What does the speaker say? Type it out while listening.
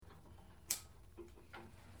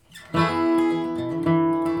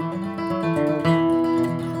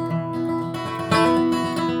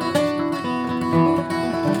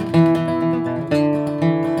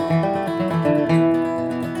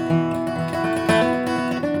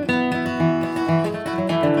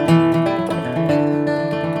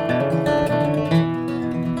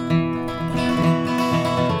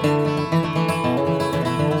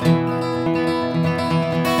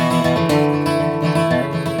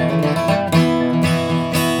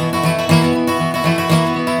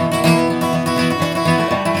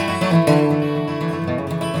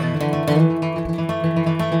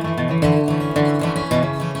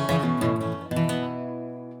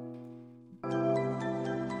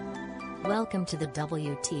Welcome to the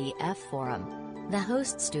WTF Forum. The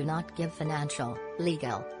hosts do not give financial,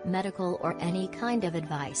 legal, medical, or any kind of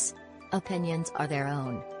advice. Opinions are their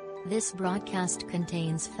own. This broadcast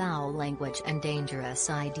contains foul language and dangerous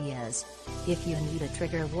ideas. If you need a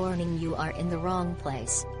trigger warning, you are in the wrong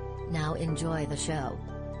place. Now enjoy the show.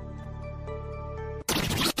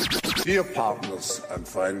 Dear partners and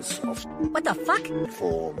friends of What the fuck?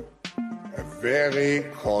 Forum, a very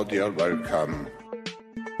cordial welcome.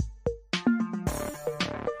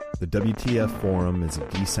 The WTF Forum is a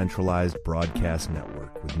decentralized broadcast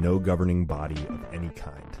network with no governing body of any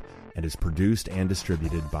kind, and is produced and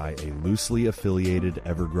distributed by a loosely affiliated,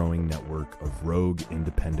 ever-growing network of rogue,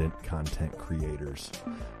 independent content creators.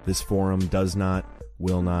 This forum does not,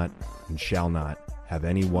 will not, and shall not have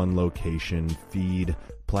any one location, feed,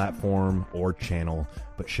 platform, or channel,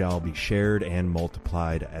 but shall be shared and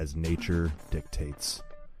multiplied as nature dictates.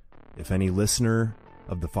 If any listener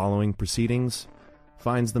of the following proceedings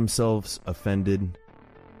finds themselves offended,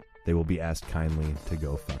 they will be asked kindly to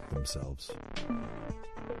go fuck themselves.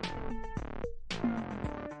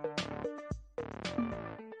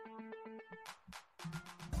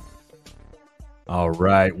 All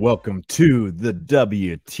right, welcome to the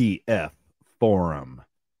WTF Forum.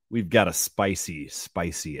 We've got a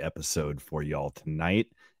spicy episode for y'all tonight,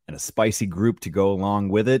 and a spicy group to go along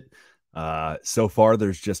with it. So far,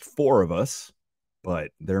 there's just 4 of us,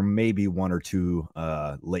 but there may be 1 or 2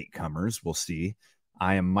 latecomers. We'll see.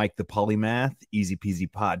 I am Mike the Polymath, Easy Peasy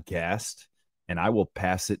Podcast, and I will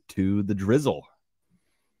pass it to the Drizzle.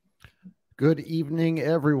 Good evening,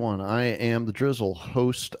 everyone. I am the Drizzle,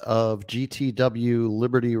 host of GTW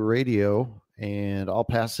Liberty Radio, and I'll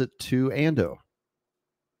pass it to Ando.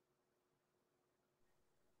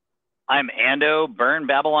 I'm Ando, Burn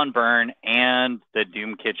Babylon Burn, and the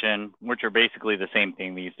Doom Kitchen, which are basically the same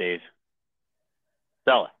thing these days.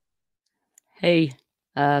 Stella. Hey,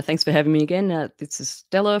 thanks for having me again. This is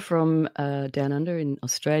Stella from Down Under in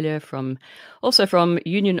Australia, also from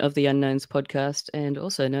Union of the Unknowns podcast, and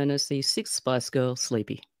also known as the Sixth Spice Girl,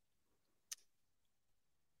 Sleepy.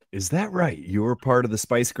 Is that right? You were part of the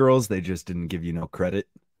Spice Girls? They just didn't give you no credit?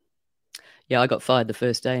 Yeah, I got fired the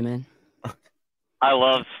first day, man. I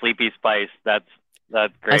love Sleepy Spice. That's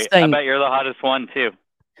great. I bet you're the hottest one, too.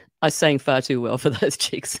 I sang far too well for those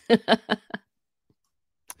chicks.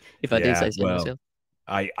 If I do say so myself.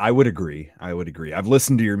 I would agree. I've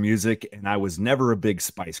listened to your music, and I was never a big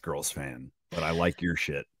Spice Girls fan, but I like your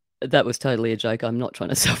shit. That was totally a joke. I'm not trying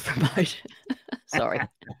to self-promote. Sorry.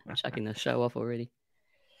 I'm chucking the show off already.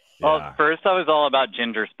 Well, first I was all about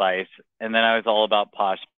Ginger Spice, and then I was all about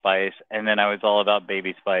Posh Spice, and then I was all about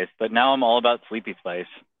Baby Spice, but now I'm all about Sleepy Spice.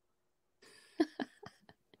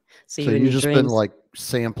 So you've just been like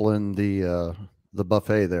sampling the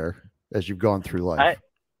buffet there as you've gone through life.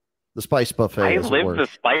 The spice buffet. I live the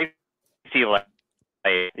spicy life.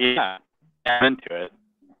 Yeah, I'm into it.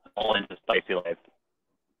 All into spicy life.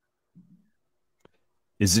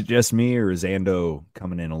 Is it just me, or is Ando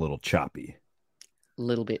coming in a little choppy? A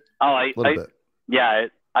little bit. Oh, yeah.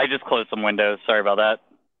 I just closed some windows. Sorry about that.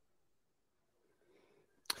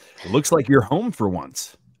 It looks like you're home for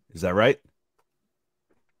once. Is that right?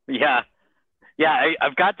 Yeah.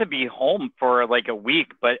 I've got to be home for like a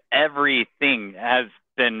week, but everything has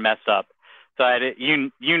been messed up. So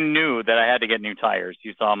you knew that I had to get new tires.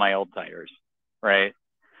 You saw my old tires, right?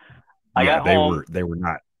 I got home. They were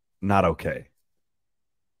not okay.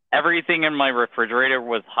 Everything in my refrigerator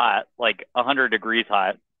was hot, like 100 degrees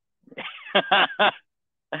hot.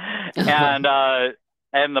 And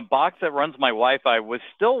the box that runs my Wi-Fi was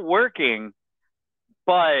still working,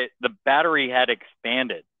 but the battery had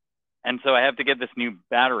expanded. And so I have to get this new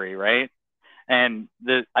battery, right? And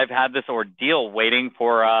I've had this ordeal waiting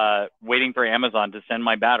for Amazon to send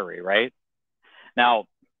my battery, right? Now,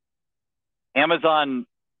 Amazon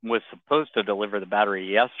was supposed to deliver the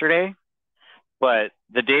battery yesterday, but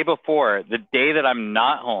the day before, the day that I'm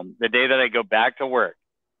not home, the day that I go back to work,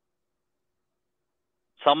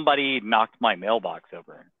 somebody knocked my mailbox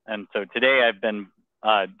over. And so today I've been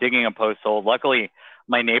digging a post hole. Luckily,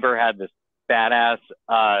 my neighbor had this badass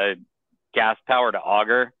gas-powered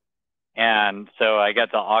auger. And so I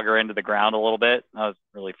got to auger into the ground a little bit. That was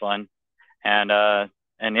really fun. And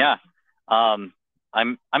yeah, I'm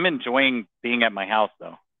enjoying being at my house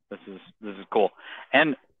though. This is cool.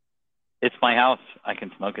 And it's my house. I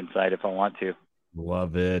can smoke inside if I want to.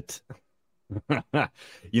 Love it. I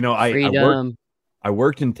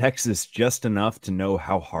worked in Texas just enough to know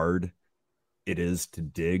how hard it is to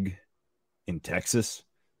dig in Texas,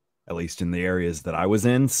 at least in the areas that I was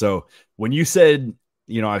in. So when you said,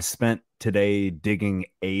 I've spent today digging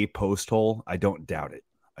a post hole, I don't doubt it.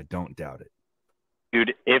 I don't doubt it.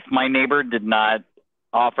 Dude, if my neighbor did not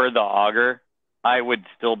offer the auger, I would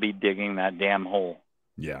still be digging that damn hole.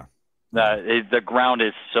 Yeah. The ground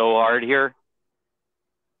is so hard here.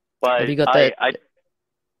 But Have you got that?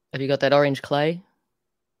 Have you got that orange clay?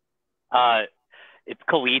 It's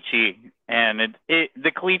caliche, and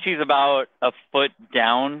the caliche is about a foot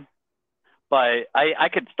down, but I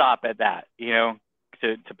could stop at that,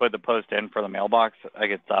 to put the post in for the mailbox. I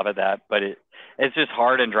could stop at that, but it's just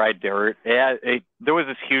hard and dry dirt. There was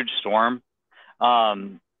this huge storm.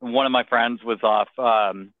 One of my friends was off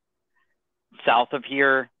south of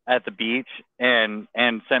here at the beach and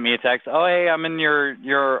sent me a text. Oh, hey, I'm in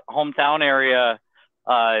your hometown area.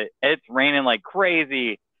 It's raining like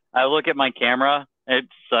crazy. I look at my camera. It's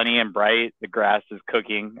sunny and bright. The grass is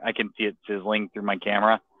cooking. I can see it sizzling through my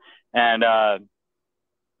camera. And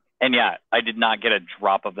yeah, I did not get a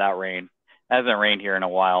drop of that rain. It hasn't rained here in a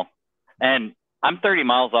while. And I'm 30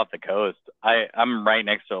 miles off the coast. I'm right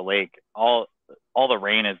next to a lake. All the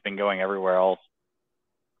rain has been going everywhere else.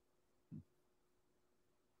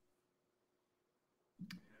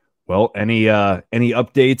 Well, any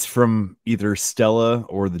updates from either Stella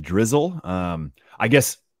or the Drizzle? I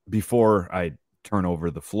guess before I turn over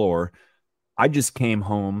the floor, I just came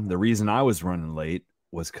home. The reason I was running late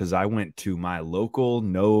was because I went to my local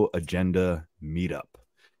No Agenda meetup.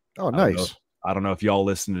 Oh, nice. I don't know if y'all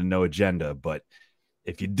listen to No Agenda, but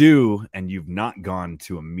if you do and you've not gone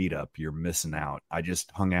to a meetup, you're missing out. I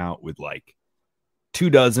just hung out with like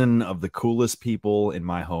 24 of the coolest people in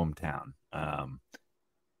my hometown,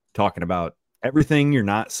 talking about everything you're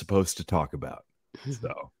not supposed to talk about.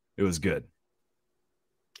 So it was good.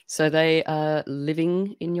 So they are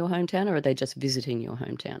living in your hometown, or are they just visiting your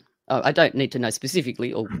hometown? Oh, I don't need to know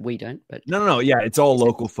specifically, or we don't. But no. Yeah, it's all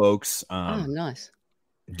local folks. Oh, nice.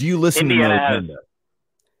 Do you listen to No Agenda?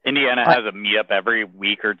 Indiana has a meetup every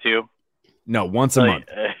week or two. No, once a month.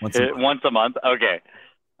 Once a month. Okay.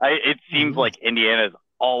 It seems like Indiana's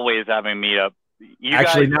always having a meetup. You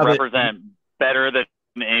Actually, guys represent better than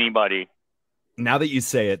anybody. Now that you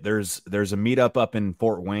say it, there's a meetup up in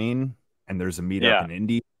Fort Wayne and there's a meetup in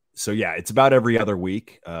Indy. So yeah, it's about every other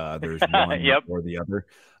week. There's one or the other.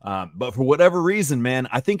 But for whatever reason, man,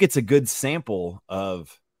 I think it's a good sample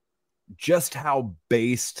of just how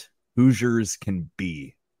based Hoosiers can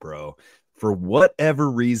be, bro. For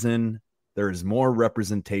whatever reason, there's more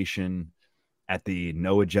representation at the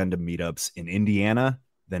No Agenda meetups in Indiana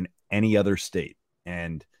than any other state.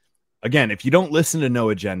 And again, if you don't listen to No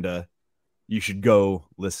Agenda, you should go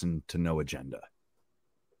listen to No Agenda.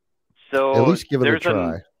 So at least give it a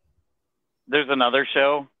try. There's another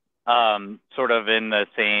show, sort of in the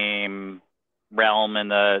same realm,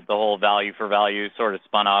 and the whole value for value sort of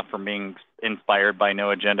spun off from being inspired by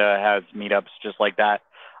No Agenda, has meetups just like that.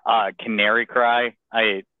 Canary Cry,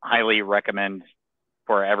 I highly recommend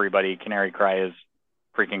for everybody. Canary Cry is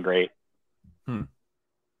freaking great.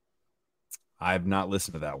 I have not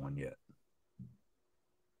listened to that one yet.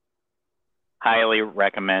 Highly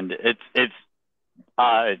recommend. It's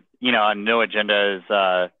No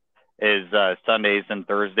Agenda is Sundays and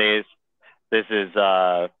Thursdays. This is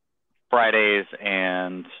Fridays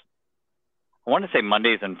and I want to say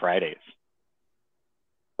Mondays and Fridays,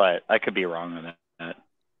 but I could be wrong on that.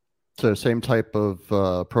 So same type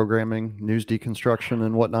of programming, news deconstruction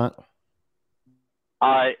and whatnot?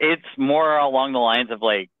 It's more along the lines of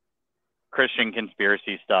like Christian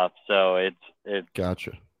conspiracy stuff. So it's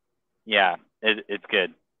gotcha. Yeah, it's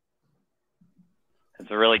good. It's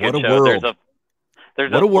a really good what a show. World.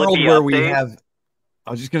 There's what a world where update. we have.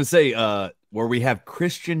 I was just gonna say, where we have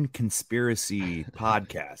Christian conspiracy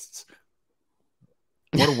podcasts.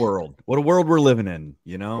 What a world! What a world we're living in.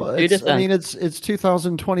 You know, well, it's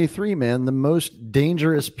 2023, man. The most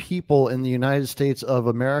dangerous people in the United States of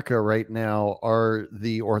America right now are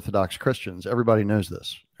the Orthodox Christians. Everybody knows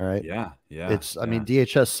this. All right. Yeah. I mean,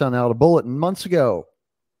 DHS sent out a bulletin months ago.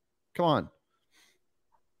 Come on.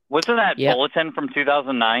 Wasn't that bulletin from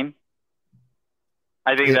 2009?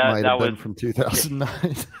 I think that was from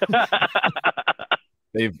 2009.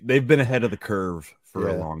 They've been ahead of the curve for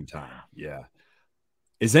a long time. Yeah.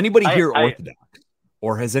 Is anybody here Orthodox,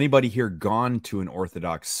 or has anybody here gone to an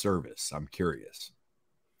Orthodox service? I'm curious.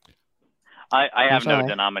 I have no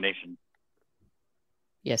denomination.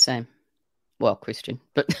 Yeah, same. Well, Christian,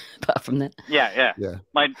 but apart from that. Yeah.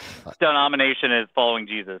 My denomination is following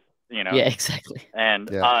Jesus. You know. Yeah, exactly. And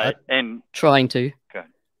and trying to. Good.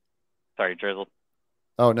 Sorry, Drizzle.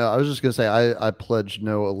 Oh no, I was just gonna say I pledge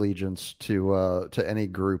no allegiance to any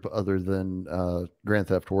group other than Grand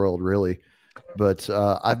Theft World, really. But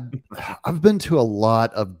I've been to a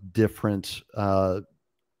lot of different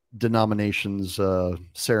denominations,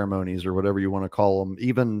 ceremonies, or whatever you want to call them,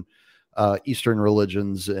 even Eastern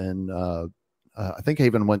religions. And I think I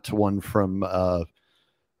even went to one from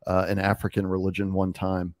an African religion one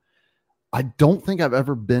time. I don't think I've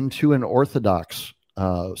ever been to an Orthodox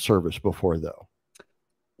service before, though.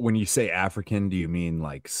 When you say African, do you mean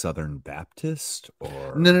like Southern Baptist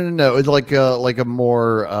or No. It's like a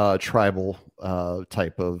more tribal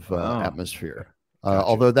type of atmosphere. Gotcha.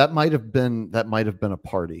 Although that might have been a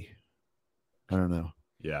party. I don't know.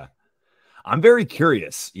 Yeah. I'm very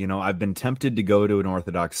curious. I've been tempted to go to an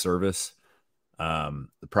Orthodox service.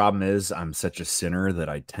 The problem is I'm such a sinner that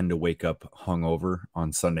I tend to wake up hungover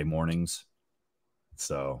on Sunday mornings.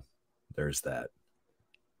 So there's that.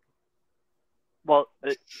 Well,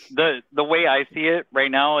 the way I see it right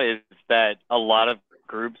now is that a lot of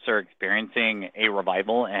groups are experiencing a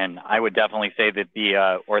revival, and I would definitely say that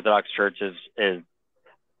the Orthodox Church is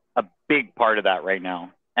a big part of that right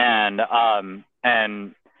now. And I'm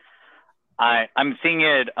seeing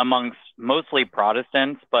it amongst mostly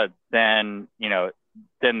Protestants, but then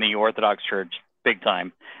the Orthodox Church big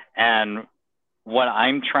time. And what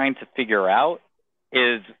I'm trying to figure out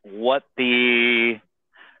is what the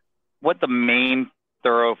main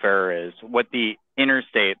thoroughfare is, what the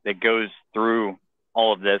interstate that goes through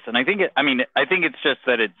all of this. And I think it's just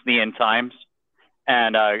that it's the end times.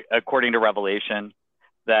 And according to Revelation,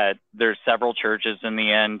 that there's several churches in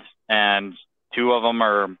the end, and 2 of them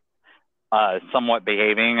are somewhat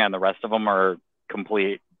behaving, and the rest of them are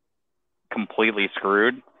completely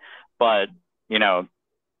screwed. But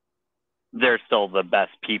they're still the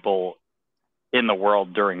best people in the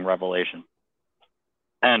world during Revelation.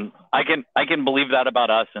 And I can believe that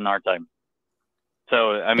about us in our time.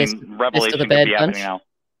 So, Revelation could be happening now.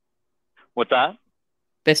 What's that?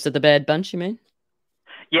 Best of the bad bunch, you mean?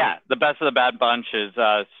 Yeah, the best of the bad bunch is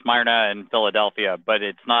Smyrna and Philadelphia, but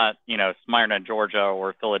it's not, Smyrna, Georgia,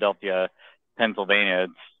 or Philadelphia, Pennsylvania.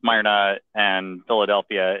 It's Smyrna and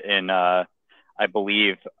Philadelphia in, I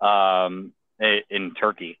believe, in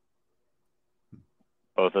Turkey.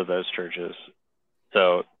 Both of those churches.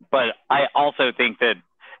 So, but I also think that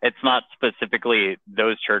it's not specifically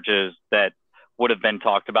those churches that would have been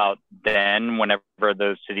talked about then whenever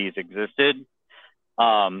those cities existed.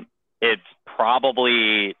 It's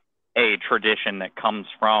probably a tradition that comes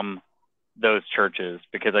from those churches,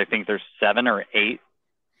 because I think there's 7 or 8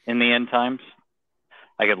 in the end times.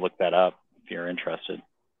 I could look that up if you're interested.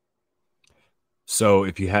 So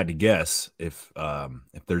if you had to guess, if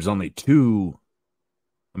there's only 2,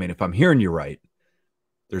 if I'm hearing you right,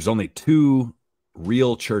 there's only 2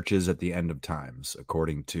 real churches at the end of times,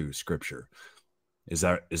 according to Scripture. Is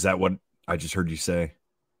that what I just heard you say?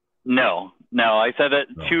 No. I said that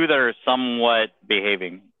 2 that are somewhat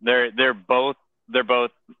behaving. They're both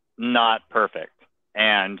not perfect,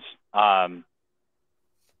 and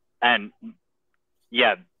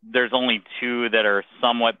yeah, there's only 2 that are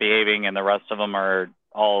somewhat behaving, and the rest of them are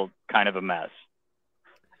all kind of a mess.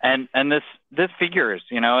 And this figures,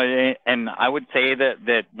 and I would say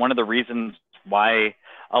that one of the reasons why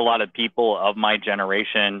a lot of people of my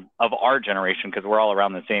generation, of our generation, because we're all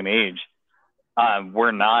around the same age,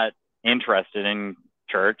 we're not interested in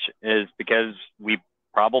church, is because we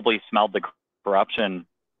probably smelled the corruption.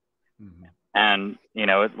 Mm-hmm. And,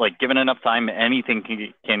 like, given enough time,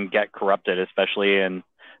 anything can get corrupted, especially in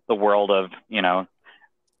the world of,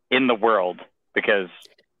 in the world, because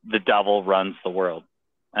the devil runs the world.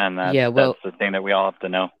 And that's the thing that we all have to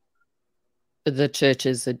know. The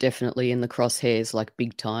churches are definitely in the crosshairs, like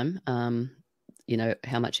big time.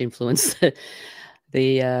 How much influence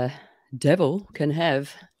the devil can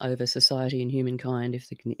have over society and humankind if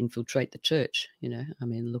they can infiltrate the church.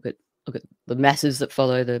 Look at the masses that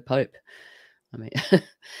follow the Pope.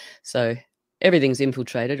 So everything's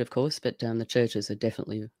infiltrated, of course, but the churches are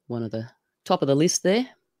definitely one of the top of the list there.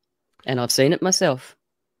 And I've seen it myself.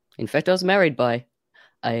 In fact, I was married by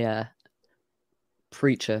a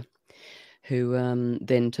preacher who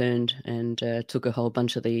then turned and took a whole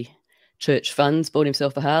bunch of the church funds, bought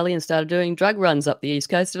himself a Harley, and started doing drug runs up the east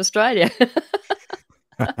coast of Australia.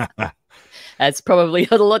 That's probably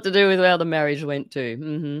had a lot to do with how the marriage went too.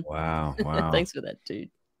 Mm-hmm. Wow. Thanks for that,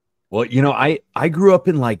 dude. Well, I grew up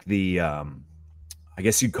in like the, I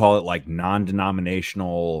guess you'd call it like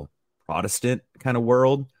non-denominational Protestant kind of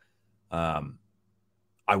world. I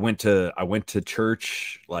went to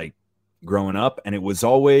church like growing up, and it was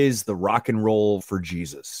always the rock and roll for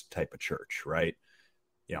Jesus type of church, right?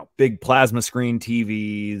 Big plasma screen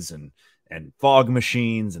TVs and fog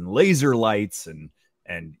machines and laser lights and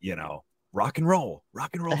rock and roll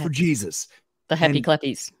for Jesus. The happy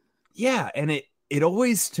clappies. Yeah. And it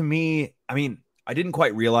always, to me, I didn't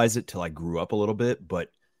quite realize it till I grew up a little bit, but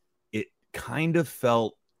it kind of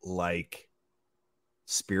felt like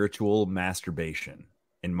spiritual masturbation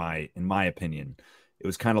in my opinion. It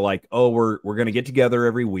was kind of like, oh, we're going to get together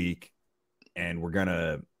every week and we're going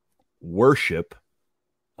to worship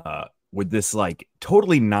with this like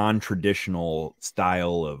totally non-traditional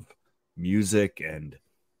style of music, and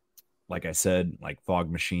like I said, like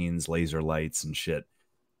fog machines, laser lights and shit.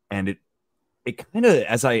 And it kind of,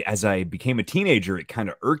 as I became a teenager, it kind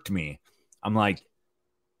of irked me. I'm like,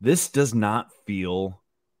 this does not feel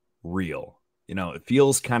real. You know, it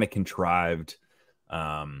feels kind of contrived.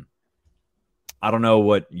 I don't know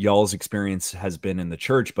what y'all's experience has been in the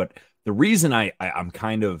church, but the reason I'm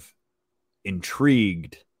kind of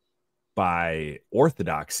intrigued by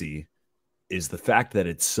orthodoxy is the fact that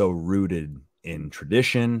it's so rooted in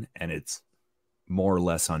tradition and it's more or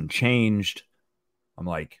less unchanged. I'm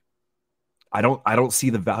like, I don't see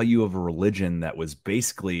the value of a religion that was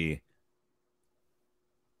basically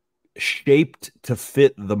shaped to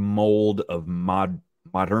fit the mold of modern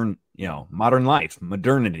life,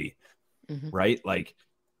 modernity, right? Like,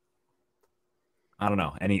 I don't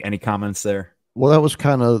know. Any comments there? Well, that was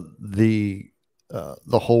kind of the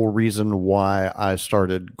whole reason why I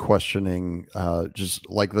started questioning just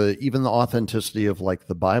like even the authenticity of like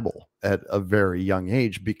the Bible at a very young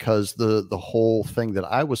age, because the whole thing that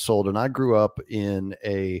I was sold, and I grew up in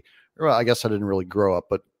well, I guess I didn't really grow up,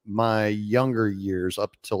 but my younger years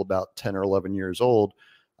up till about 10 or 11 years old,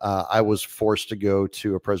 I was forced to go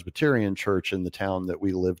to a Presbyterian church in the town that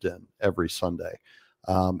we lived in every Sunday.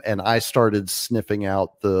 And I started sniffing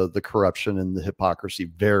out the corruption and the hypocrisy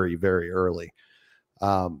very, very early.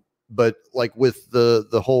 But like with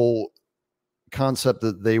the whole concept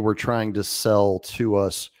that they were trying to sell to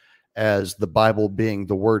us as the Bible being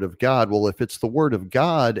the word of God. Well, if it's the word of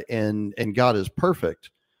God and God is perfect,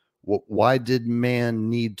 why did man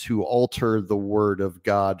need to alter the word of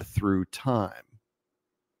God through time?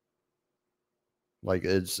 Like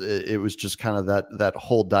it was just kind of that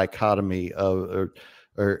whole dichotomy of,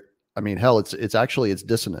 or I mean, hell, it's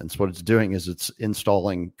dissonance. What it's doing is it's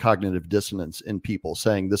installing cognitive dissonance in people,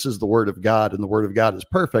 saying this is the word of God and the word of God is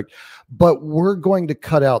perfect, but we're going to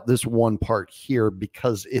cut out this one part here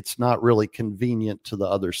because it's not really convenient to the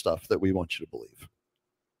other stuff that we want you to believe.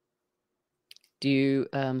 Do you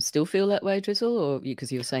still feel that way, Drizzle, or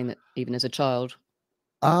because you were saying that even as a child?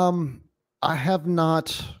 I have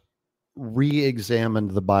not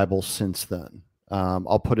re-examined the Bible since then.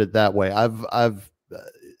 I'll put it that way.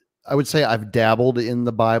 I would say I've dabbled in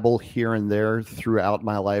the Bible here and there throughout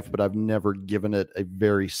my life, but I've never given it a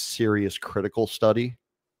very serious critical study.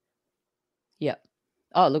 Yeah.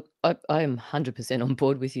 Oh, look, I am 100% on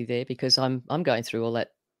board with you there, because I'm going through all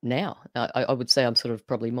that now. I would say I'm sort of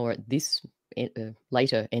probably more at this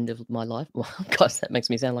later end of my life. Well, gosh, that makes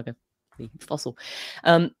me sound like a fossil.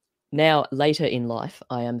 Now, later in life,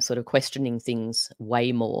 I am sort of questioning things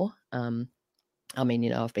way more. I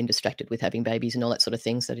mean, I've been distracted with having babies and all that sort of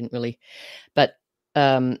thing, so I didn't really. But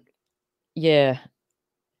yeah,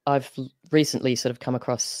 I've recently sort of come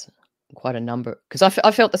across quite a number, because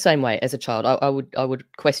I felt the same way as a child. I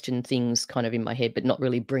would question things kind of in my head, but not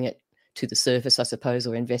really bring it to the surface, I suppose,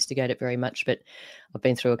 or investigate it very much. But I've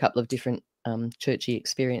been through a couple of different churchy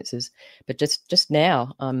experiences. But just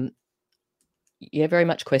now, yeah, very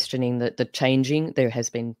much questioning the changing. There has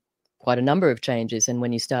been quite a number of changes, and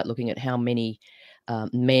when you start looking at how many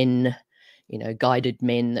men, guided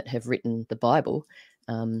men that have written the Bible,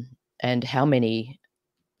 and how many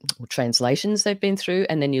translations they've been through,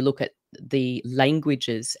 and then you look at the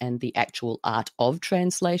languages and the actual art of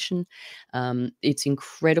translation, it's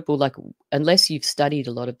incredible. Like, unless you've studied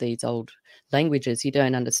a lot of these old languages, you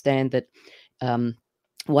don't understand that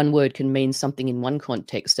one word can mean something in one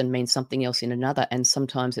context and mean something else in another, and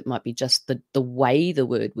sometimes it might be just the way the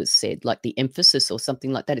word was said, like the emphasis or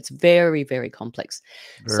something like that. It's very, very complex.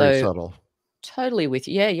 Very subtle. Totally with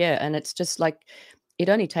you. Yeah. And it's just like, it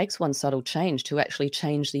only takes one subtle change to actually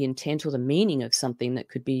change the intent or the meaning of something that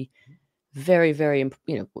could be very, very,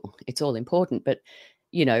 it's all important, but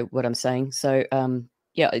you know what I'm saying. So,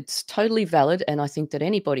 yeah, it's totally valid. And I think that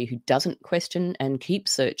anybody who doesn't question and keep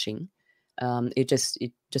searching, it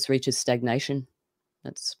just reaches stagnation.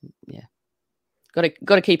 That's, yeah. Got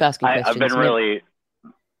to keep asking questions. I've been really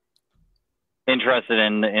interested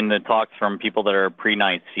in the talks from people that are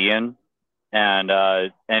pre-Nicene,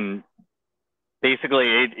 and basically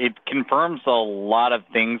it confirms a lot of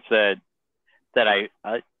things that I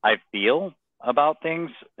feel about things,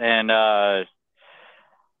 and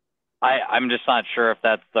I'm just not sure if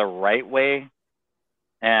that's the right way,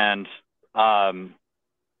 and and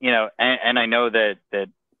I know that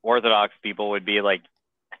Orthodox people would be like,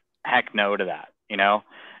 heck no to that, you know?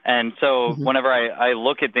 And so whenever I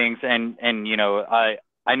look at things and, you know,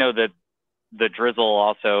 I know that the drizzle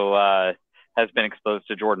also has been exposed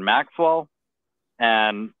to Jordan Maxwell,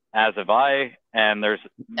 and as have I, and there's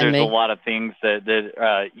a lot of things that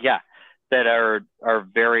are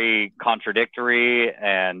very contradictory,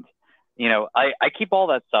 and you know, I keep all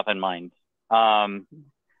that stuff in mind. I'm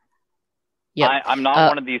not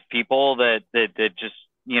one of these people that just,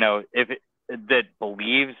 you know, that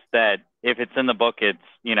believes that if it's in the book, it's,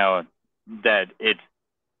 you know, that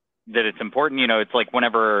it's important. You know, it's like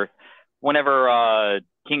whenever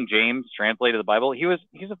King James translated the Bible,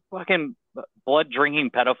 he's a fucking blood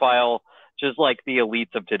drinking pedophile, just like the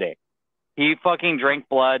elites of today. He fucking drank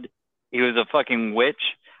blood. He was a fucking witch,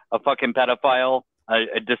 a fucking pedophile,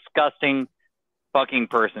 a disgusting fucking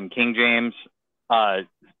person. King James,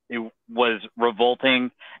 it was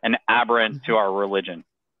revolting and aberrant to our religion,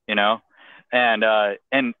 you know? And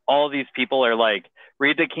all these people are like,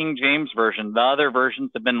 read the King James version. The other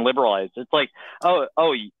versions have been liberalized. It's like,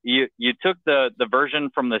 you took the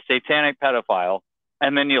version from the satanic pedophile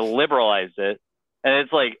and then you liberalized it. And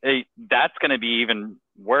it's like, that's going to be even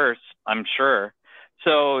worse, I'm sure.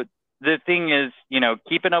 So the thing is, you know,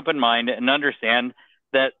 keep an open mind and understand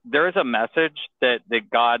that there is a message that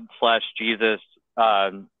God / Jesus,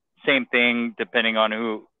 same thing, depending on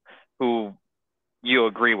who you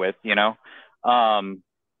agree with, you know,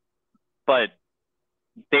 but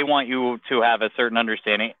they want you to have a certain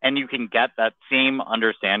understanding, and you can get that same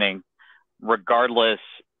understanding regardless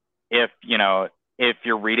if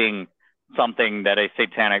you're reading something that a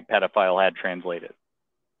satanic pedophile had translated.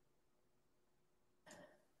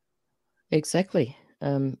 Exactly.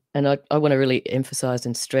 And I want to really emphasize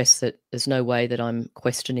and stress that there's no way that I'm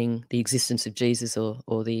questioning the existence of Jesus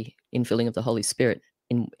or the infilling of the Holy Spirit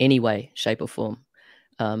in any way, shape, or form.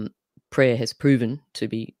 Prayer has proven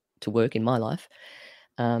to work in my life.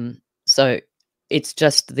 So it's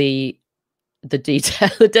just the detail,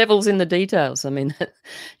 the devil's in the details. I mean,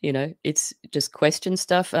 you know, it's just question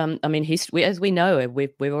stuff. I mean, history, as we know,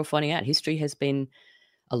 we're all finding out, history has been,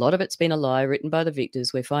 a lot of it's been a lie written by the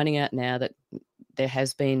victors. We're finding out now that there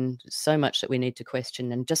has been so much that we need to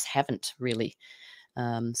question and just haven't really.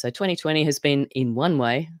 So 2020 has been, in one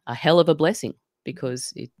way, a hell of a blessing,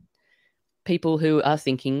 because people who are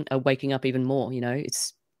thinking are waking up even more. You know,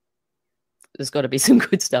 there's got to be some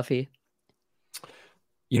good stuff here.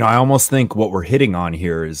 You know, I almost think what we're hitting on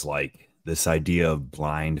here is like this idea of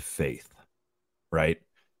blind faith, right?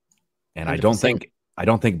 And 100%. I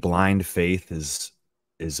don't think blind faith is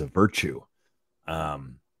a virtue.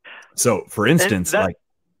 So for instance, I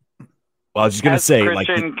was just going to say,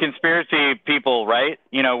 Christian conspiracy people, right?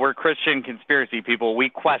 You know, we're Christian conspiracy people. We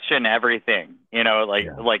question everything, you know,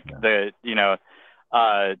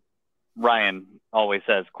 Ryan always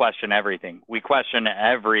says, question everything. We question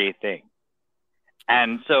everything.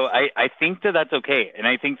 And so I think that that's okay. And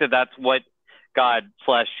I think that that's what God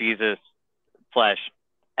 / Jesus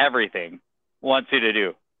 / everything wants you to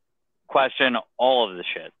do. Question all of the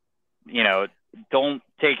shit. You know, don't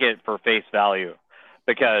take it for face value,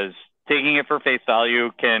 because taking it for face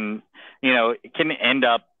value can end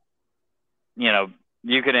up, you know,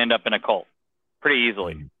 you could end up in a cult pretty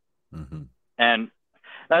easily. Mm-hmm. And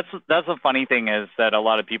that's the funny thing, is that a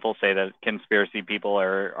lot of people say that conspiracy people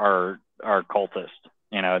are cultists,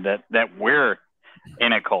 you know, that we're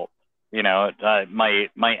in a cult. You know, my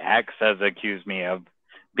ex has accused me of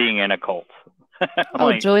being in a cult.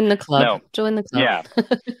 Join the club. No. Join the club. Yeah.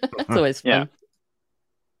 It's always fun. Yeah.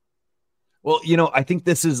 Well, you know, I think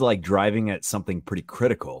this is like driving at something pretty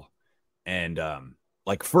critical. And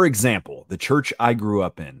like, for example, the church I grew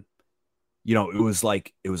up in, you know, it was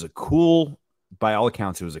a cool, by all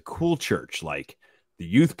accounts, it was a cool church. Like, the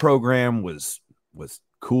youth program was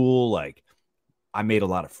cool. Like, I made a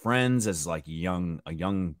lot of friends as like a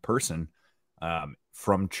young person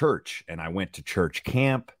from church, and I went to church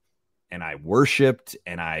camp and I worshiped,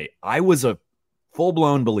 and I was a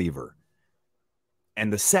full-blown believer.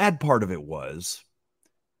 And the sad part of it was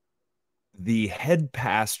the head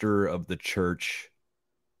pastor of the church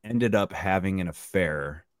ended up having an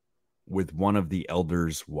affair with one of the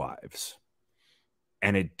elders' wives,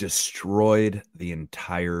 and it destroyed the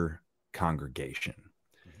entire congregation.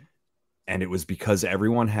 Mm-hmm. And it was because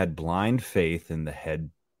everyone had blind faith in the head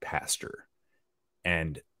pastor.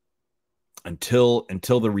 And until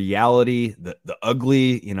the reality, the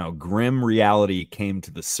ugly, you know, grim reality came to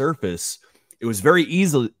the surface, it was very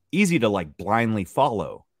easy to like blindly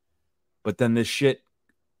follow. But then this shit,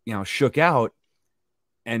 you know, shook out,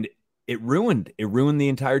 and it ruined the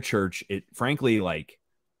entire church. It frankly like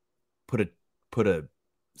put a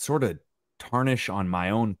sort of tarnish on my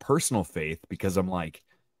own personal faith, because I'm like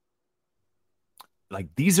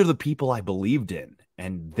these are the people I believed in,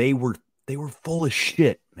 and they were full of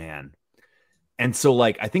shit, man. And so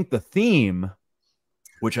like I think the theme,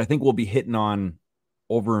 which I think we'll be hitting on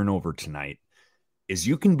over and over tonight, is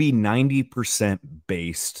you can be 90%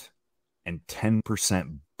 based and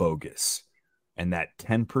 10% bogus, and that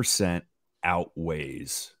 10%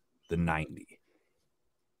 outweighs the 90.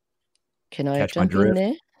 Can I Catch my jump in drift?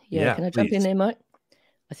 there? Yeah, can I jump in please. there, Mike?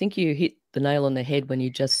 I think you hit the nail on the head when you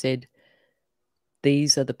just said,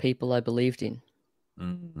 these are the people I believed in.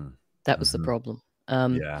 Mm-hmm. That was the problem.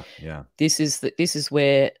 Yeah. This is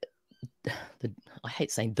where I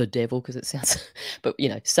hate saying the devil because it sounds, but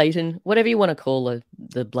Satan, whatever you want to call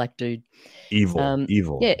the black dude, evil. Yeah,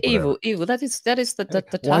 whatever. evil. That is the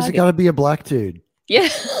target. Why's it got to be a black dude? Yeah.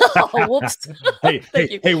 Oh, whoops.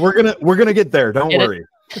 hey, we're gonna get there. Don't worry.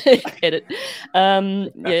 Get it?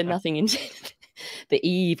 Yeah, nothing intended. The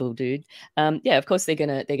evil dude. Yeah, of course they're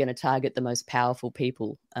gonna target the most powerful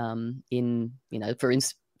people. In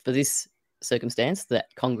for this circumstance, that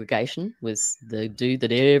congregation was the dude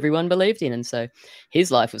that everyone believed in, and so his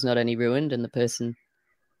life was not only ruined, and the person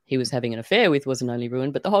he was having an affair with wasn't only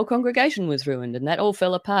ruined, but the whole congregation was ruined, and that all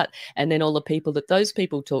fell apart. And then all the people that those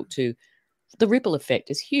people talked to, the ripple effect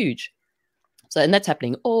is huge. So, and that's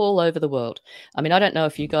happening all over the world. I mean, I don't know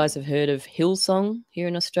if you guys have heard of Hillsong here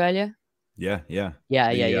in Australia. Yeah. The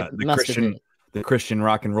Christian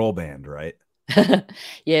rock and roll band, right?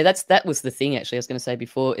 Yeah, that was the thing. Actually, I was going to say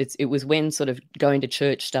before. It was when sort of going to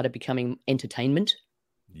church started becoming entertainment.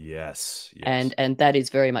 Yes. And that is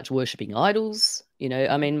very much worshipping idols.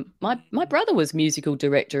 I mean, my brother was musical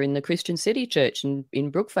director in the Christian City Church in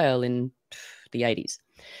Brookvale in the 80s.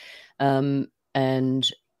 And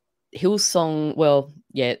Hillsong, well,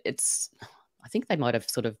 yeah, I think they might have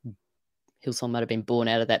Hillsong might have been born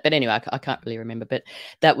out of that. But anyway, I can't really remember. But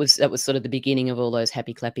that was sort of the beginning of all those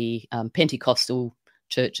happy clappy Pentecostal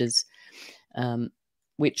churches,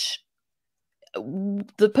 which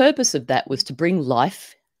the purpose of that was to bring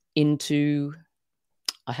life into,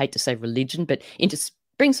 I hate to say religion, but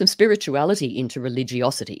bring some spirituality into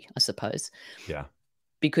religiosity, I suppose. Yeah.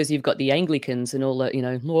 Because you've got the Anglicans and all that,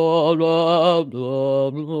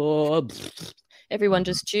 everyone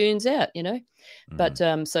just tunes out, But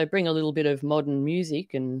so bring a little bit of modern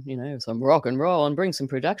music and, some rock and roll and bring some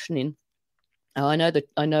production in. I know,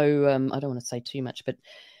 I don't want to say too much, but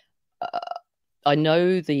I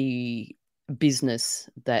know the business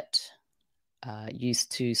that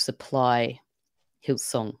used to supply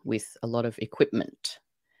Hillsong with a lot of equipment,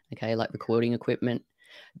 okay, like recording equipment.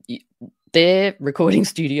 Their recording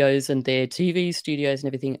studios and their TV studios and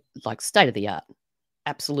everything, like state of the art,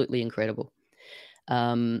 absolutely incredible.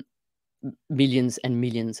 Millions and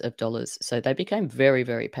millions of dollars. So they became very,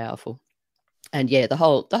 very powerful. And yeah, the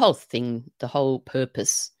whole thing, the whole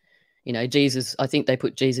purpose, Jesus, I think they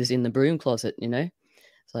put Jesus in the broom closet,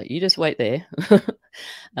 It's like, you just wait there.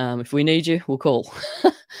 If we need you, we'll call.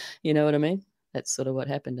 You know what I mean? That's sort of what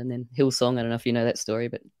happened. And then Hillsong, I don't know if you know that story,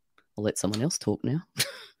 but I'll let someone else talk now.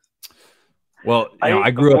 Well,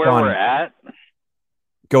 I grew up on. We're at.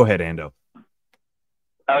 Go ahead, Ando.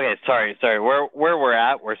 Okay, sorry. Where we're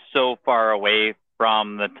at, we're so far away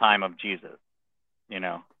from the time of Jesus,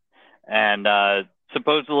 and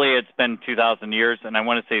supposedly it's been 2,000 years, and I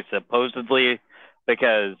want to say supposedly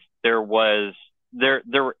because there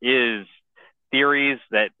is theories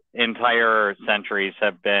that entire centuries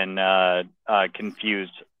have been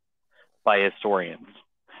confused by historians,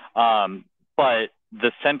 but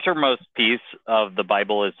the centermost piece of the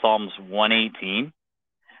Bible is Psalms 118.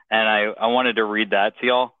 And I wanted to read that to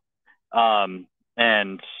y'all.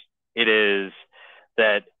 And it is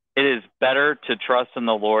that it is better to trust in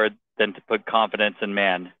the Lord than to put confidence in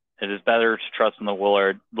man. It is better to trust in the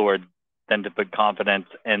Lord than to put confidence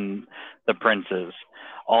in the princes.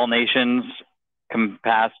 All nations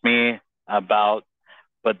compass me about,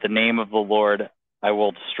 but the name of the Lord, I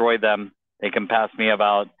will destroy them. They compass me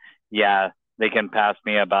about, they can pass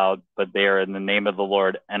me about, but they are in the name of the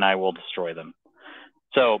Lord, and I will destroy them.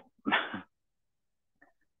 So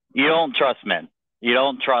you don't trust men. You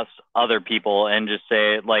don't trust other people and just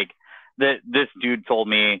say, like, this dude told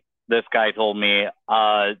me, this guy told me,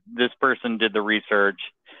 this person did the research.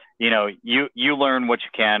 You learn what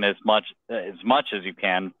you can as much as you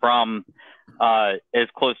can from as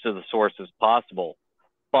close to the source as possible.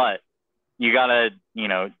 But you gotta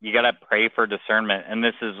pray for discernment. And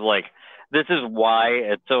this is why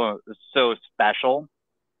it's so special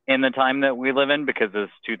in the time that we live in, because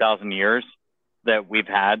it's 2,000 years that we've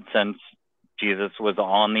had since Jesus was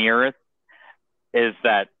on the earth, is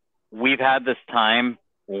that we've had this time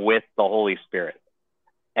with the Holy Spirit.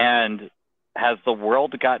 And has the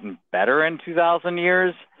world gotten better in 2,000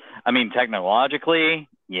 years? I mean, technologically,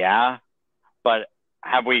 yeah. But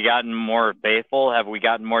have we gotten more faithful? Have we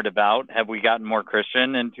gotten more devout? Have we gotten more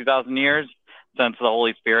Christian in 2,000 years since the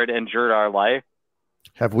Holy Spirit entered our life?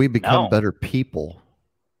 Have we become No. better people?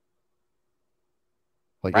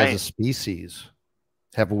 Like Right. as a species,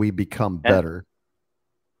 have we become better?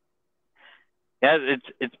 Yeah,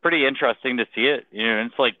 it's pretty interesting to see it. You know,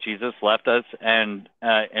 it's like Jesus left us, and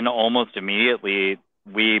almost immediately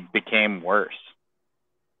we became worse.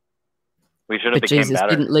 We should have But became Jesus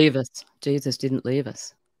better. didn't leave us. Jesus didn't leave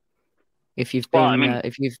us. If you've Well, been, I mean-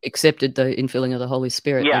 if you've accepted the infilling of the Holy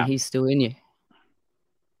Spirit, Yeah. then He's still in you.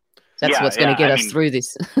 That's Yeah, what's going to get I us mean- through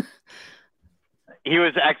this. He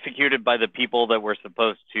was executed by the people that were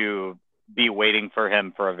supposed to be waiting for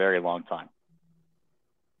him for a very long time.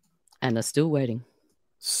 And are still waiting.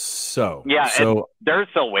 So Yeah, and they're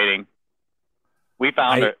still waiting. We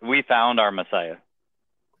found our Messiah.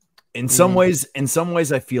 in some ways,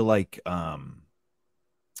 I feel like, wow,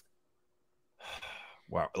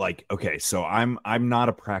 like, okay, so I'm not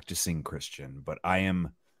a practicing Christian, but I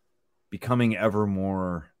am becoming ever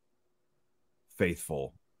more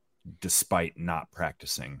faithful despite not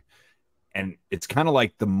practicing. And it's kind of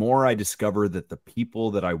like the more I discover that the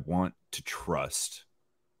people that I want to trust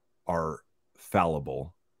are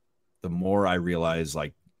fallible, the more I realize,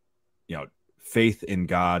 like, you know, faith in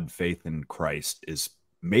God, faith in Christ is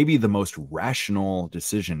maybe the most rational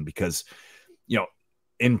decision, because, you know,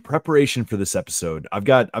 in preparation for this episode, I've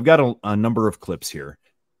got a number of clips here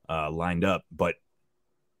lined up, but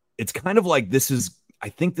it's kind of like I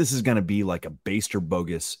think this is going to be like a based or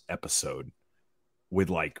bogus episode with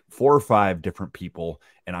like 4 or 5 different people.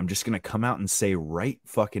 And I'm just going to come out and say right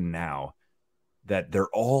fucking now that they're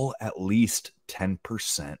all at least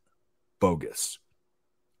 10% bogus.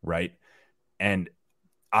 Right. And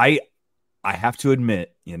I have to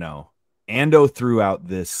admit, you know, Ando threw out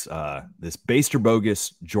this based or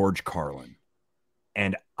bogus George Carlin.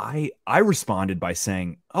 And I responded by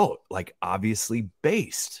saying, oh, like, obviously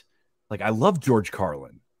based. Like, I love George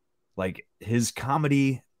Carlin. Like, his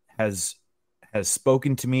comedy has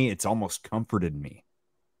spoken to me. It's almost comforted me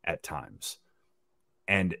at times.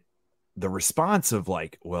 And the response of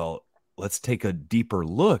like, well, let's take a deeper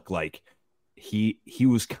look. Like, he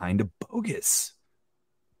was kind of bogus.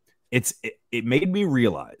 It made me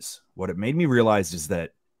realize, what it made me realize is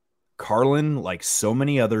that Carlin, like so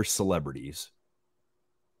many other celebrities,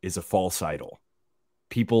 is a false idol.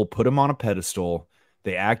 People put him on a pedestal.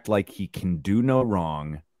 They act like he can do no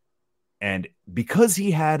wrong. And because he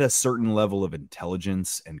had a certain level of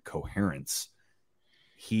intelligence and coherence,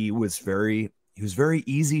 he was very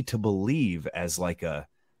easy to believe as like a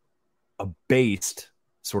based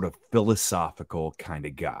sort of philosophical kind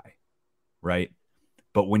of guy, right?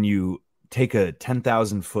 But when you take a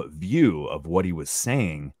 10,000 foot view of what he was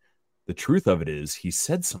saying, the truth of it is he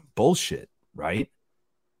said some bullshit, right?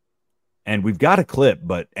 And we've got a clip,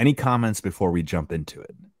 but any comments before we jump into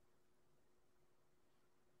it?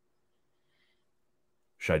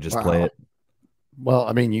 Should I just play it? Well,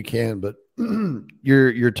 I mean, you can, but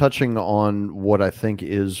you're touching on what I think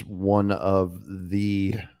is one of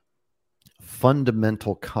the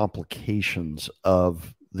fundamental complications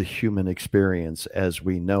of the human experience as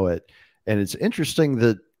we know it. And it's interesting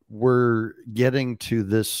that we're getting to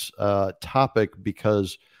this topic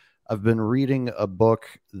because I've been reading a book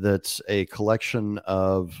that's a collection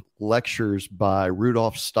of lectures by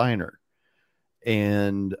Rudolf Steiner.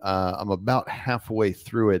 And I'm about halfway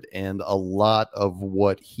through it. And a lot of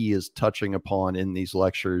what he is touching upon in these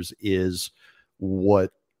lectures is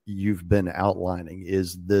what you've been outlining,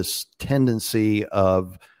 is this tendency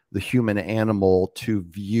of the human animal to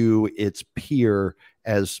view its peer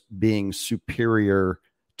as being superior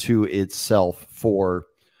to itself for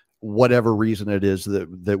whatever reason it is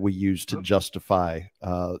that we use to justify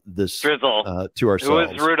this Drizzle, to ourselves.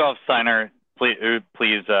 Who is Rudolf Steiner? Please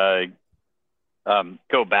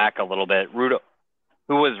go back a little bit. Who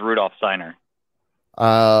was Rudolf Steiner?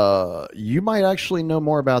 You might actually know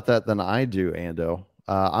more about that than I do, Ando.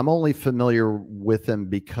 I'm only familiar with him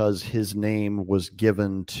because his name was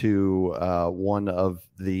given to one of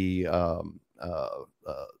the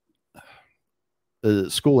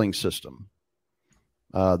schooling system,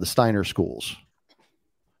 the Steiner schools.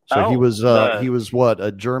 So he was what,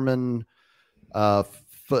 a German, I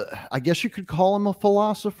guess you could call him a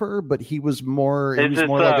philosopher, but he was more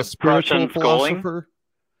like a spiritual philosopher.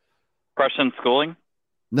 Prussian schooling?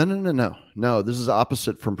 No. This is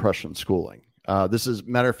opposite from Prussian schooling. This is,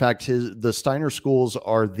 matter of fact, the Steiner schools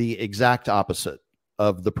are the exact opposite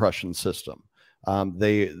of the Prussian system.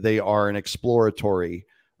 They are an exploratory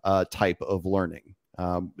type of learning.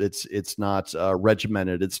 It's not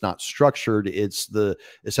regimented. It's not structured. It's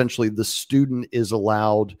essentially the student is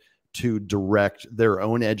allowed to direct their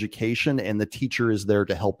own education, and the teacher is there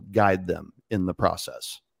to help guide them in the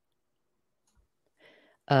process.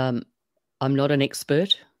 I'm not an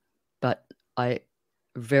expert, but I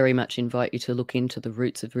very much invite you to look into the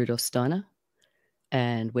roots of Rudolf Steiner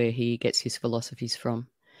and where he gets his philosophies from.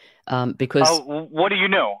 Because what do you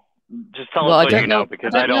know? Just tell us what you know,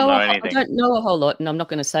 because I don't know anything. I don't know a whole lot, and I'm not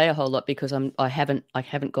going to say a whole lot because I haven't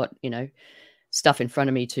got stuff in front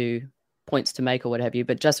of me to points to make or what have you.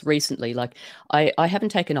 But just recently, like I haven't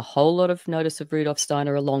taken a whole lot of notice of Rudolf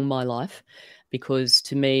Steiner along my life, because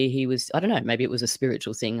to me he was, I don't know, maybe it was a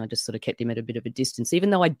spiritual thing. I just sort of kept him at a bit of a distance,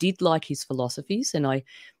 even though I did like his philosophies, and I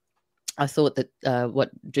thought that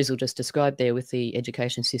what Drizzle just described there with the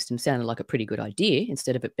education system sounded like a pretty good idea.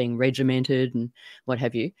 Instead of it being regimented and what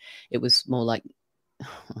have you, it was more like,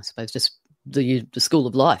 I suppose, just the school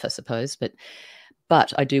of life, I suppose. But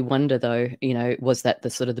I do wonder, though, was that the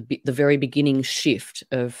sort of the very beginning shift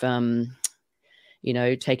of,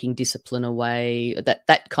 taking discipline away,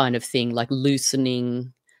 that kind of thing, like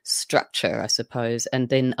loosening structure, I suppose, and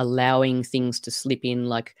then allowing things to slip in,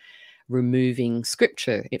 like removing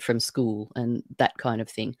scripture from school and that kind of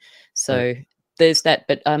thing. So there's that.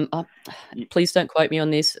 But please don't quote me on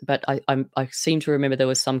this, but I seem to remember there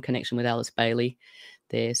was some connection with Alice Bailey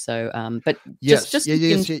there. So, but yes,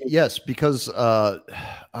 because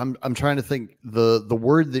I'm trying to think the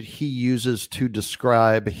word that he uses to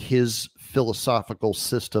describe his philosophical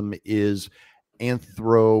system is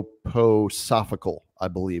anthroposophical, I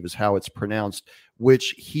believe is how it's pronounced,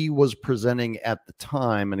 which he was presenting at the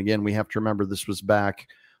time. And again, we have to remember this was back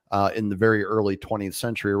in the very early 20th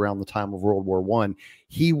century, around the time of World War I.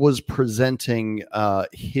 He was presenting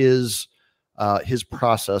his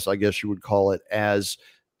process, I guess you would call it, as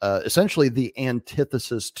essentially the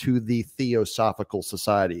antithesis to the Theosophical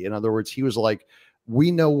Society. In other words, he was like,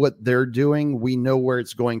 we know what they're doing, we know where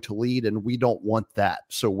it's going to lead, and we don't want that.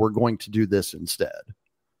 So we're going to do this instead.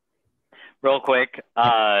 Real quick,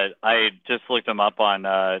 I just looked him up on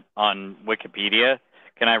Wikipedia.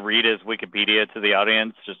 Can I read his Wikipedia to the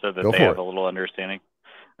audience just so that they have a little understanding?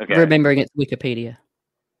 Okay. Remembering it's Wikipedia.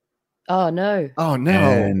 Oh no! Oh no!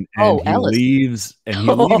 And he leaves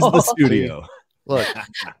the studio. Look,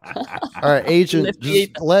 all right, agent,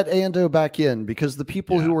 just let Ando back in, because the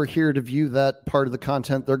people who were here to view that part of the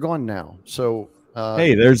content, they're gone now. So,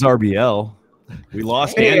 hey, there's RBL. We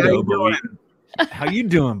lost Ando, but how you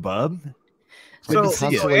doing, bub? So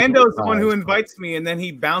Ando's the one who invites me, and then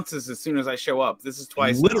he bounces as soon as I show up. This is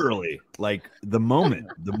twice. Literally, like the moment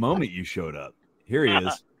you showed up. Here he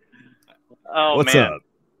is. What's up?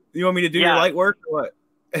 You want me to do your light work or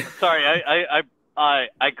what? Sorry,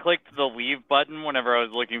 I clicked the leave button whenever I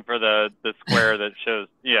was looking for the square that shows.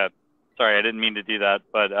 Yeah, sorry, I didn't mean to do that,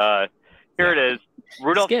 but here it is.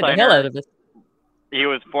 Rudolf Steiner. The hell out of it. He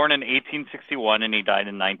was born in 1861 and he died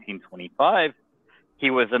in 1925. He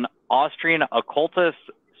was an Austrian occultist,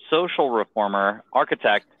 social reformer,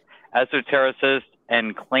 architect, esotericist,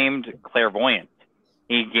 and claimed clairvoyant.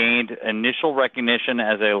 He gained initial recognition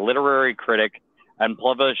as a literary critic and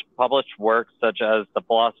published works such as The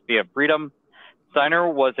Philosophy of Freedom. Steiner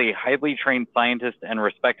was a highly trained scientist and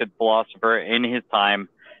respected philosopher in his time,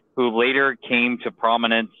 who later came to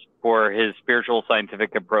prominence for his spiritual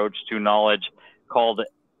scientific approach to knowledge called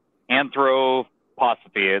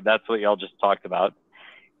anthroposophy. That's what y'all just talked about.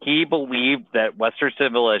 He believed that Western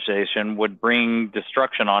civilization would bring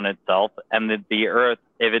destruction on itself, and that the earth,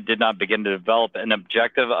 if it did not begin to develop an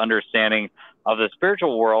objective understanding of the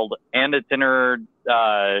spiritual world and its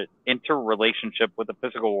interrelationship with the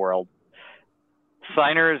physical world.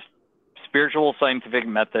 Steiner's spiritual scientific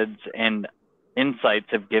methods and insights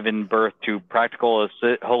have given birth to practical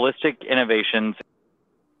holistic innovations.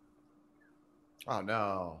 Oh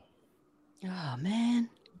no. Oh man.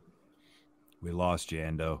 We lost you,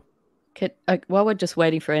 Ando. While we're just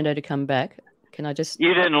waiting for Ando to come back, can I just?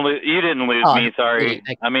 You didn't lose me. Sorry.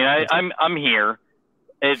 Okay. I mean, I'm here.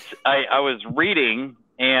 I was reading,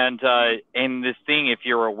 and this thing, if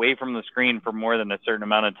you're away from the screen for more than a certain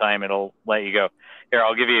amount of time, it'll let you go. Here,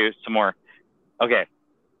 I'll give you some more. Okay.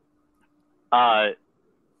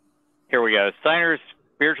 Here we go. Steiner's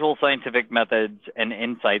spiritual scientific methods and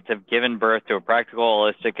insights have given birth to practical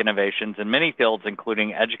holistic innovations in many fields,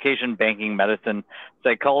 including education, banking, medicine,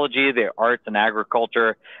 psychology, the arts, and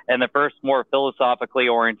agriculture. In the first, more philosophically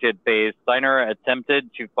oriented phase, Steiner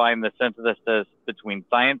attempted to find the synthesis between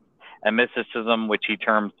science and mysticism, which he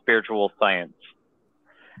termed spiritual science.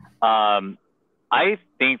 I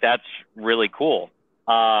think that's really cool,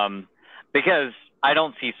 because I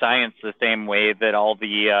don't see science the same way that all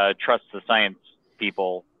the trust the science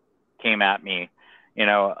people came at me.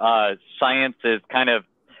 Science is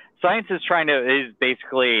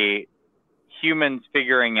basically humans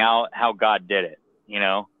figuring out how God did it.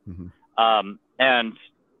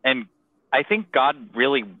 And I think God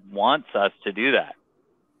really wants us to do that.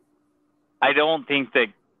 I don't think that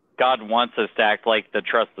God wants us to act like the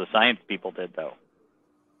trust the science people did, though.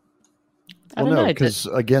 Well, no, because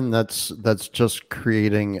again, that's just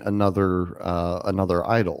creating another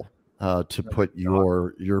idol to put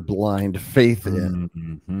your blind faith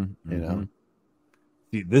in.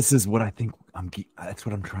 See, this is what I think that's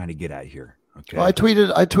what I'm trying to get at here. Okay. Well, I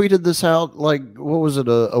tweeted this out like, what was it,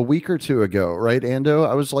 a week or two ago, right, Ando?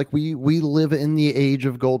 I was like, we live in the age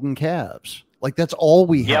of golden calves. Like, that's all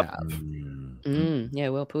we have. Yeah,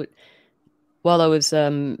 well put. While I was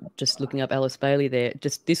just looking up Alice Bailey there,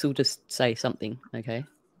 this will just say something, okay?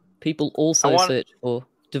 People also search for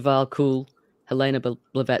Deval Kuhl, Helena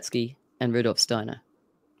Blavatsky, and Rudolf Steiner.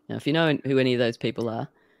 Now, if you know who any of those people are,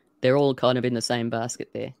 they're all kind of in the same basket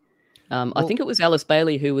there. I think it was Alice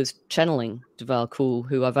Bailey who was channeling Deval Kuhl,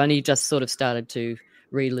 who I've only just sort of started to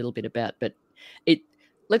read a little bit about. But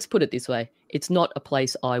let's put it this way. It's not a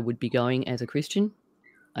place I would be going as a Christian.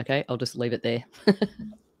 Okay, I'll just leave it there.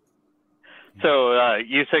 So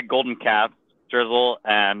you said golden calf, Drizzle,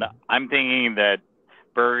 and I'm thinking that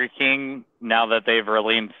Burger King, now that they've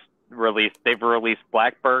released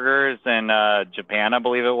black burgers in Japan, I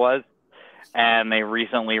believe it was, and they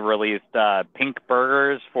recently released pink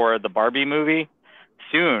burgers for the Barbie movie.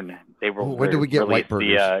 Soon they will. When do we get white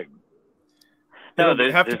burgers?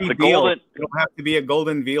 They have to be veal. It don't have to be a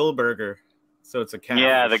golden veal burger, so it's a calf.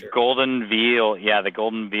 Yeah, the golden veal. Yeah, the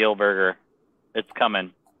golden veal burger. It's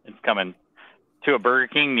coming. It's coming to a Burger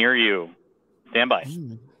King near you. Stand by.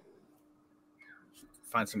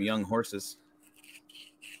 Find some young horses.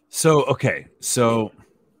 So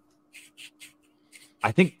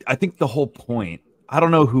I think the whole point. I don't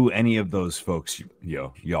know who any of those folks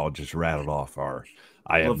y'all just rattled off are.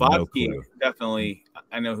 I have no clue. Definitely,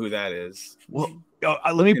 I know who that is. Well,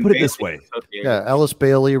 let me put it this way. Yeah, Alice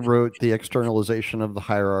Bailey wrote The Externalization of the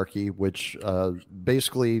Hierarchy, which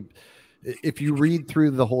basically, if you read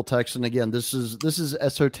through the whole text, and again, this is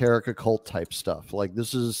esoteric occult type stuff. Like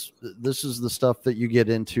this is the stuff that you get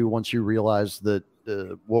into once you realize that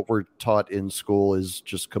what we're taught in school is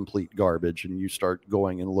just complete garbage, and you start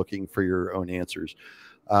going and looking for your own answers.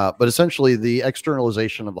 But essentially, the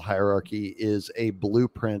externalization of the hierarchy is a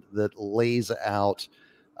blueprint that lays out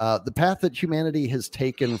the path that humanity has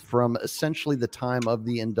taken from essentially the time of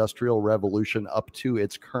the Industrial Revolution up to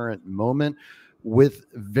its current moment, with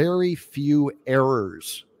very few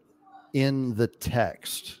errors in the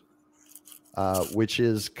text, which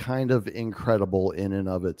is kind of incredible in and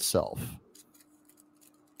of itself.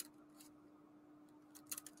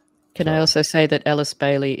 Can I also say that Alice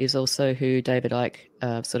Bailey is also who David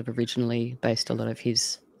Icke sort of originally based a lot of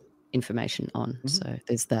his information on. Mm-hmm. So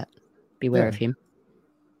there's that. Beware of him.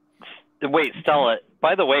 Wait, Stella,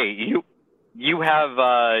 by the way,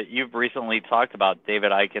 you've recently talked about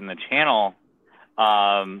David Icke in the channel,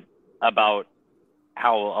 about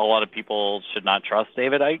how a lot of people should not trust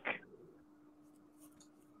David Icke.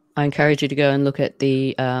 I encourage you to go and look at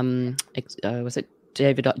the was it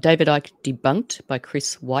David Icke Debunked by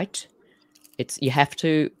Chris White. You have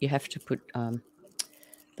to put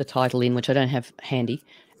the title in, which I don't have handy,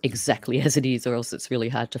 exactly as it is, or else it's really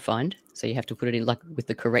hard to find. So you have to put it in like with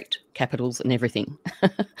the correct capitals and everything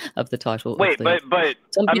of the title. Wait, but I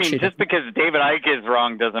mean, just because David Icke is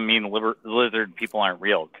wrong doesn't mean lizard people aren't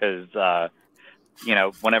real. Because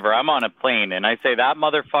whenever I'm on a plane and I say that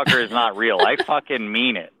motherfucker is not real, I fucking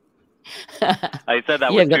mean it. I said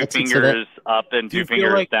that with 2 fingers up and 2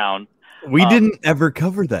 fingers down. We didn't ever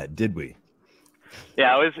cover that, did we?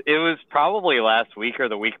 Yeah, it was probably last week or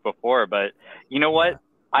the week before. But you know what?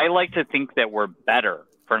 I like to think that we're better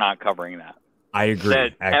for not covering that. I agree.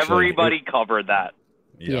 That everybody covered that.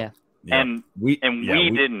 Yeah. And we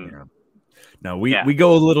didn't. Yeah. No, we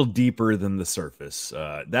go a little deeper than the surface.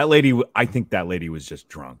 That lady, I think that lady was just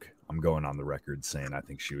drunk. I'm going on the record saying I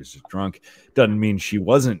think she was just drunk. Doesn't mean she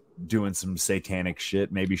wasn't doing some satanic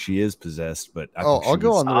shit. Maybe she is possessed, but I'll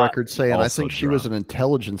go on the record saying I think she was an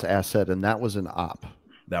intelligence asset, and that was an op.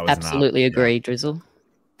 That was absolutely agree, Drizzle.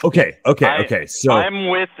 Okay. So I'm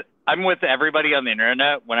with everybody on the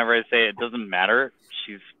internet whenever I say it doesn't matter.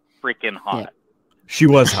 She's freaking hot. Yeah. She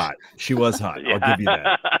was hot. Yeah. I'll give you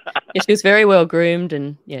that. Yeah, she was very well groomed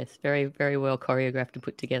and yes, very, very well choreographed and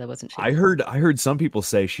put together, wasn't she? I heard some people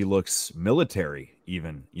say she looks military,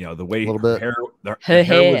 even. The way her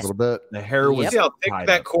hair was a little bit. The hair was. See how thick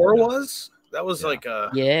that core was? That was like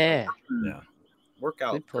a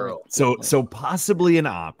workout girl. So possibly an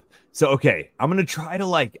op. So okay, I'm gonna try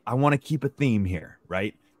to I want to keep a theme here,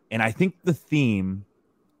 right? And I think the theme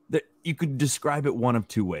that you could describe it one of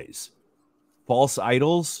two ways: false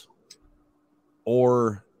idols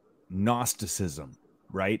or Gnosticism,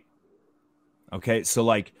 right? Okay, so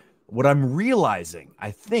what I'm realizing,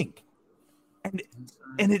 I think, I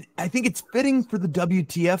think it's fitting for the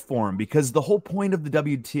WTF forum, because the whole point of the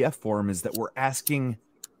WTF forum is that we're asking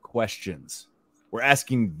questions. We're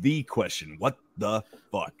asking the question, what the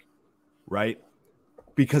fuck, right?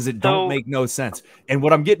 Because it don't make no sense. And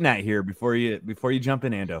what I'm getting at here, before you jump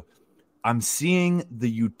in, Ando, I'm seeing the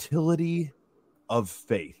utility of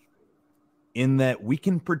faith in that we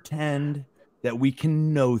can pretend that we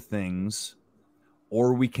can know things,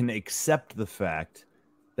 or we can accept the fact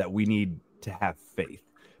that we need to have faith,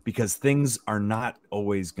 because things are not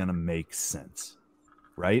always going to make sense,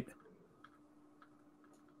 right?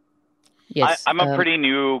 Yes, I'm a pretty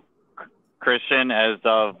new Christian as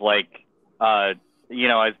of I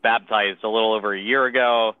was baptized a little over a year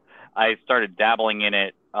ago. I started dabbling in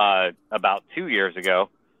it about 2 years ago,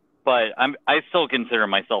 but I still consider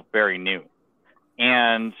myself very new,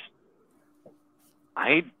 and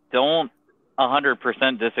I don't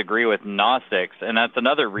 100% disagree with Gnostics, and that's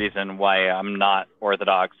another reason why I'm not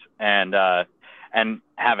Orthodox and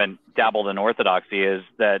haven't dabbled in Orthodoxy, is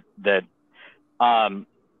that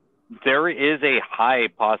there is a high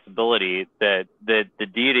possibility that the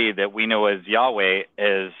deity that we know as Yahweh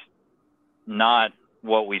is not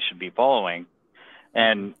what we should be following,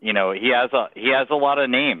 and he has a lot of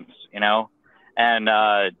names, and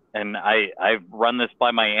I've run this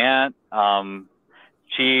by my aunt.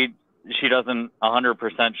 She doesn't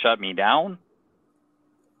 100% shut me down,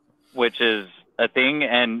 which is a thing.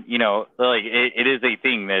 And, it is a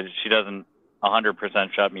thing that she doesn't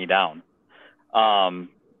 100% shut me down.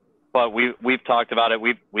 But we've talked about it.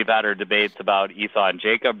 We've had our debates about Esau and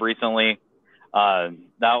Jacob recently.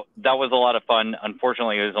 That was a lot of fun.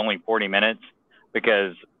 Unfortunately, it was only 40 minutes,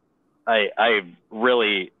 because I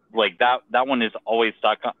really that one is always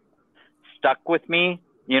stuck with me,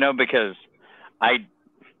 because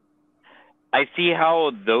I see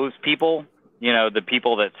how those people, the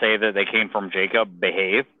people that say that they came from Jacob,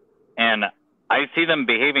 behave, and I see them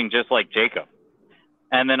behaving just like Jacob.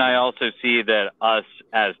 And then I also see that us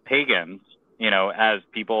as pagans, as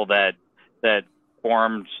people that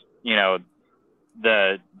formed,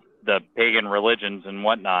 the pagan religions and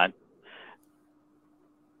whatnot,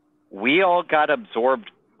 we all got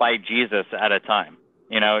absorbed by Jesus at a time.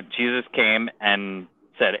 Jesus came and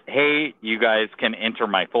said, "Hey, you guys can enter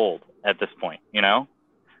my fold at this point,"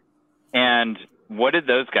 And what did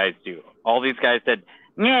those guys do? All these guys said,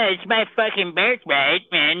 "Yeah, it's my fucking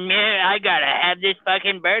birthright, man. I gotta have this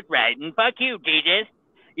fucking birthright. And fuck you, Jesus.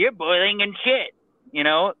 You're boiling and shit."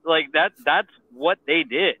 That's what they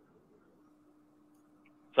did.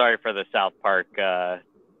 Sorry for the South Park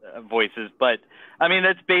voices, but I mean,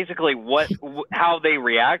 that's basically how they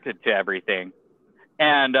reacted to everything.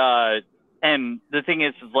 And the thing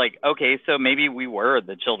is okay, so maybe we were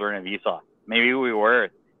the children of Esau. Maybe we were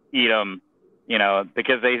Edom,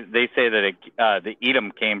 because they say that the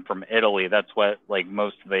Edom came from Italy. That's what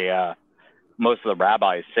most of the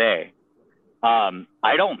rabbis say.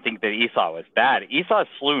 I don't think that Esau was bad. Esau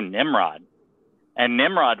slew Nimrod, and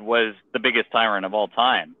Nimrod was the biggest tyrant of all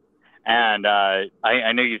time. And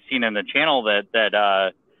I know you've seen in the channel that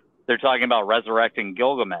they're talking about resurrecting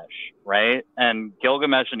Gilgamesh, right? And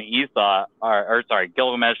Gilgamesh and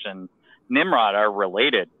Gilgamesh and Nimrod are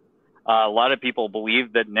related. A lot of people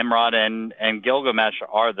believe that Nimrod and Gilgamesh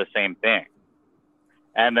are the same thing,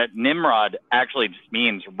 and that Nimrod actually just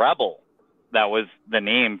means rebel. That was the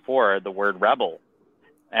name for the word rebel,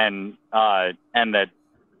 and that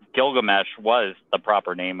Gilgamesh was the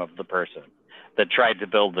proper name of the person that tried to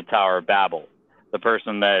build the Tower of Babel, the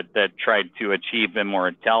person that tried to achieve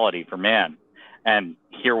immortality for man. And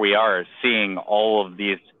here we are seeing all of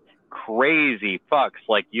these crazy fucks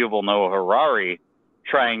like Yuval Noah Harari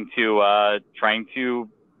trying to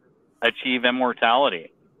achieve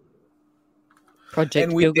immortality. Project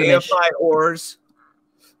and we Gilgamesh. deify whores,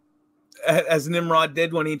 as Nimrod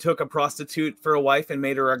did when he took a prostitute for a wife and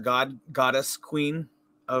made her a goddess queen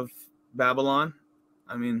of Babylon.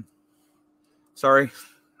 I mean, sorry.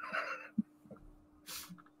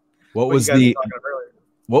 What was the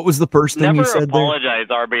first thing you said there? Never apologize,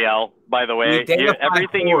 RBL, by the way.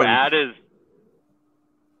 Everything you add is...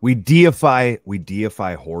 We deify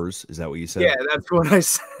whores. Is that what you said? Yeah, that's what I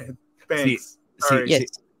said. Thanks. See, yes.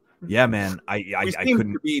 yeah, man. I we seem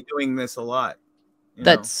couldn't to be doing this a lot.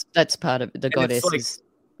 That's part of the And goddess it's like- is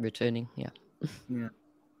returning. Yeah. Yeah.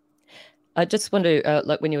 I just want to,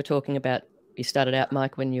 like when you were talking about, you started out,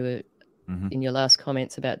 Mike, when you were in your last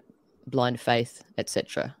comments about blind faith,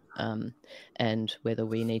 etc., and whether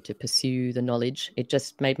we need to pursue the knowledge. It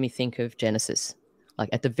just made me think of Genesis. Like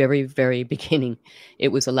at the very, very beginning, it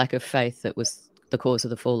was a lack of faith that was the cause of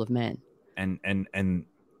the fall of man. And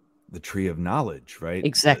the tree of knowledge, right?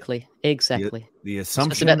 Exactly. The I was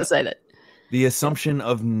assumption about to say that. The assumption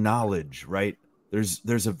of knowledge, right?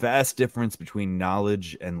 There's a vast difference between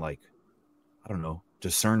knowledge and, like, I don't know,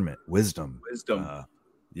 discernment, wisdom.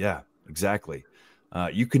 Yeah, exactly.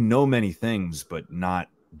 You can know many things, but not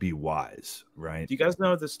be wise, right? Do you guys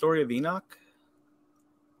know the story of Enoch?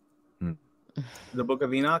 The book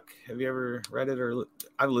of Enoch? Have you ever read it? Or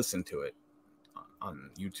I've listened to it on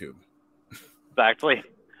YouTube. Exactly.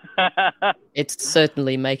 It's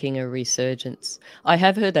certainly making a resurgence. I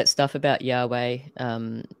have heard that stuff about Yahweh,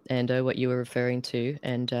 Ando, what you were referring to,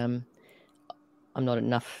 and I'm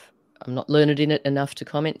not learned in it enough to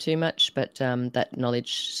comment too much, but that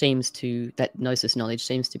gnosis knowledge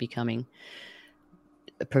seems to be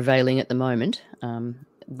prevailing at the moment,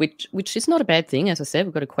 which is not a bad thing. As I said,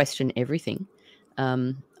 we've got to question everything.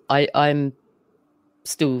 I'm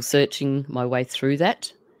still searching my way through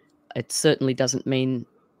that. It certainly doesn't mean,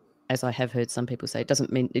 as I have heard some people say, it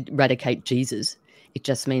doesn't mean eradicate Jesus. It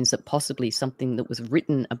just means that possibly something that was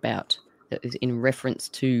written about that is in reference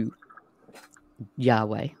to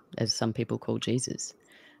Yahweh, as some people call Jesus,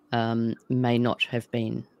 may not have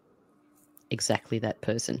been exactly that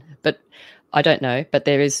person. But I don't know. But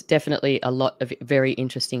there is definitely a lot of very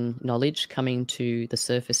interesting knowledge coming to the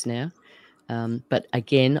surface now. But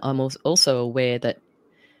again, I'm also aware that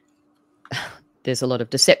there's a lot of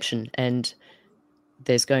deception, and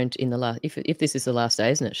there's going to, if this is the last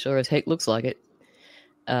days, and it sure as heck looks like it,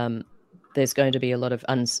 there's going to be a lot of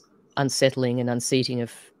unsettling and unseating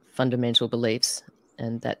of fundamental beliefs.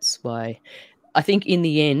 And that's why I think in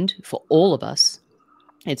the end, for all of us,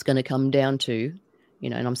 it's going to come down to,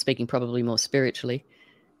 and I'm speaking probably more spiritually,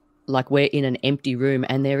 like we're in an empty room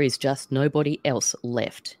and there is just nobody else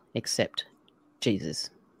left except Jesus.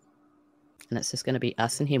 And that's just going to be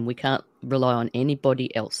us and him. We can't rely on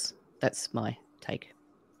anybody else. That's my take.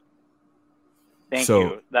 Thank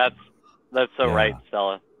you. That's so right,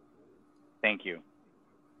 Stella. Thank you.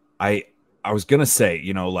 I was going to say,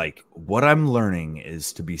 like, what I'm learning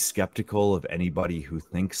is to be skeptical of anybody who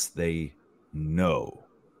thinks they know.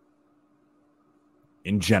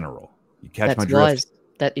 In general, you catch my drift. Wise.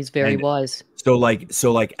 That is very wise. So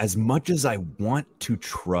like, as much as I want to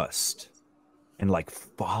trust and like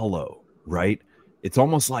follow, right? It's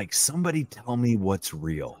almost like somebody tell me what's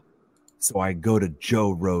real. So I go to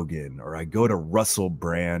Joe Rogan, or I go to Russell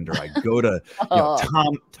Brand, or I go to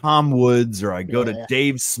Tom Woods, or I go to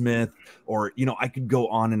Dave Smith, or I could go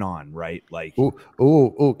on and on, right? Like,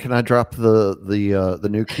 can I drop the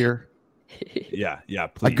nuke here? Yeah,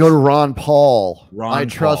 please. I go to Ron Paul. I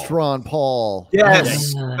trust Ron Paul.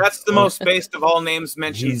 Yes, that's the most based of all names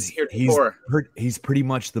mentioned heretofore. He's pretty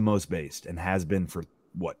much the most based, and has been for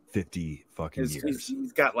 50 fucking years.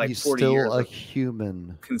 He's got like he's 40 still years. A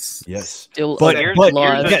human. Yes. Still, but here's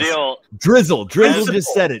the deal. Drizzle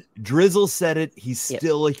just said it. Drizzle said it. He's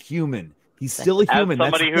still a human. He's still a human.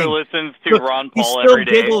 As somebody who listens to Ron Paul he still every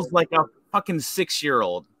day, giggles like a fucking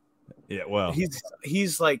 6-year-old. Yeah, well,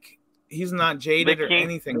 he's like, he's not jaded or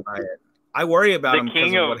anything by it. I worry about him. The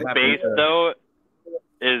king of bass, though,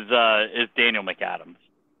 is Daniel McAdams.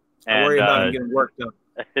 I worry about him getting worked up.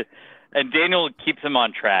 And Daniel keeps him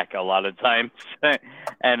on track a lot of times.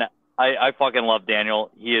 And I fucking love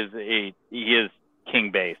Daniel. He is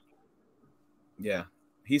king bass. Yeah.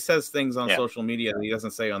 He says things on social media that he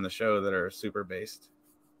doesn't say on the show that are super based.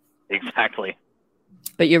 Exactly.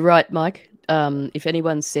 But you're right, Mike. If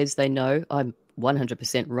anyone says they know, I'm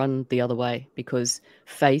 100% run the other way, because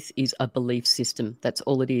faith is a belief system. That's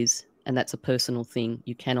all it is. And that's a personal thing.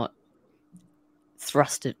 You cannot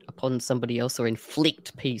thrust it upon somebody else or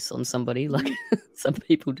inflict peace on somebody like some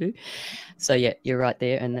people do. So yeah, you're right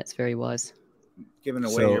there, and that's very wise. Giving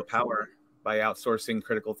away your power by outsourcing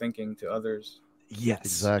critical thinking to others. Yes,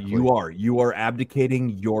 exactly. You are abdicating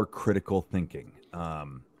your critical thinking.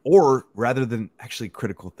 Or rather than actually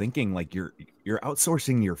critical thinking, like you're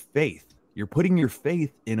outsourcing your faith. You're putting your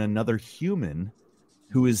faith in another human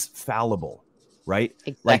who is fallible, right?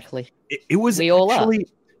 Exactly. Like, it was we all actually are.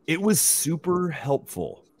 It was super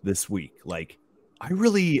helpful this week. Like, I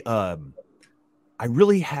really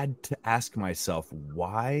had to ask myself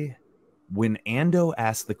why, when Ando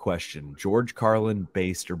asked the question, George Carlin,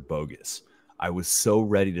 based or bogus, I was so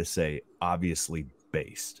ready to say, obviously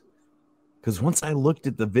based. Because once I looked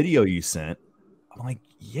at the video you sent, I'm like,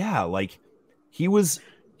 yeah, like he was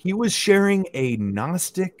sharing a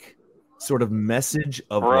Gnostic sort of message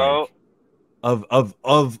of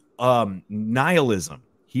nihilism.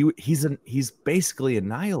 He's basically a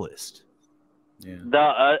nihilist.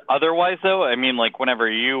 Yeah. Otherwise, though, I mean, like whenever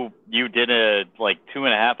you did a like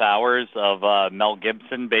 2.5 hours of Mel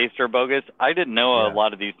Gibson based or bogus, I didn't know a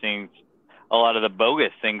lot of these things, a lot of the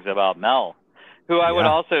bogus things about Mel, who I would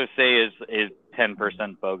also say is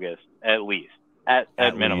 10% bogus at least, at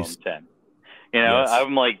minimum least. 10. You know, yes.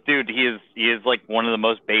 I'm like, dude, he is like one of the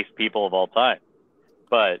most base people of all time.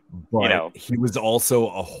 But you know, he was also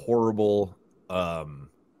a horrible.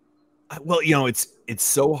 Well, you know, it's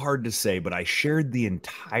so hard to say, but I shared the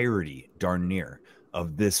entirety, darn near,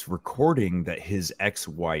 of this recording that his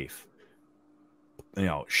ex-wife, you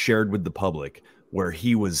know, shared with the public, where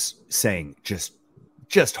he was saying just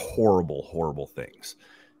horrible things.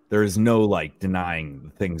 There is no like denying the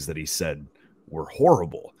things that he said were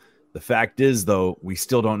horrible. The fact is, though, we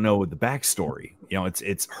still don't know the backstory. You know,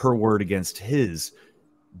 it's her word against his,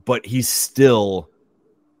 but he's still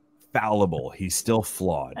fallible. He's still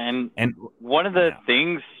flawed. And one of the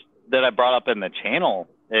things that I brought up in the channel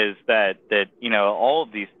is that you know, all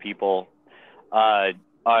of these people,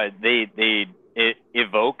 they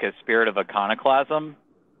evoke a spirit of iconoclasm,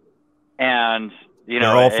 and you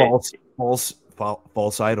know, they're all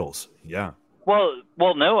false idols. Yeah. Well,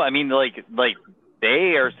 no, I mean, like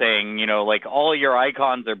they are saying, you know, like all your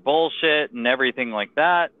icons are bullshit and everything like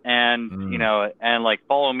that, and you know, and like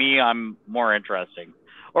follow me, I'm more interesting.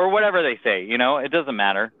 Or whatever they say, you know, it doesn't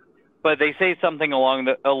matter. But they say something along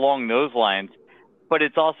those lines. But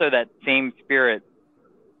it's also that same spirit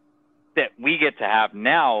that we get to have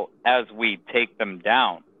now as we take them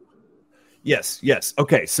down. Yes.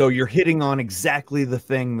 Okay, so you're hitting on exactly the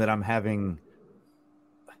thing that I'm having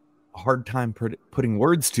a hard time putting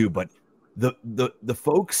words to. But the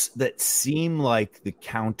folks that seem like the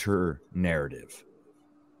counter narrative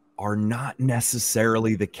are not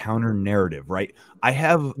necessarily the counter narrative, right? I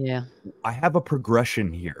have a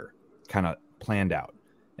progression here kind of planned out,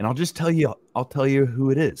 and I'll tell you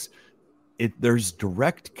who it is. There's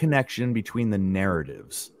direct connection between the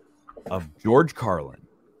narratives of George Carlin,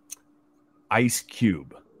 Ice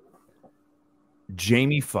Cube,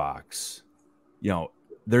 Jamie Foxx. You know,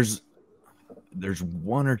 there's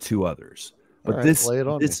one or two others, but right,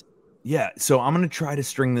 so I'm going to try to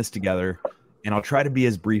string this together. And I'll try to be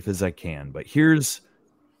as brief as I can, but here's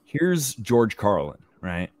George Carlin,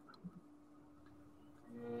 right?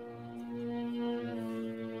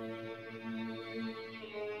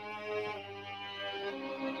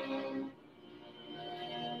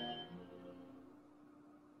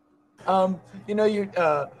 You know,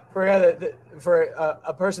 for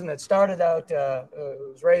a person that started out,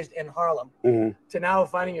 was raised in Harlem, to now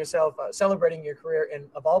finding yourself celebrating your career in,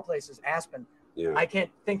 of all places, Aspen. Yeah. I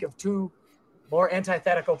can't think of two more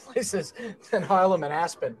antithetical places than Harlem and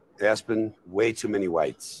Aspen. Aspen, way too many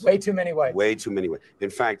whites. Way too many whites. Way too many whites. In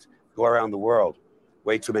fact, go around the world,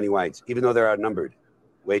 way too many whites. Even though they're outnumbered,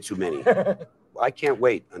 way too many. I can't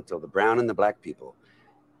wait until the brown and the black people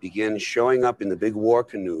begin showing up in the big war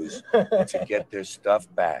canoes to get their stuff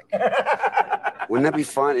back. Wouldn't that be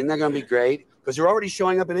fun? Isn't that going to be great? Because they're already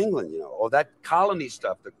showing up in England, you know, all that colony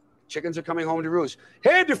stuff. The chickens are coming home to roost.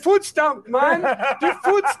 Hey, the food stump, man! The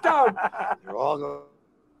food stump! They're all going.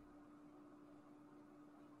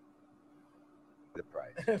 The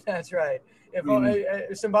pride. That's right.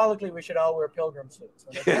 Symbolically, we should all wear pilgrim suits.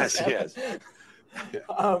 Yes.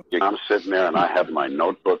 I'm sitting there and I have my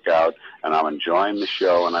notebook out and I'm enjoying the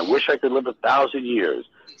show, and I wish I could live 1,000 years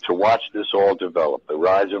to watch this all develop. The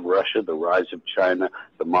rise of Russia, the rise of China,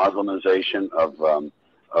 the Muslimization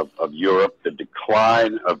of Europe, the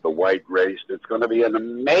decline of the white race. It's going to be an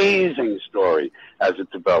amazing story as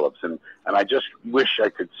it develops, and I just wish I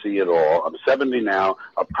could see it all. I'm 70 now.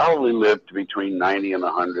 I'll probably live to between 90 and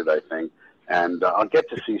 100, I think, and I'll get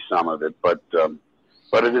to see some of it, but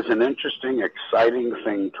it is an interesting, exciting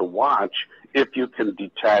thing to watch if you can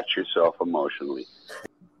detach yourself emotionally.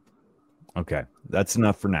 Okay, that's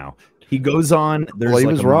enough for now. He goes on. He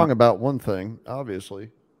was wrong about one thing,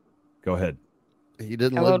 obviously. Go ahead. He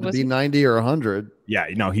didn't live to be 90 or 100. Yeah,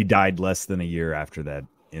 he died less than a year after that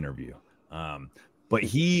interview. But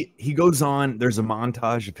he goes on. There's a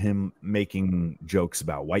montage of him making jokes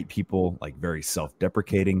about white people, like very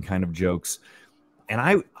self-deprecating kind of jokes. And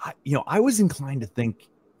I was inclined to think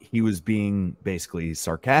he was being basically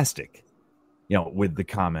sarcastic, with the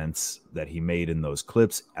comments that he made in those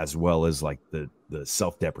clips, as well as like the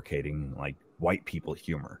self-deprecating, like white people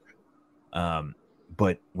humor.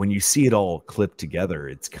 But when you see it all clipped together,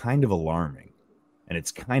 it's kind of alarming. And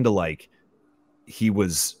it's kind of like he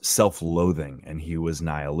was self-loathing and he was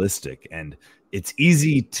nihilistic. And it's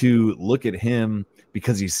easy to look at him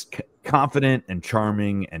because he's confident and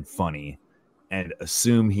charming and funny and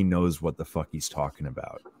assume he knows what the fuck he's talking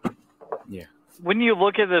about. Yeah. When you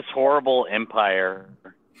look at this horrible empire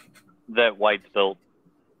that whites built,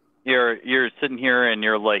 you're sitting here and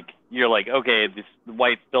you're like, okay, this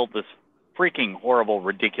whites built this freaking horrible,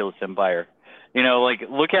 ridiculous empire. You know, like,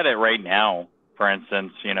 look at it right now, for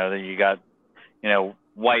instance, you know, that you got, you know,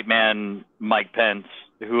 white man Mike Pence,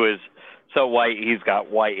 who is so white he's got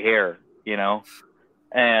white hair, you know,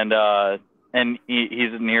 and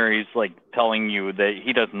he's in here, he's like telling you that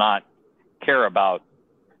he does not care about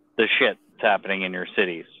the shit that's happening in your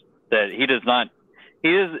cities, that he does not,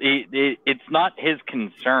 it's not his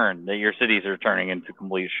concern that your cities are turning into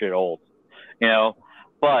complete shitholes, you know.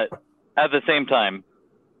 But at the same time,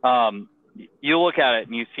 you look at it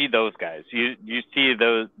and you see those guys, you see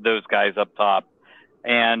those guys up top,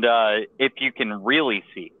 and if you can really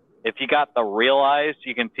see, if you got the real eyes,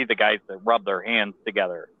 you can see the guys that rub their hands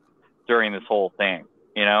together during this whole thing,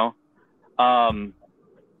 you know.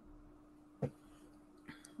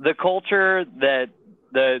 The culture that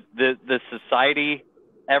the society,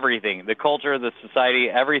 everything, the culture, the society,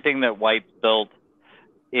 everything that whites built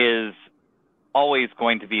is always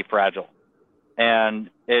going to be fragile. And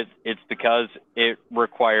it's because it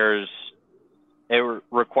requires,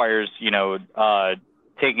 you know,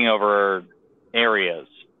 taking over areas.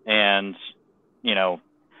 And, you know,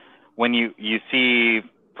 when you see,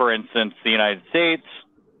 for instance, the United States,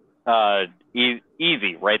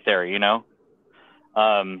 easy right there, you know.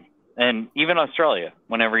 And even Australia,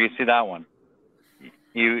 whenever you see that one,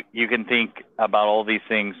 you can think about all these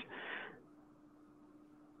things.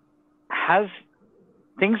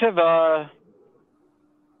 Things have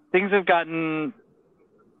gotten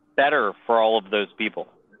better for all of those people.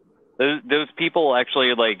 Those people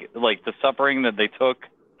actually, like the suffering that they took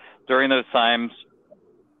during those times,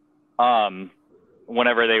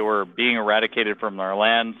 whenever they were being eradicated from their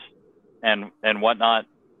lands and whatnot,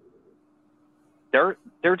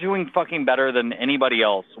 they're doing fucking better than anybody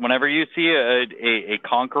else. Whenever you see a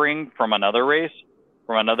conquering from another race,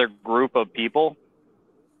 from another group of people,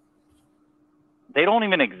 they don't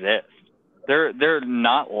even exist. They're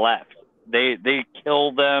not left. They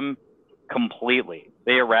kill them completely.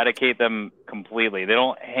 They eradicate them completely. They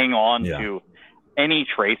don't hang on to any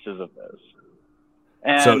traces of this.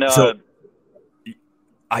 And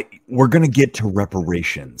we're gonna get to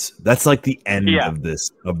reparations. That's like the end of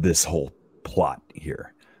this whole plot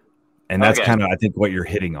here, and that's kind of, I think, what you're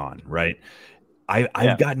hitting on, right?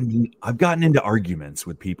 I've gotten into arguments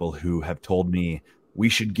with people who have told me we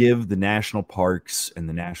should give the national parks and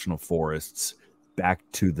the national forests back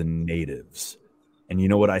to the natives. And you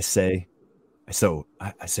know what I say? I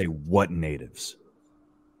say, what natives?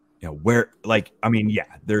 You know, where, like, I mean, yeah,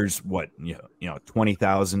 there's what, you know,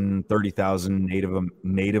 20,000, 30,000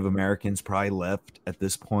 Native Americans probably left at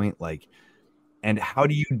this point. Like, and how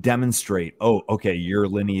do you demonstrate, oh, okay, your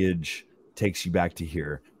lineage takes you back to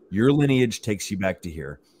here. Your lineage takes you back to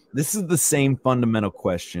here. This is the same fundamental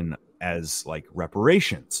question as like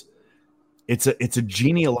reparations. It's a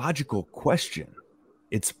genealogical question.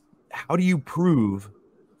 It's how do you prove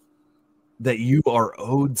that you are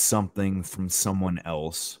owed something from someone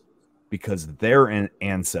else because their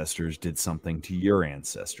ancestors did something to your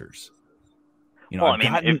ancestors? You know, well,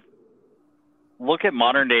 look at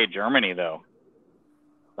modern day Germany, though.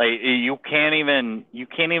 Like, you can't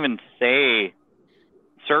even say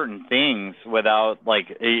certain things without, like,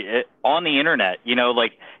 on the internet, you know,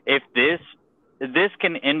 like, if this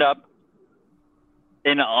can end up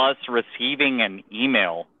in us receiving an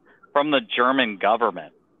email from the German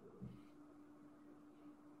government.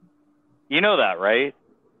 You know that, right?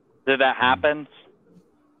 That happens?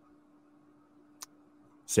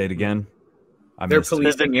 Say it again. They're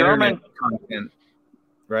policing internet content,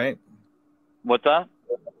 right? What's that?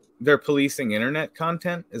 They're policing internet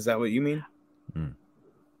content? Is that what you mean?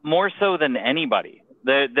 More so than anybody.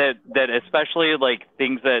 That especially like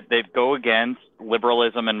things that go against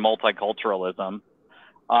liberalism and multiculturalism.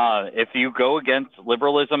 If you go against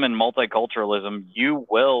liberalism and multiculturalism, you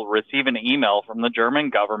will receive an email from the German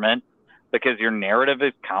government because your narrative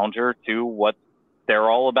is counter to what they're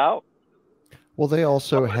all about. Well, they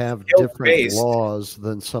also have different laws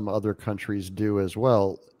than some other countries do as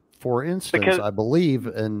well. For instance, I believe,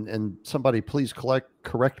 and somebody please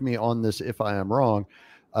correct me on this if I am wrong,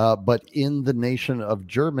 but in the nation of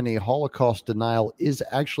Germany, Holocaust denial is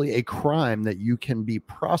actually a crime that you can be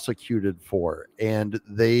prosecuted for. And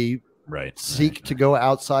they seek to go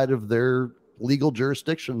outside of their legal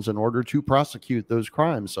jurisdictions in order to prosecute those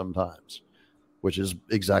crimes sometimes, which is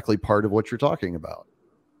exactly part of what you're talking about.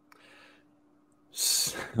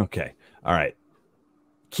 Okay. All right.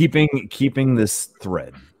 Keeping this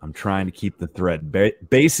thread. I'm trying to keep the thread.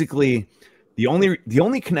 Basically, the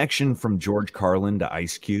only connection from George Carlin to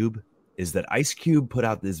Ice Cube is that Ice Cube put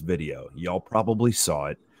out this video. Y'all probably saw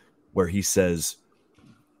it, where he says,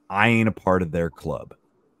 "I ain't a part of their club."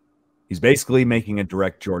 He's basically making a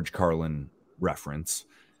direct George Carlin reference,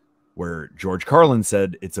 where George Carlin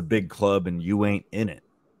said, "It's a big club and you ain't in it."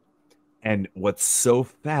 And what's so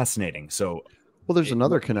fascinating, well, there's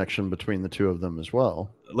another connection between the two of them as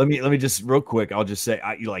well. Let me just real quick. I'll just say,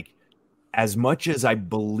 as much as I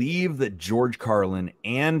believe that George Carlin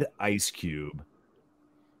and Ice Cube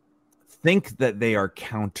think that they are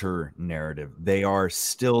counter narrative, they are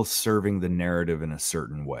still serving the narrative in a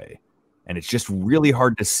certain way. And it's just really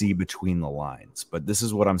hard to see between the lines. But this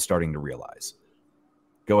is what I'm starting to realize.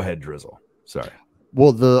 Go ahead, Drizzle. Sorry.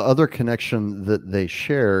 Well, the other connection that they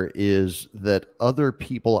share is that other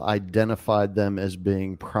people identified them as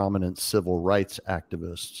being prominent civil rights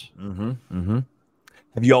activists. Mm-hmm, mm-hmm.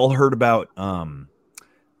 Have you all heard about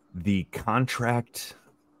the contract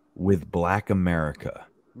with Black America,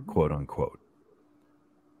 quote unquote?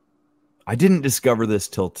 I didn't discover this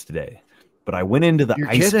till today, but I went into the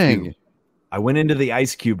I went into the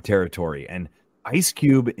Ice Cube territory, and Ice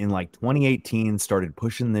Cube in 2018 started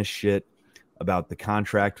pushing this shit about the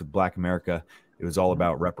contract with Black America. It was all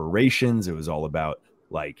about reparations. It was all about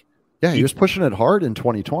he was pushing it hard in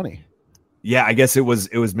 2020. Yeah, I guess it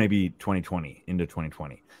was maybe 2020 into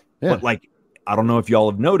 2020. Yeah. But I don't know if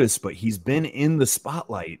y'all have noticed, but he's been in the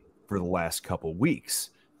spotlight for the last couple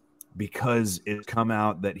weeks because it's come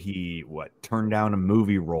out that he turned down a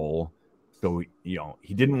movie role. So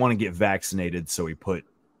he didn't want to get vaccinated, so he put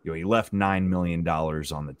he left $9 million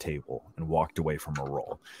on the table and walked away from a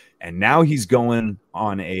role. And now he's going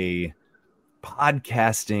on a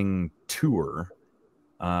podcasting tour,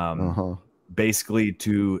 basically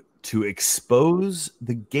to expose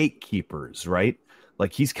the gatekeepers, right?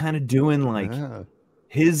 He's kind of doing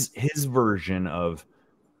his version of,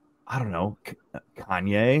 I don't know,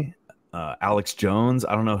 Kanye, Alex Jones.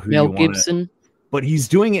 I don't know who Mel Gibson, but he's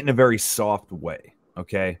doing it in a very soft way.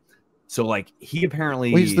 Okay. So he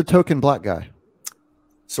apparently he's the token black guy.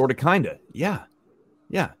 Sort of, kind of. Yeah.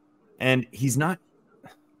 Yeah. And he's not.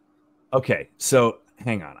 Okay. So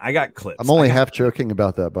hang on. I got clips. I'm only half joking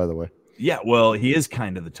about that, by the way. Yeah. Well, he is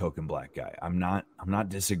kind of the token black guy. I'm not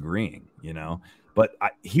disagreeing, but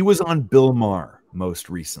he was on Bill Maher most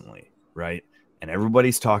recently. Right. And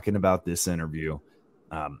everybody's talking about this interview.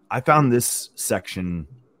 I found this section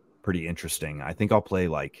pretty interesting. I think I'll play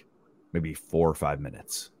maybe 4 or 5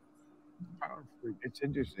 minutes. It's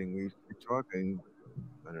interesting. We were talking,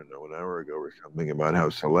 I don't know, an hour ago or something about how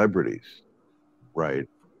celebrities, right,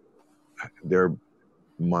 their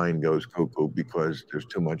mind goes cuckoo because there's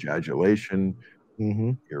too much adulation.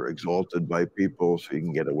 Mm-hmm. You're exalted by people, so you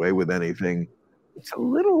can get away with anything. It's a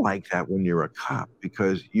little like that when you're a cop,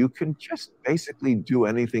 because you can just basically do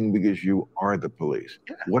anything because you are the police.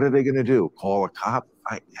 Yeah. What are they going to do? Call a cop?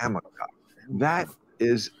 I am a cop. That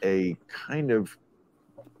is a kind of,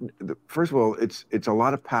 first of all, it's a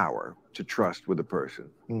lot of power to trust with a person.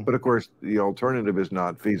 Mm. But of course, the alternative is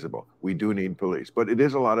not feasible. We do need police, but it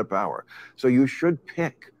is a lot of power. So you should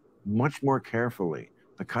pick much more carefully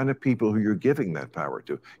the kind of people who you're giving that power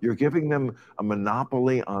to. You're giving them a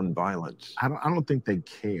monopoly on violence. I don't think they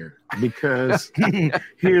care, because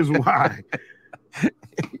here's why.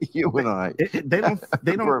 You and I. They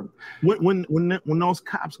don't. When those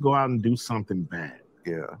cops go out and do something bad,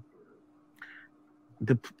 yeah,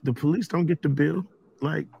 the police don't get the bill.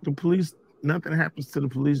 The police, nothing happens to the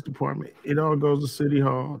police department. It all goes to City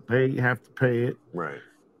Hall. They have to pay it. Right.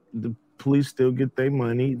 The police still get their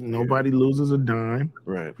money. Nobody loses a dime.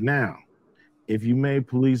 Right. Now, if you made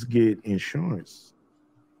police get insurance,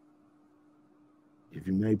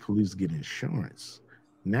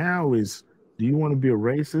 now is, do you want to be a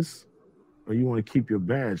racist or you want to keep your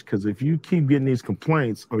badge? Because if you keep getting these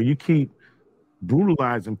complaints or you keep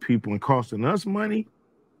brutalizing people and costing us money,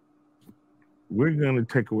 we're going to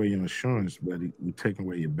take away your insurance, buddy. We're taking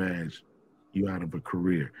away your badge. You're out of a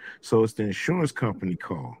career. So it's the insurance company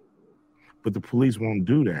call. But the police won't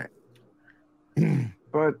do that.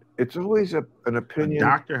 But it's always an opinion. A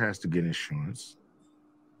doctor has to get insurance.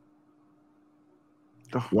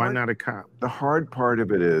 Why not a cop? The hard part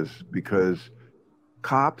of it is because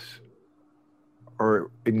cops are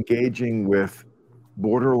engaging with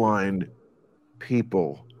borderline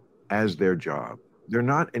people as their job. They're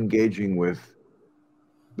not engaging with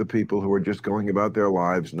the people who are just going about their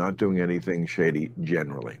lives, not doing anything shady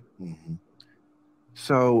generally. Mm-hmm.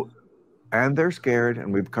 So, and they're scared,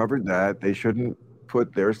 and we've covered that. They shouldn't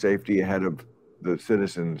put their safety ahead of the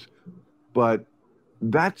citizens, but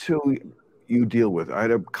that's who you deal with. I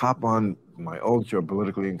had a cop on my old show,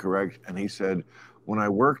 Politically Incorrect, and he said, when I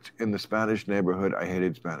worked in the Spanish neighborhood, I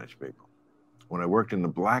hated Spanish people. When I worked in the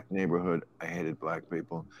black neighborhood, I hated black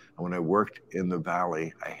people. And when I worked in the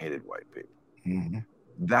valley, I hated white people. Mm-hmm.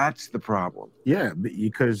 That's the problem. Yeah,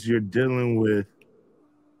 because you're dealing with,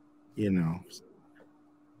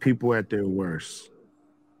 people at their worst.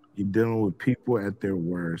 You're dealing with people at their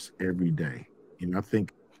worst every day. I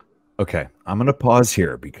think. Okay, I'm going to pause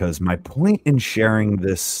here because my point in sharing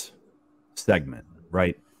this segment,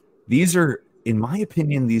 right? These are, in my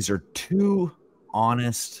opinion, these are two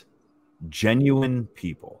honest, genuine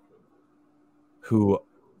people who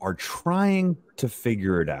are trying to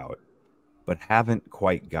figure it out, but haven't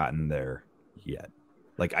quite gotten there yet.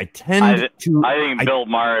 Like I think Bill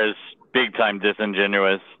Maher is big time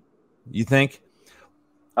disingenuous. You think?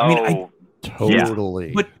 Oh, I mean, totally.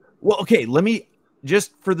 Yeah. But okay, let me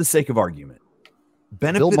just for the sake of argument.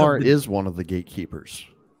 Bill Maher is one of the gatekeepers.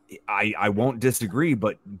 I won't disagree,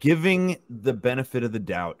 but giving the benefit of the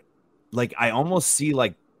doubt, like I almost see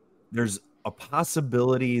like there's a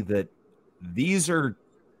possibility that these are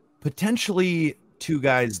potentially two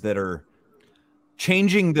guys that are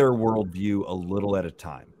changing their worldview a little at a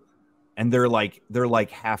time. And they're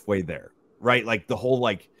like halfway there, right? Like the whole,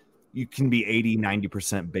 like you can be 80,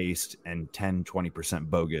 90% based and 10, 20%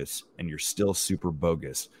 bogus, and you're still super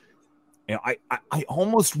bogus. And I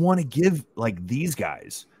almost want to give like these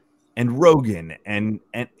guys and Rogan and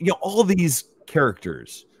all these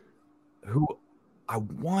characters who I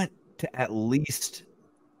want to at least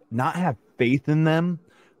not have faith in them,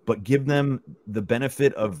 but give them the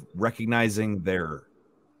benefit of recognizing their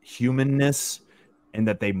humanness and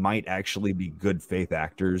that they might actually be good faith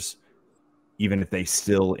actors, even if they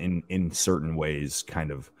still in certain ways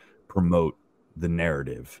kind of promote the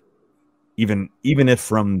narrative, even if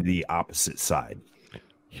from the opposite side.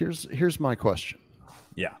 Here's my question.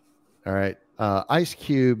 Yeah. All right. Ice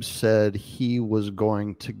Cube said he was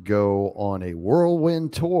going to go on a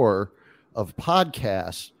whirlwind tour of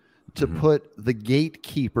podcasts to put the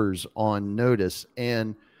gatekeepers on notice.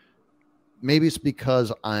 And maybe it's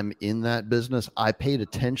because I'm in that business. I paid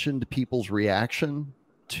attention to people's reaction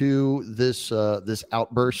to this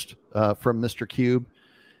outburst from Mr. Cube,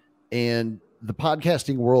 and the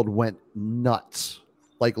podcasting world went nuts.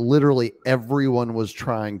 Like literally everyone was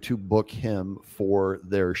trying to book him for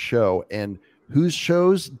their show. And whose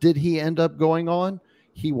shows did he end up going on?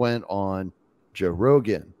 He went on Joe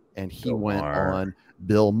Rogan, and he went on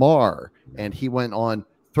Bill Maher, and he went on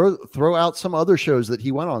throw out some other shows that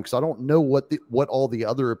he went on, because I don't know what all the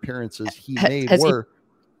other appearances he made were.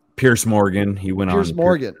 Piers Morgan, he went on. Piers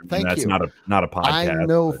Morgan, thank that's you. Not a podcast. I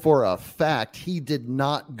know for a fact he did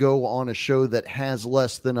not go on a show that has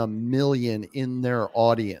less than 1 million in their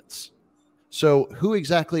audience. So who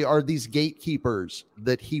exactly are these gatekeepers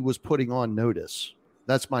that he was putting on notice?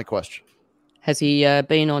 That's my question. Has he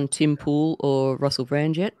been on Tim Pool or Russell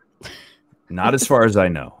Brand yet? Not as far as I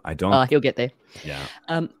know. I don't. He'll get there. Yeah.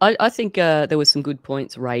 I think there were some good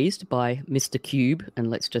points raised by Mr. Cube,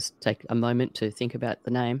 and let's just take a moment to think about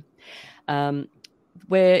the name,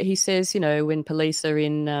 where he says, when police are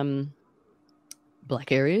in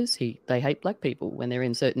black areas, they hate black people. When they're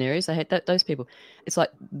in certain areas, they hate those people. It's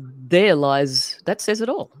like there lies, that says it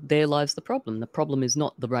all. There lies the problem. The problem is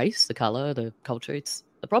not the race, the color, the culture.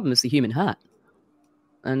 The problem is the human heart.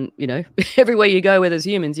 And, everywhere you go where there's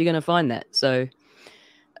humans, you're going to find that. So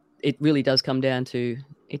it really does come down to,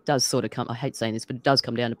 I hate saying this, but it does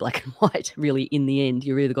come down to black and white. Really, in the end,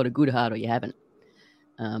 you've either got a good heart or you haven't.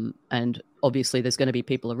 And obviously there's going to be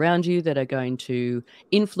people around you that are going to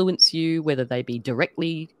influence you, whether they be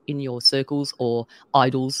directly in your circles or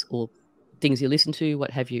idols or things you listen to,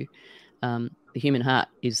 what have you. The human heart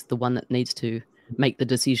is the one that needs to make the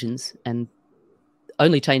decisions, and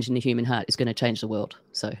only changing the human heart is going to change the world.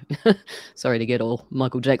 So sorry to get all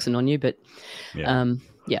Michael Jackson on you, but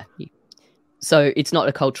yeah. So it's not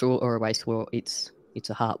a cultural or a race war. It's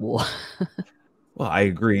a heart war. Well, I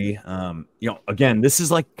agree. Again, this is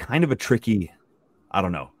like kind of a tricky, I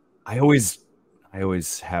don't know. I always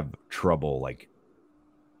have trouble like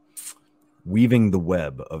weaving the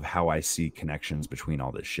web of how I see connections between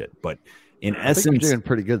all this shit. But in essence, you're doing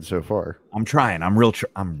pretty good so far. I'm trying. I'm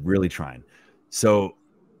really trying. So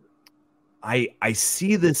I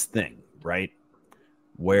see this thing, right,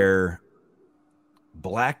 where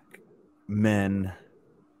black men,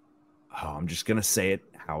 I'm just going to say it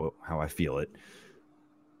how I feel it,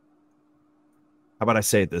 How about I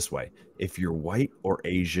say it this way? If you're white or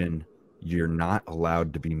Asian, you're not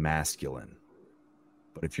allowed to be masculine.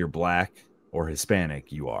 But if you're black or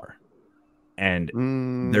Hispanic, you are. And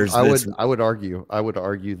there's I would argue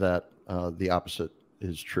that the opposite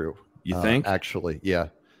is true. You think? Actually, yeah.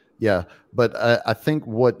 But I think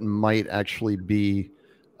what might actually be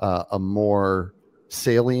a more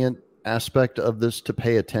salient aspect of this to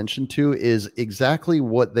pay attention to is exactly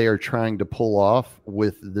what they are trying to pull off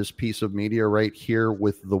with this piece of media right here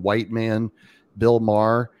with the white man, Bill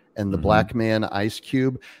Maher, and the black man, Ice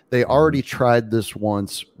Cube. They already tried this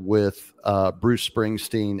once with Bruce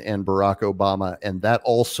Springsteen and Barack Obama, and that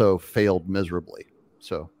also failed miserably.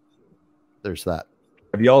 So there's that.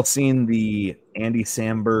 Have y'all seen the Andy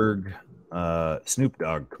Samberg Snoop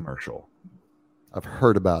Dogg commercial? I've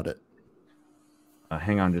heard about it.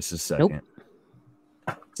 Hang on just a second.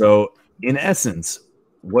 Nope. So, in essence,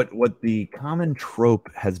 what the common trope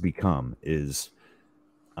has become is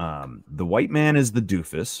the white man is the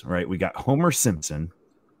doofus, right? We got Homer Simpson,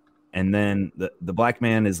 and then the black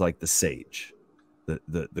man is like the sage,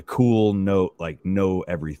 the cool, know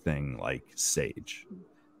everything like sage.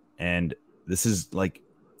 And this is like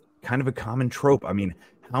kind of a common trope. I mean,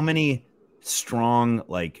 how many strong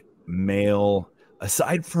like male,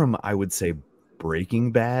 aside from I would say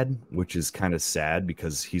Breaking Bad, which is kind of sad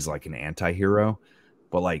because he's like an anti-hero,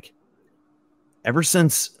 but like ever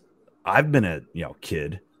since I've been a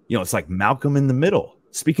kid, it's like Malcolm in the Middle.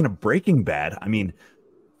 Speaking of Breaking Bad, I mean,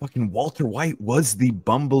 fucking Walter White was the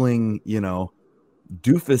bumbling,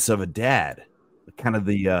 doofus of a dad, kind of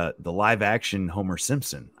the live action Homer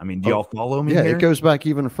Simpson. I mean, do y'all follow me? Yeah, here? It goes back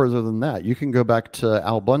even further than that. You can go back to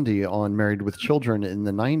Al Bundy on Married with Children in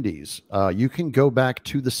the 90s. You can go back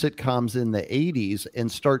to the sitcoms in the 80s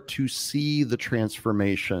and start to see the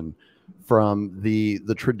transformation from the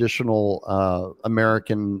traditional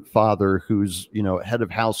American father who's head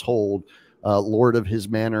of household, lord of his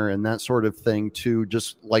manor, and that sort of thing, to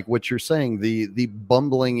just like what you're saying, the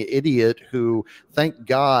bumbling idiot who, thank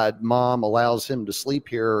God, mom allows him to sleep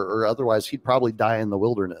here, or otherwise he'd probably die in the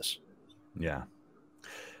wilderness. Yeah.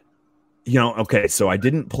 Okay, so I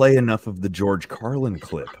didn't play enough of the George Carlin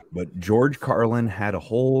clip, but George Carlin had a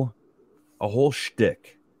whole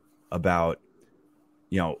shtick about,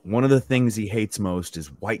 one of the things he hates most is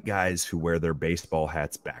white guys who wear their baseball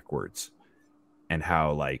hats backwards, and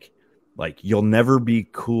how like you'll never be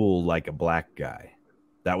cool like a black guy.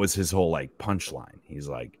 That was his whole like punchline. He's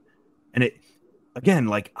like, and it again,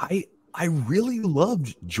 like I really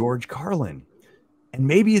loved George Carlin, and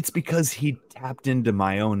maybe it's because he tapped into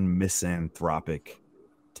my own misanthropic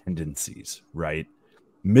tendencies, right?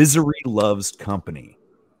 Misery loves company.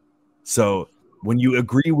 So when you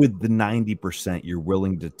agree with the 90%, you're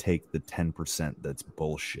willing to take the 10% that's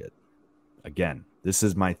bullshit. Again, this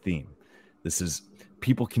is my theme. This is,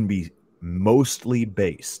 people can be mostly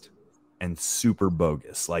based and super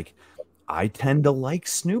bogus. Like, I tend to like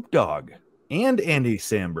Snoop Dogg and Andy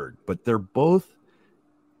Samberg, but they're both,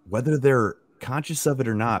 whether they're conscious of it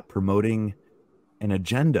or not, promoting an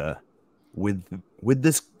agenda with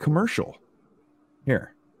this commercial.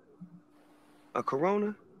 Here. A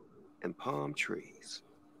Corona and palm trees.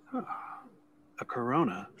 A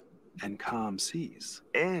Corona and calm seas.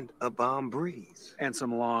 And a balm breeze. And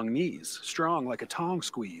some long knees, strong like a tongue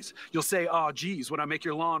squeeze. You'll say, "Aw, geez," when I make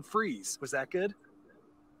your lawn freeze. Was that good?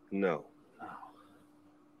 No. Oh.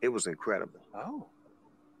 It was incredible. Oh.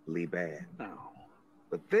 Lee bad. Oh.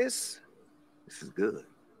 But this is good.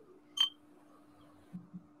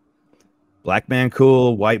 Black man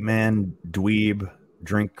cool, white man dweeb,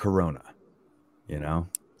 drink Corona.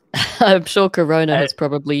 I'm sure Corona has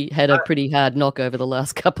probably had a pretty hard knock over the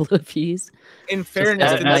last couple of years. In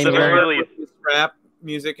fairness, did they release rap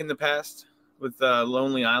music in the past with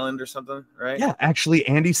Lonely Island or something, right? Yeah, actually,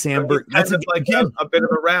 Andy Samberg. That's like a bit of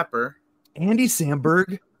a rapper. Andy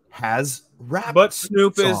Samberg has rap, but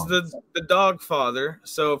Snoop songs. is the dog father,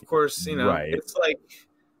 so of course right. It's like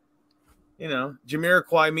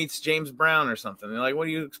Jamiroquai meets James Brown or something. Like, what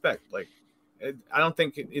do you expect? Like, I don't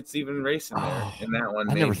think it's even race in there in that one.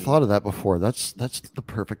 I never thought of that before. That's the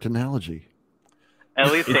perfect analogy.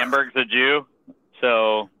 At least Samberg's a Jew,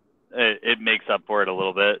 so it makes up for it a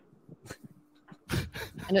little bit.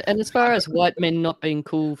 And as far as white men not being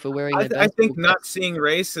cool for wearing, I think not seeing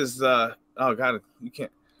race is oh god, you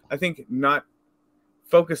can't. I think not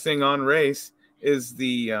focusing on race is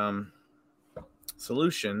the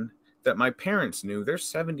solution that my parents knew. They're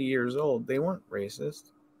 70 years old. They weren't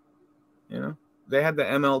racist. They had the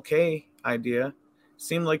MLK idea.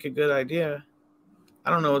 Seemed like a good idea. I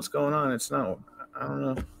don't know what's going on. It's not. I don't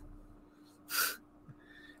know.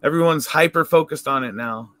 Everyone's hyper focused on it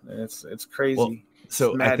now. It's crazy. Well,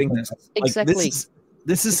 So I think exactly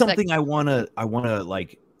this is something I wanna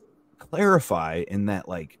like clarify in that,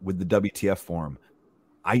 like, with the WTF forum,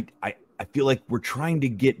 I feel like we're trying to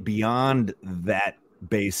get beyond that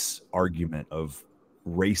base argument of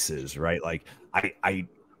races, right? Like I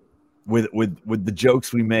with the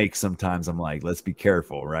jokes we make, sometimes I'm like, let's be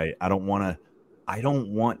careful, right? I don't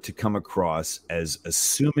want to come across as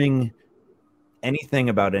assuming anything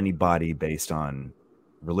about anybody based on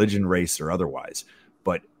religion, race, or otherwise.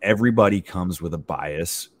 But everybody comes with a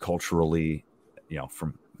bias culturally,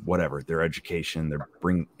 from whatever their education, their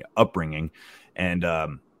upbringing, and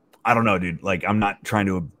I don't know, dude. Like, I'm not trying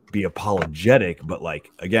to be apologetic, but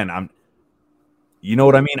like, again, you know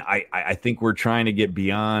what I mean? I think we're trying to get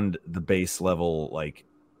beyond the base level, like,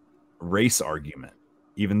 race argument,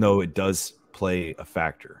 even though it does play a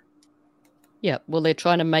factor. Yeah, well, they're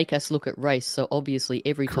trying to make us look at race. So obviously,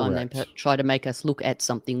 every time they try to make us look at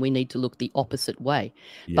something, we need to look the opposite way.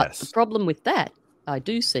 Yes. But the problem with that, I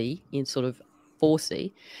do see in sort of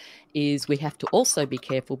 4C, is we have to also be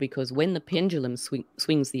careful, because when the pendulum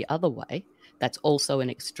swings the other way, that's also an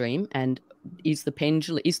extreme. And is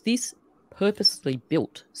this purposely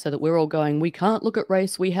built so that we're all going, we can't look at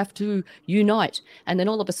race, we have to unite, and then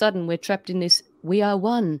all of a sudden we're trapped in this, we are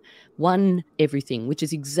one everything, which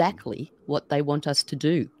is exactly what they want us to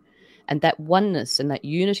do. And that oneness and that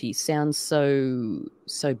unity sounds so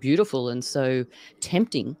beautiful and so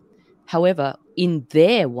tempting. However, in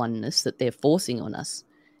their oneness that they're forcing on us,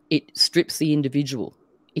 it strips the individual.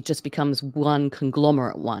 It just becomes one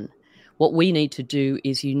conglomerate one. What we need to do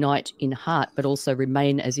is unite in heart, but also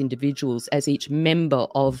remain as individuals, as each member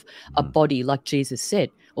of a body, like Jesus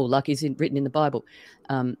said, or like is written in the Bible.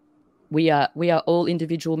 We are all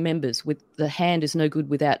individual members. With the hand is no good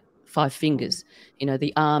without 5 fingers.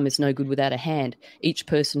 The arm is no good without a hand. Each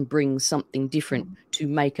person brings something different to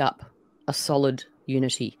make up a solid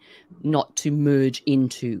unity, not to merge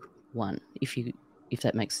into one. If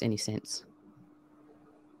that makes any sense.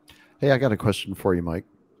 Hey, I got a question for you, Mike.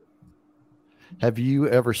 Have you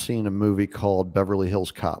ever seen a movie called Beverly Hills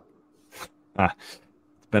Cop? It's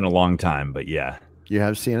been a long time, but yeah. You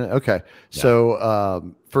have seen it? Okay. Yeah.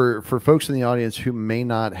 So for folks in the audience who may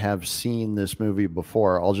not have seen this movie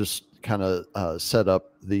before, I'll just kind of set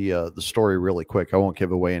up the story really quick. I won't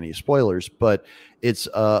give away any spoilers, but it's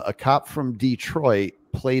a cop from Detroit,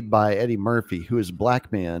 played by Eddie Murphy, who is a black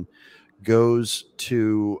man, goes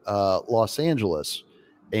to Los Angeles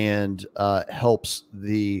and helps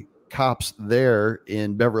the cops there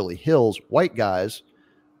in Beverly Hills, white guys,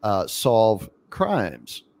 solve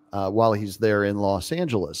crimes while he's there in Los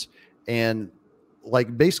Angeles. And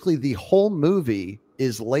like, basically the whole movie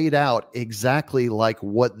is laid out exactly like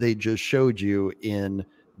what they just showed you in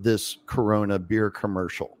this Corona beer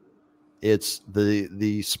commercial. It's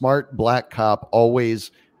the smart black cop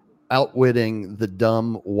always outwitting the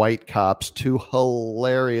dumb white cops to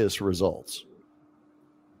hilarious results.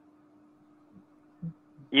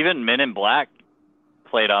 Even Men in Black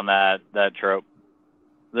played on that trope.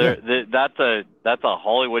 That's a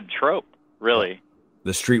Hollywood trope, really.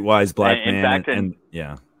 The streetwise black in man, fact,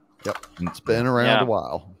 yeah, yep, it's been around a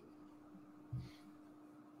while.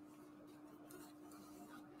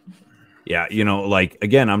 Yeah, like,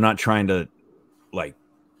 again, I'm not trying to, like,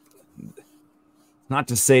 not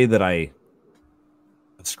to say that I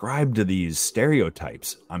ascribe to these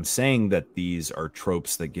stereotypes. I'm saying that these are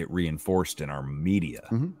tropes that get reinforced in our media,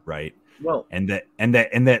 right? Well, and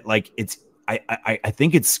that like, it's I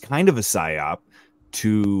think it's kind of a psyop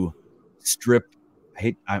to strip.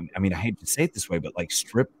 I hate to say it this way, but like,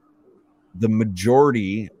 strip the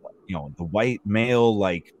majority, the white male,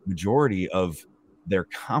 like, majority of their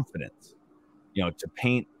confidence, to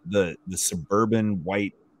paint the suburban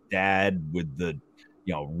white dad with the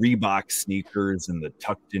Reebok sneakers and the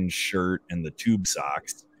tucked in shirt and the tube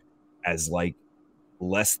socks as like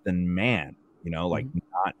less than man, like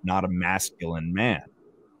not a masculine man,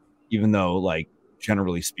 even though, like,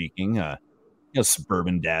 generally speaking,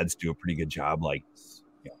 suburban dads do a pretty good job, like,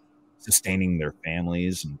 sustaining their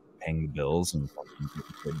families and paying the bills and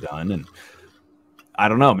getting it done. And I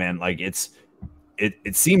don't know, man, like,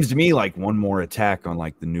 it seems to me like one more attack on,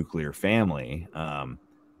 like, the nuclear family.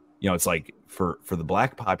 It's like for the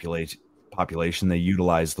black population, they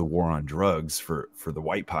utilize the war on drugs. For the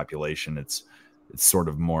white population, it's sort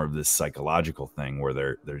of more of this psychological thing where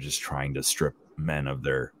they're just trying to strip men of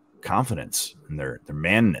their confidence and their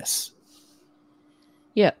manness.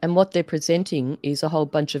 Yeah, and what they're presenting is a whole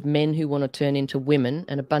bunch of men who want to turn into women,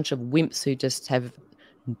 and a bunch of wimps who just have,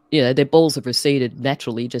 their balls have receded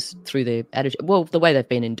naturally just through their attitude. Well, the way they've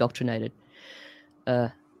been indoctrinated.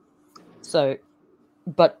 So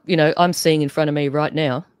But, you know, I'm seeing in front of me right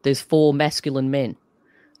now, there's 4 masculine men.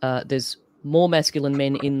 There's more masculine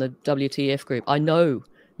men in the WTF group. I know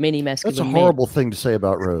many masculine men. That's a horrible thing to say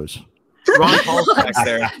about Rose. Ron Paul's back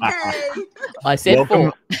there. I said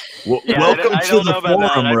welcome, 4. Welcome I to don't the know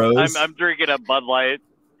about forum, that. Rose. I'm drinking a Bud Light.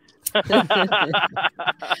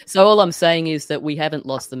 So all I'm saying is that we haven't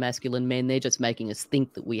lost the masculine men. They're just making us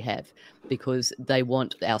think that we have, because they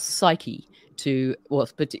want our psyche to, well,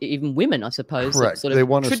 but even women, I suppose, Correct. sort of They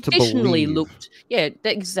want us to traditionally believe. looked. Yeah,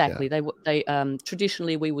 exactly. Yeah. They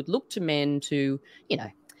traditionally we would look to men to, you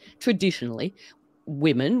know, traditionally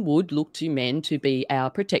women would look to men to be our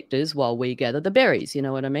protectors while we gather the berries. You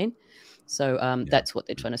know what I mean? So that's what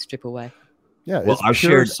they're trying to strip away. Yeah, well, it's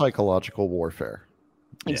pure psychological warfare.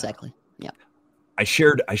 Exactly. Yeah. I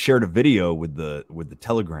shared a video with the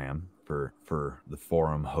Telegram for the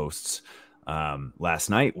forum hosts last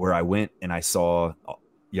night, where I went and I saw,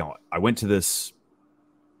 you know, I went to this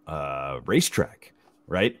racetrack,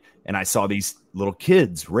 right? And I saw these little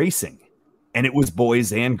kids racing, and it was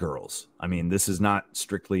boys and girls. I mean, this is not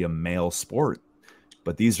strictly a male sport,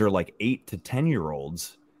 but these are like 8 to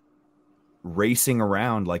 10-year-olds racing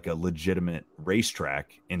around like a legitimate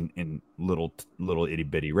racetrack in little itty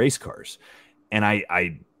bitty race cars. And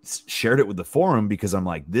I shared it with the forum because I'm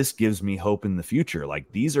like, this gives me hope in the future.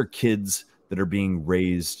 Like, these are kids that are being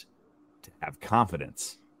raised to have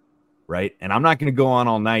confidence, right? And I'm not going to go on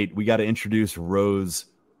all night. We got to introduce Rose,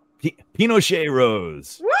 Pinochet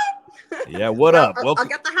Rose. What? Yeah, what up? I'll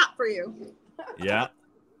get the hat for you. Yeah.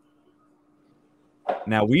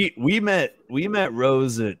 Now we met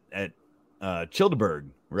Rose at Childeberg,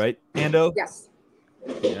 right, Ando? Yes.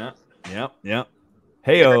 Yeah.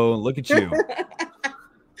 Hey-o, look at you.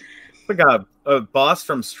 Like a boss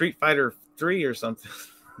from Street Fighter 3 or something.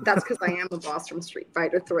 That's because I am a boss from Street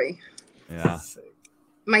Fighter 3. Yeah.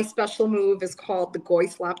 My special move is called the Goy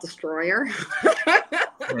Slap Destroyer.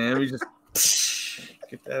 Man, we just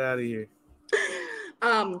get that out of here.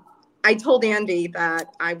 I told Andy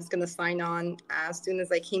that I was going to sign on as soon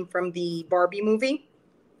as I came from the Barbie movie.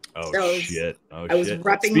 Oh, shit. I was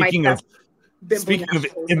repping my best. Speaking of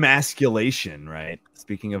emasculation, right?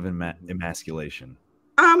 Speaking of emasculation.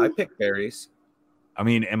 I pick berries. I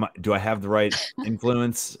mean, do I have the right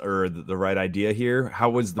influence or the right idea here? How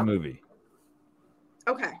was the movie?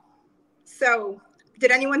 Okay. So,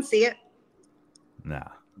 did anyone see it? Nah.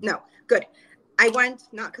 No. Good. I went,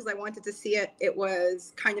 not because I wanted to see it. It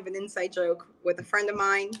was kind of an inside joke with a friend of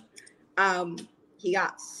mine. He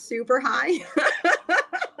got super high,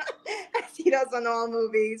 as he does on all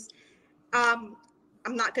movies.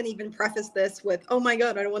 I'm not going to even preface this with, oh my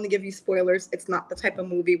God, I don't want to give you spoilers. It's not the type of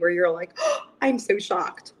movie where you're like, oh, I'm so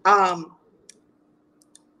shocked.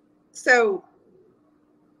 So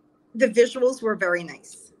the visuals were very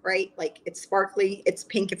nice, right? Like, it's sparkly, it's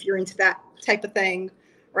pink if you're into that type of thing,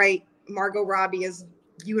 right? Margot Robbie is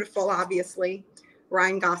beautiful, obviously.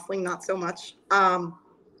 Ryan Gosling, not so much.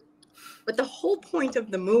 But the whole point of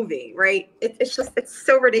the movie, right? It's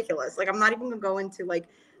so ridiculous. Like, I'm not even gonna go into like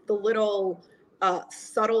the little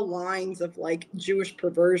subtle lines of like Jewish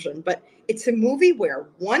perversion, but it's a movie where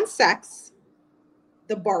one sex,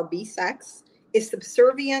 the Barbie sex, is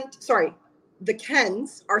subservient. Sorry, the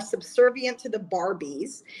Kens are subservient to the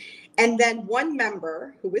Barbies. And then one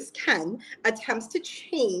member, who is Ken, attempts to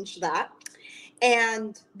change that.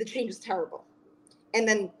 And the change is terrible. And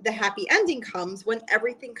then the happy ending comes when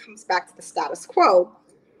everything comes back to the status quo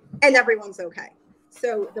and everyone's okay.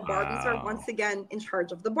 So the Barbies are once again in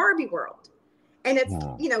charge of the Barbie world. And it's,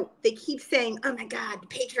 you know, they keep saying, oh my God, the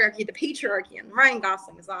patriarchy. And Ryan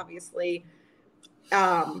Gosling is obviously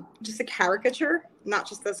just a caricature, not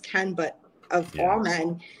just as Ken, but of all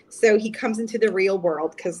men. So he comes into the real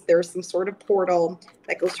world because there's some sort of portal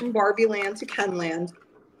that goes from Barbie land to Ken land.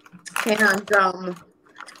 And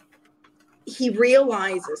he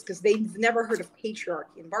realizes, because they've never heard of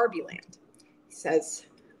patriarchy in Barbie land, he says,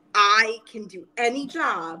 I can do any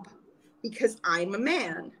job because I'm a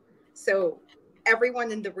man. So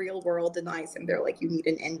everyone in the real world denies him. They're like, you need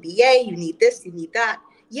an MBA, you need this, you need that.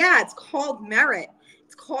 Yeah, it's called merit.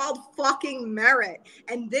 It's called fucking merit.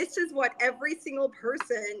 And this is what every single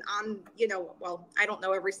person on, you know, well, I don't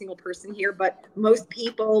know every single person here, but most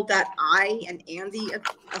people that I and Andy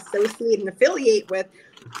associate and affiliate with,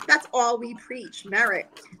 that's all we preach, merit.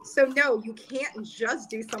 So no, you can't just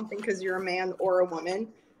do something because you're a man or a woman.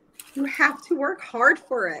 You have to work hard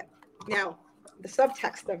for it. Now, the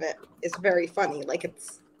subtext of it is very funny. Like,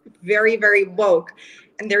 it's very, very woke.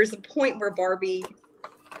 And there's a point where Barbie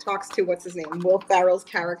talks to, what's his name, Will Ferrell's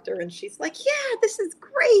character, and she's like, yeah, this is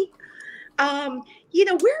great. you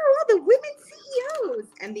know, where are all the women CEOs?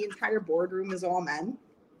 And the entire boardroom is all men.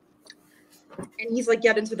 And he's like,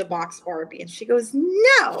 get into the box, Barbie. And she goes,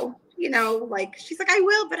 no, you know, like, she's like, I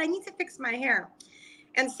will, but I need to fix my hair.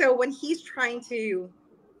 And so when he's trying to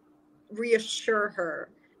reassure her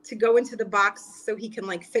to go into the box so he can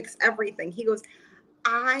like fix everything, he goes,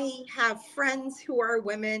 I have friends who are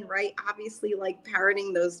women, right? Obviously, like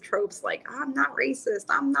parroting those tropes, like, I'm not racist,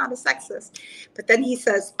 I'm not a sexist. But then he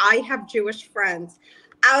says, I have Jewish friends.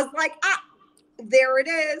 I was like, there it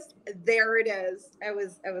is. There it is. It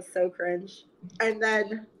was so cringe. And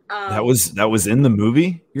then that was in the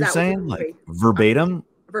movie, you're saying? Like verbatim?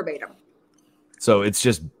 Verbatim. So it's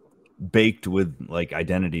just baked with like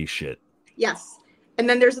identity shit. Yes. And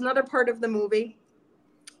then there's another part of the movie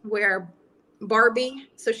where Barbie,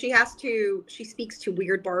 so she speaks to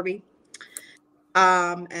weird Barbie.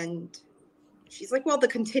 And she's like, well, the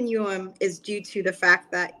continuum is due to the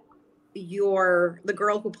fact that you're the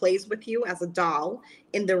girl who plays with you as a doll.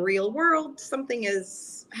 In the real world, something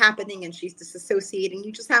is happening and she's disassociating.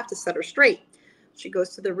 You just have to set her straight. She goes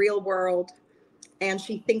to the real world and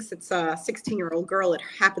she thinks it's a 16-year-old girl. It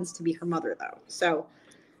happens to be her mother, though. So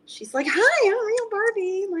she's like, hi, I'm real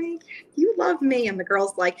Barbie. Like, you love me. And the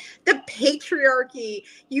girl's like, the patriarchy.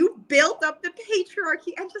 You built up the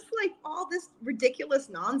patriarchy. And just like all this ridiculous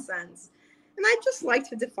nonsense. And I'd just like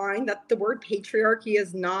to define that the word patriarchy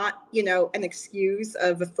is not, you know, an excuse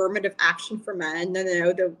of affirmative action for men.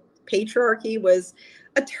 No. The patriarchy was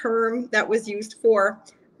a term that was used for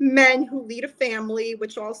men who lead a family,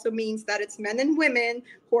 which also means that it's men and women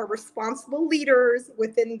who are responsible leaders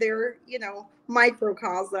within their, you know,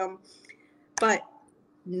 microcosm. But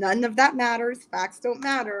none of that matters. Facts don't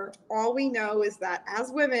matter. All we know is that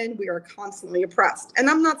as women, we are constantly oppressed. And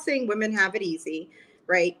I'm not saying women have it easy,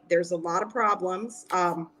 right? There's a lot of problems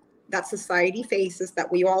that society faces,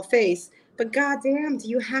 that we all face. But goddamn, do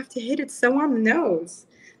you have to hit it so on the nose?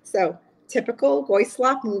 So typical Goy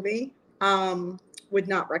Slop movie. Would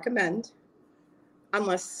not recommend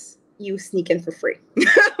unless you sneak in for free.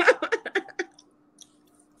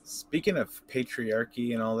 Speaking of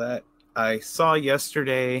patriarchy and all that, I saw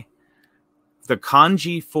yesterday the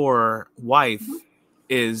kanji for wife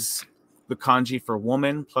is the kanji for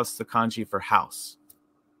woman plus the kanji for house,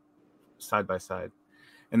 side by side.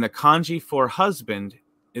 And the kanji for husband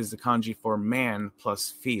is the kanji for man plus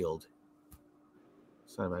field,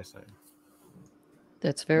 side by side.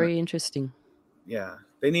 That's very interesting. Yeah,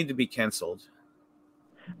 they need to be canceled.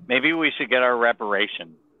 Maybe we should get our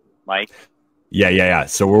reparation, Mike. Yeah.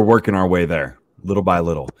 So we're working our way there, little by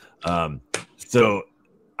little. So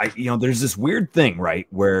there's this weird thing, right,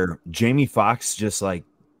 where Jamie Foxx just like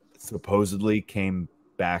supposedly came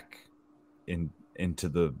back into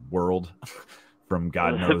the world from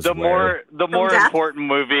God knows where. The more important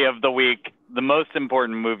movie of the week, the most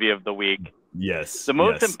important movie of the week. Yes, the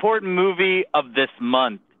most important movie of this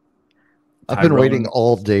month. I've been waiting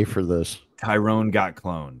all day for this. Tyrone got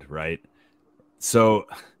cloned, right? So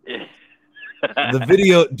the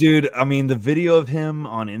video, dude, I mean, the video of him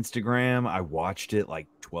on Instagram, I watched it like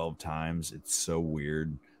 12 times. It's so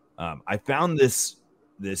weird. I found this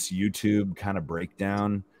YouTube kind of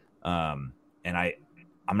breakdown. And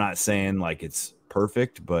I'm not saying like it's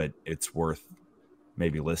perfect, but it's worth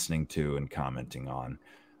maybe listening to and commenting on.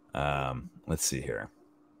 Let's see here.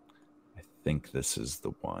 I think this is the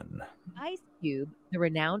one. Ice Cube, the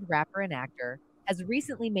renowned rapper and actor, has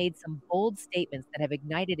recently made some bold statements that have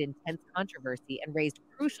ignited intense controversy and raised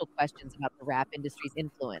crucial questions about the rap industry's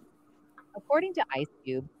influence. According to Ice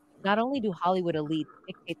Cube, not only do Hollywood elites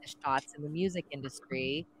dictate the shots in the music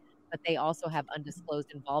industry, but they also have undisclosed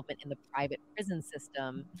involvement in the private prison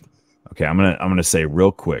system. Okay, I'm gonna say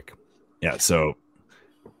real quick. Yeah, so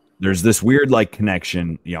there's this weird like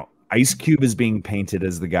connection. Ice Cube is being painted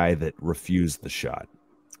as the guy that refused the shot.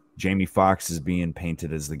 Jamie Foxx is being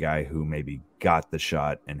painted as the guy who maybe got the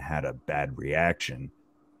shot and had a bad reaction.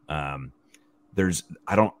 I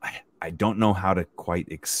don't know how to quite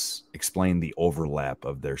explain the overlap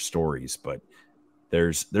of their stories, but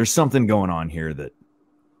there's something going on here that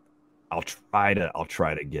I'll try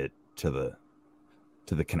to get to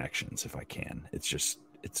the connections if I can. It's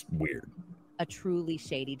weird. A truly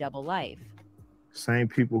shady double life. Same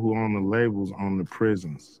people who own the labels own the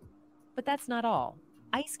prisons. But that's not all.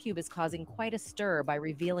 Ice Cube is causing quite a stir by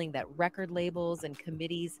revealing that record labels and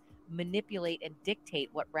committees manipulate and dictate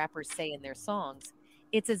what rappers say in their songs.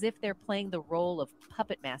 It's as if they're playing the role of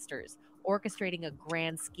puppet masters, orchestrating a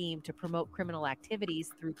grand scheme to promote criminal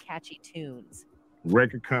activities through catchy tunes.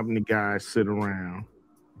 Record company guys sit around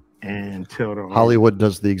and tell the Hollywood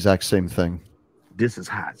does the exact same thing. This is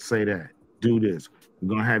hot. Say that. Do this. We're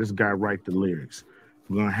going to have this guy write the lyrics.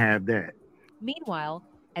 We're gonna have that. Meanwhile,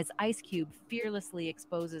 as Ice Cube fearlessly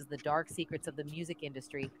exposes the dark secrets of the music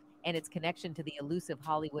industry and its connection to the elusive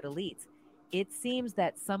Hollywood elites, it seems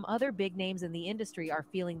that some other big names in the industry are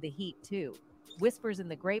feeling the heat too. Whispers in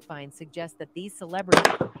the grapevine suggest that these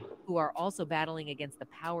celebrities, who are also battling against the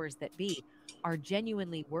powers that be, are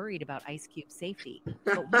genuinely worried about Ice Cube's safety.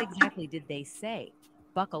 But what exactly did they say?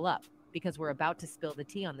 Buckle up, because we're about to spill the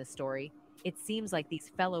tea on this story. It seems like these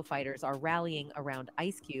fellow fighters are rallying around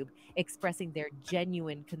Ice Cube, expressing their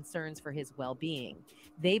genuine concerns for his well-being.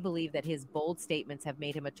 They believe that his bold statements have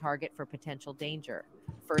made him a target for potential danger.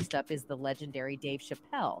 First up is the legendary Dave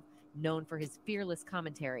Chappelle, known for his fearless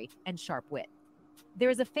commentary and sharp wit. There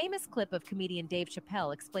is a famous clip of comedian Dave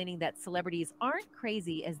Chappelle explaining that celebrities aren't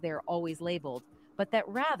crazy as they're always labeled, but that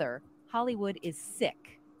rather Hollywood is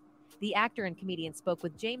sick. The actor and comedian spoke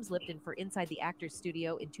with James Lipton for Inside the Actors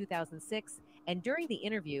Studio in 2006, and during the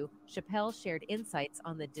interview, Chappelle shared insights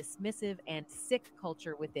on the dismissive and sick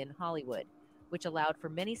culture within Hollywood, which allowed for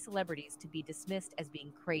many celebrities to be dismissed as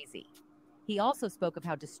being crazy. He also spoke of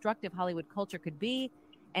how destructive Hollywood culture could be,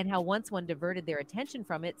 and how once one diverted their attention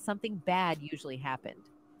from it, something bad usually happened.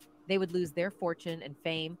 They would lose their fortune and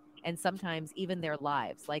fame, and sometimes even their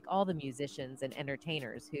lives, like all the musicians and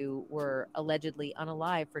entertainers who were allegedly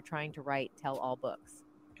unalive for trying to write tell-all books.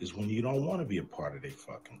 Is when you don't want to be a part of their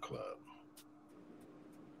fucking club.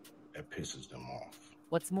 That pisses them off.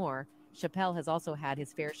 What's more, Chappelle has also had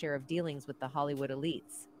his fair share of dealings with the Hollywood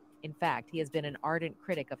elites. In fact, he has been an ardent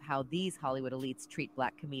critic of how these Hollywood elites treat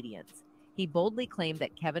black comedians. He boldly claimed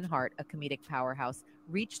that Kevin Hart, a comedic powerhouse,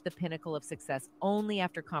 reached the pinnacle of success only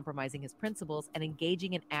after compromising his principles and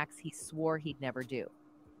engaging in acts he swore he'd never do.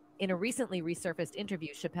 In a recently resurfaced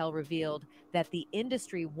interview, Chappelle revealed that the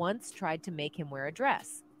industry once tried to make him wear a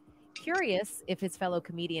dress. Curious if his fellow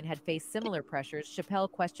comedian had faced similar pressures, Chappelle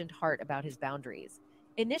questioned Hart about his boundaries.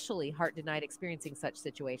 Initially, Hart denied experiencing such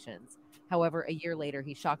situations. However, a year later,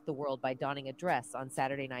 he shocked the world by donning a dress on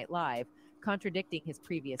Saturday Night Live, contradicting his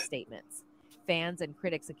previous statements. Fans and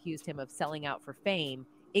critics accused him of selling out for fame,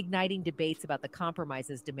 igniting debates about the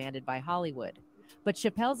compromises demanded by Hollywood. But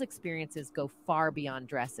Chappelle's experiences go far beyond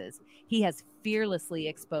dresses. He has fearlessly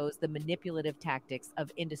exposed the manipulative tactics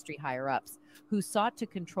of industry higher-ups who sought to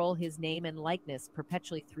control his name and likeness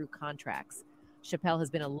perpetually through contracts. Chappelle has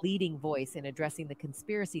been a leading voice in addressing the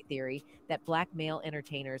conspiracy theory that black male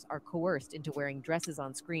entertainers are coerced into wearing dresses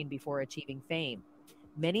on screen before achieving fame.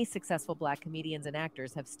 Many successful black comedians and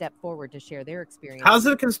actors have stepped forward to share their experience. How's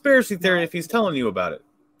it a conspiracy theory if he's telling you about it?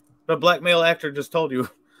 A black male actor just told you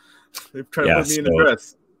they're trying to put me in a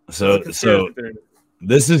dress. So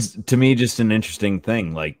this is, to me, just an interesting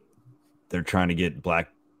thing. Like, they're trying to get black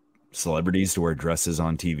celebrities to wear dresses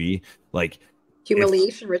on TV. Like,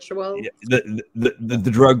 humiliation ritual. The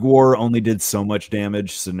drug war only did so much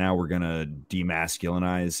damage, so now we're gonna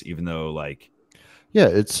demasculinize, even though, like, yeah,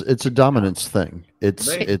 it's a dominance thing.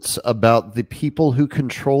 It's about the people who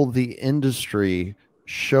control the industry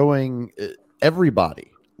showing everybody,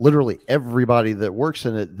 literally everybody that works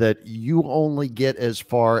in it, that you only get as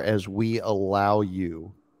far as we allow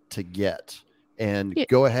you to get. And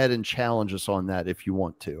go ahead and challenge us on that if you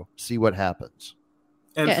want to. See what happens.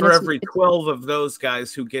 And for every 12 of those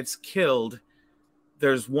guys who gets killed,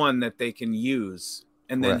 there's one that they can use.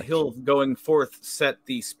 And then he'll, going forth, set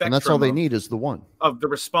the spectrum. And that's all they need is the one. Of the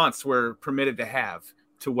response we're permitted to have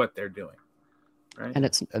to what they're doing. Right? And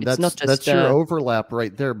it's that's not just... That's your overlap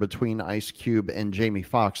right there between Ice Cube and Jamie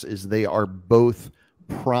Foxx, is they are both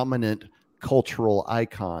prominent cultural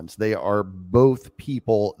icons. They are both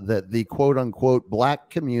people that the quote-unquote black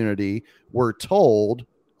community were told,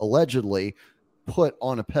 allegedly, put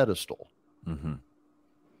on a pedestal. Mm-hmm.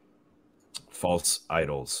 False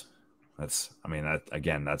idols. That's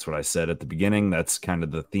what I said at the beginning. That's kind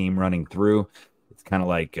of the theme running through. It's kind of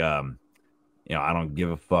like, I don't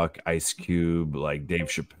give a fuck, Ice Cube, like Dave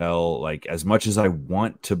Chappelle. Like, as much as I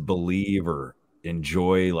want to believe or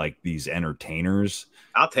enjoy like these entertainers,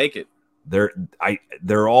 I'll take it.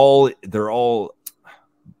 They're all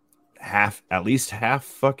at least half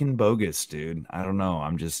fucking bogus, dude. I don't know.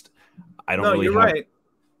 I don't really. You're right.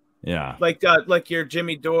 Yeah. Like your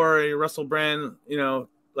Jimmy Dore or your Russell Brand,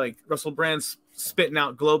 like Russell Brand's spitting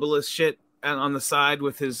out globalist shit on the side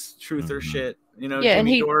with his truther shit.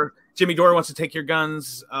 Jimmy Dore wants to take your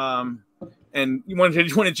guns. And he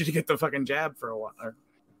wanted you to get the fucking jab for a while.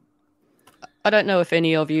 I don't know if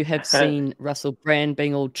any of you have seen Russell Brand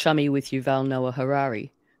being all chummy with Yuval Noah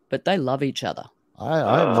Harari, but they love each other.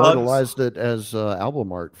 I immortalized it as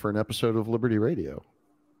album art for an episode of Liberty Radio.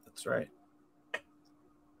 That's right.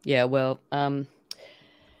 Yeah, well,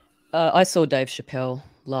 I saw Dave Chappelle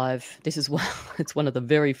live. This is one. It's one of the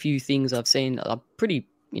very few things I've seen. I'm pretty,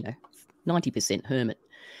 90% hermit,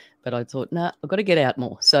 but I thought, nah, I've got to get out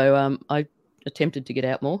more. So I attempted to get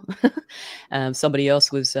out more. Somebody else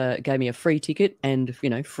gave me a free ticket and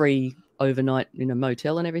free overnight in a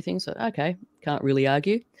motel and everything. So okay, can't really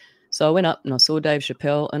argue. So I went up and I saw Dave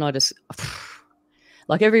Chappelle, and I just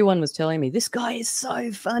like everyone was telling me, this guy is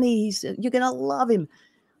so funny. You're gonna love him.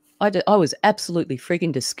 I was absolutely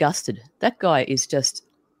freaking disgusted. That guy is just,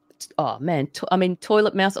 oh man.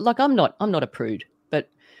 Toilet mouth. Like I'm not a prude, but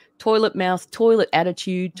toilet mouth, toilet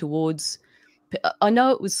attitude towards. I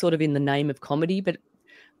know it was sort of in the name of comedy, but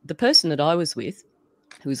the person that I was with,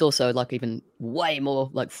 who was also like even way more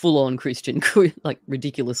like full on Christian, like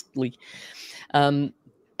ridiculously,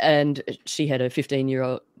 and she had a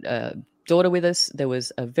 15-year-old daughter with us. There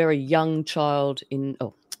was a very young child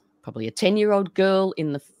probably a 10-year-old girl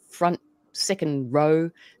in the front second row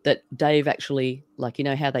that Dave actually, like,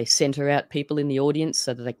 how they center out people in the audience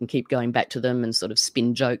so that they can keep going back to them and sort of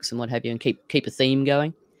spin jokes and what have you and keep a theme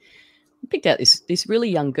going. I picked out this really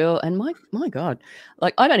young girl, and my God,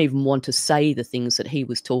 like I don't even want to say the things that he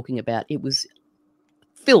was talking about. It was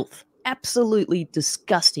filth, absolutely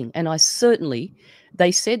disgusting. And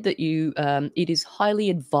they said that it is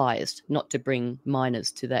highly advised not to bring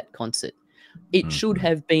minors to that concert. It should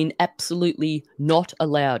have been absolutely not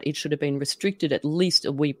allowed. It should have been restricted at least.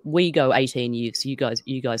 We go 18 years. You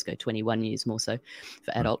guys go 21 years more so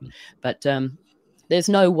for adult. But there's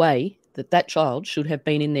no way that child should have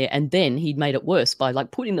been in there. And then he'd made it worse by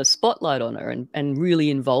like putting the spotlight on her and really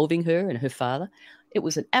involving her and her father. It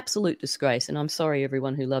was an absolute disgrace. And I'm sorry,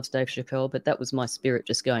 everyone who loves Dave Chappelle, but that was my spirit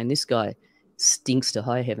just going, this guy stinks to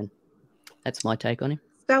high heaven. That's my take on him.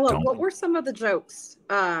 Stella, what were some of the jokes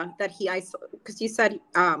that he isolated? Because you said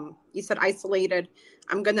isolated.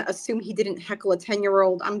 I'm going to assume he didn't heckle a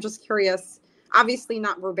 10-year-old. I'm just curious. Obviously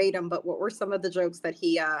not verbatim, but what were some of the jokes that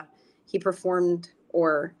he performed,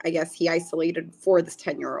 or I guess he isolated for this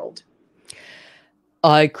 10-year-old?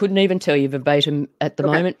 I couldn't even tell you verbatim at the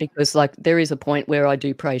moment because, like, there is a point where I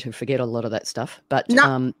do pray to forget a lot of that stuff. But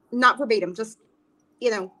not verbatim, just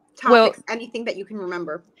topics, anything that you can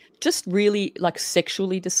remember. Just really like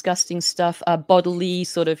sexually disgusting stuff, bodily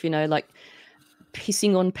sort of, like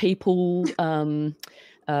pissing on people.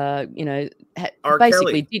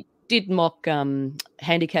 Basically did mock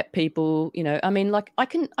handicapped people. Like I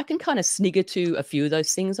can kind of snigger to a few of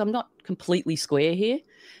those things. I'm not completely square here,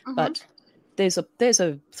 but there's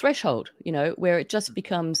a threshold, where it just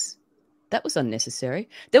becomes, that was unnecessary.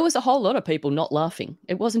 There was a whole lot of people not laughing.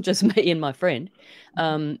 It wasn't just me and my friend.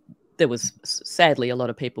 There was, sadly, a lot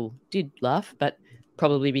of people did laugh, but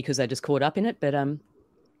probably because they just caught up in it. But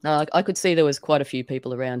I could see there was quite a few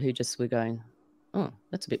people around who just were going, oh,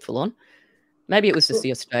 that's a bit full on. Maybe it was just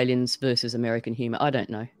the Australians versus American humor. I don't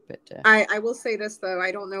know. But I will say this, though.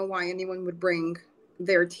 I don't know why anyone would bring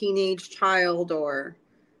their teenage child or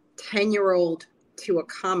 10-year-old to a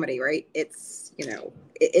comedy, right? It's,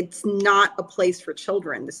 it's not a place for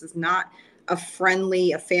children. This is not a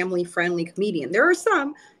family-friendly comedian. There are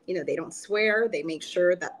some, they don't swear. They make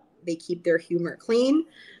sure that they keep their humor clean.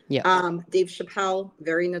 Yeah. Dave Chappelle,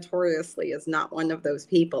 very notoriously, is not one of those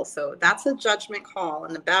people. So that's a judgment call,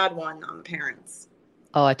 and a bad one on parents.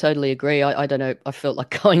 Oh, I totally agree. I don't know. I felt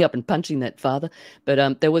like going up and punching that father,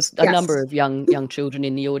 but there was a number of young children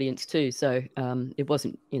in the audience too. So it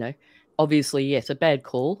wasn't, obviously, yes, a bad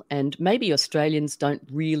call. And maybe Australians don't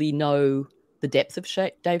really know the depth of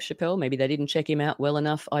Dave Chappelle. Maybe they didn't check him out well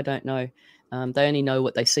enough. I don't know. They only know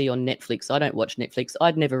what they see on Netflix. I don't watch Netflix.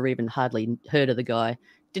 I'd never even hardly heard of the guy.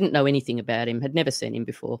 Didn't know anything about him. Had never seen him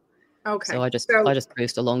before. Okay. So I just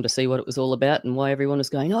cruised along to see what it was all about and why everyone was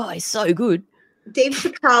going, oh, he's so good. Dave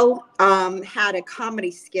Chappelle had a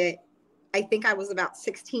comedy skit. I think I was about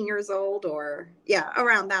 16 years old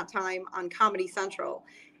around that time on Comedy Central.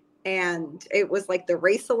 And it was like the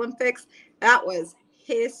Race Olympics. That was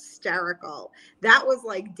hysterical. That was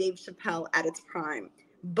like Dave Chappelle at its prime.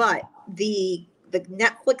 But the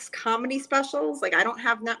Netflix comedy specials, like I don't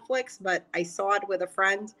have Netflix, but I saw it with a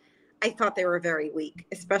friend. I thought they were very weak,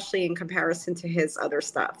 especially in comparison to his other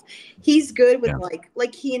stuff. He's good with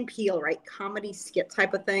like Key and Peele, right? Comedy skit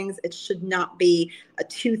type of things. It should not be a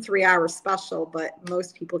 2-3 hour special, but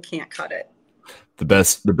most people can't cut it. The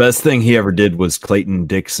best thing he ever did was Clayton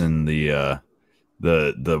Dixon, the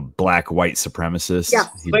black white supremacist. Yes,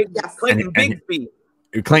 Clayton Bigsby.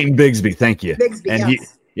 Clayton Bigsby, thank you. Bigsby, and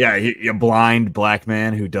yes. Yeah, a blind black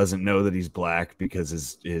man who doesn't know that he's black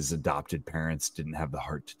because his adopted parents didn't have the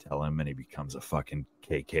heart to tell him, and he becomes a fucking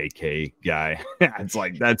KKK guy. It's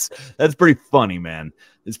like that's pretty funny, man.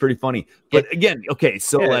 It's pretty funny. But again, okay,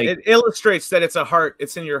 so like it illustrates that it's a heart.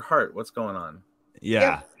 It's in your heart. What's going on?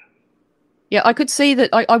 Yeah. Yeah, I could see that.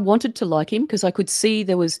 I wanted to like him because I could see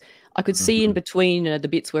in between the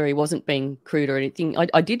bits where he wasn't being crude or anything.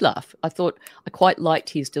 I did laugh. I thought I quite liked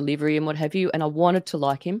his delivery and what have you, and I wanted to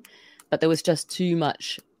like him, but there was just too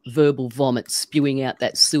much verbal vomit spewing out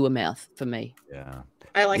that sewer mouth for me. Yeah,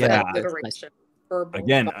 I like that alliteration.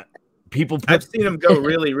 Again, I've seen him go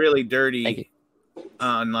really, really dirty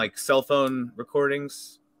on like cell phone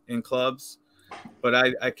recordings in clubs, but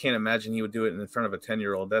I can't imagine he would do it in front of a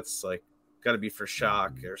 10-year-old. That's like got to be for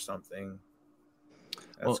shock or something.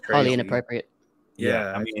 That's crazy. Highly inappropriate.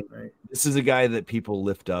 Yeah, I mean, this is a guy that people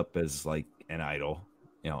lift up as like an idol.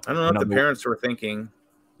 You know, I don't know what the parents were thinking.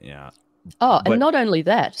 Yeah. Oh, and not only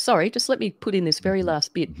that. Sorry, just let me put in this very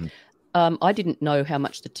last bit. I didn't know how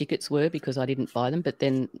much the tickets were because I didn't buy them, but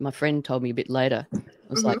then my friend told me a bit later. I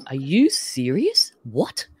was like, "Are you serious?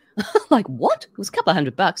 What? Like what?" It was a couple of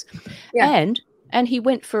 $100. Yeah. And he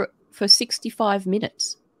went for 65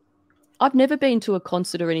 minutes. I've never been to a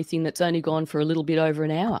concert or anything that's only gone for a little bit over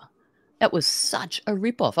an hour. That was such a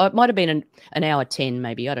rip-off. It might have been an hour 10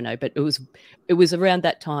 maybe, I don't know, but it was around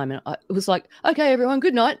that time. And it was like, okay, everyone,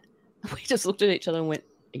 good night. We just looked at each other and went,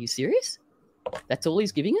 are you serious? That's all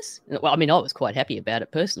he's giving us? Well, I mean, I was quite happy about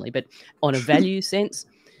it personally, but on a value sense.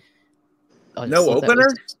 No opener?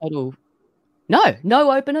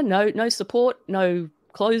 No opener, no support, no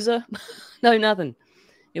closer, no nothing.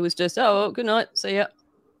 It was just, oh, well, good night, see ya.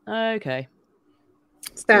 Okay.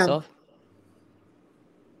 Sad.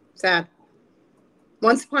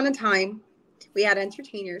 Once upon a time, we had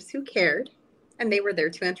entertainers who cared, and they were there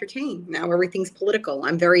to entertain. Now everything's political.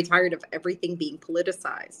 I'm very tired of everything being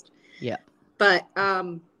politicized. Yeah. But,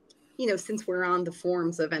 since we're on the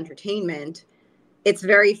forms of entertainment, it's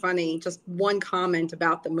very funny. Just one comment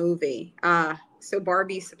about the movie. So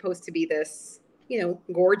Barbie's supposed to be this,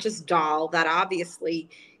 gorgeous doll that obviously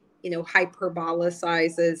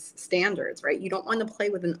hyperbolizes standards, right? You don't want to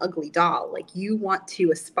play with an ugly doll. Like, you want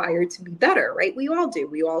to aspire to be better, right? We all do.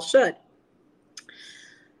 We all should.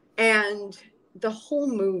 And the whole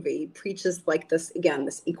movie preaches like this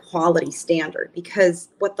equality standard, because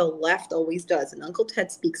what the left always does, and Uncle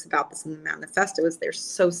Ted speaks about this in the manifesto, is they're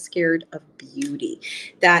so scared of beauty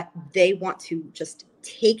that they want to just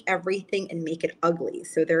take everything and make it ugly.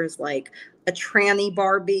 So there's like a tranny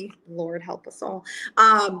Barbie, Lord help us all.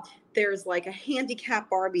 There's like a handicapped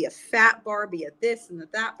Barbie, a fat Barbie, a this and a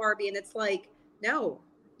that Barbie. And it's like, no,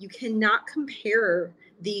 you cannot compare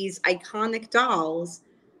these iconic dolls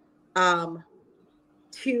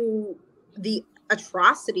to the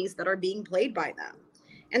atrocities that are being played by them.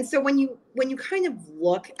 And so when you kind of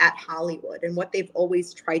look at Hollywood and what they've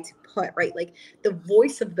always tried to put, right, like the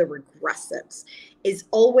voice of the regressives is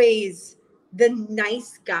always the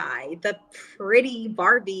nice guy, the pretty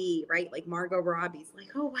Barbie, right? Like Margot Robbie's like,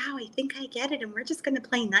 oh, wow, I think I get it. And we're just going to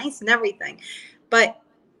play nice and everything. But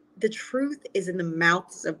the truth is in the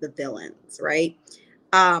mouths of the villains, right?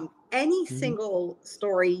 Any single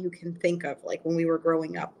story you can think of, like when we were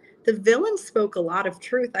growing up, the villain spoke a lot of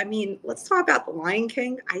truth. I mean, let's talk about The Lion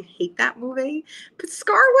King. I hate that movie, but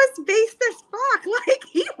Scar was based as fuck. Like,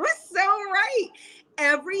 he was so right.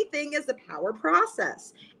 Everything is a power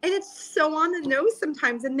process. And it's so on the nose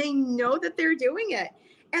sometimes, and they know that they're doing it.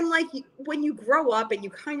 And like, when you grow up and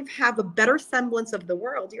you kind of have a better semblance of the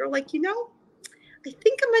world, you're like, I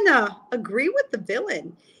think I'm going to agree with the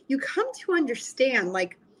villain. You come to understand,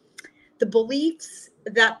 like, the beliefs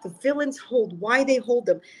that the villains hold, why they hold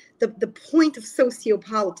them, the point of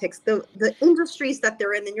sociopolitics, the industries that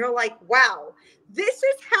they're in, and you're like, wow, this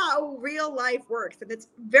is how real life works. And it's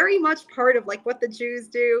very much part of like what the Jews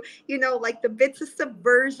do, like the bits of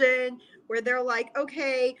subversion where they're like,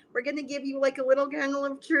 okay, we're going to give you like a little kernel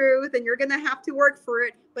of truth and you're going to have to work for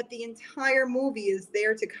it. But the entire movie is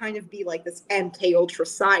there to kind of be like this MK Ultra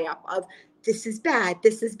psyop of, this is bad,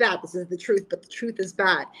 this is bad, this is the truth, but the truth is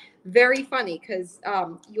bad. Very funny, because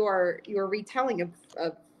your retelling of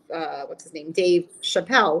what's his name, Dave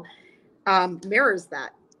Chappelle, mirrors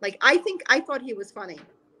that. Like, I thought he was funny,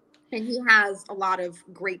 and he has a lot of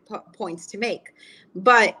great points to make,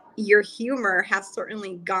 but your humor has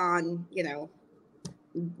certainly gone,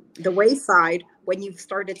 the wayside when you've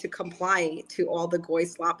started to comply to all the goy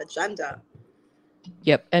slop agenda.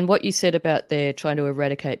 Yep. And what you said about they're trying to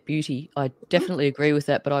eradicate beauty, I definitely agree with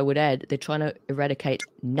that. But I would add they're trying to eradicate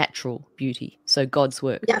natural beauty. So God's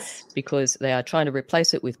work. Yes. Because they are trying to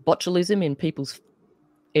replace it with botulism in people's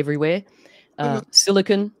everywhere.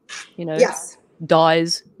 Silicon, Yes.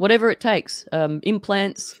 dyes, whatever it takes,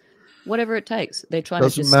 implants, whatever it takes. They're trying to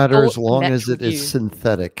Doesn't just matter as distort long as natural it is beauty.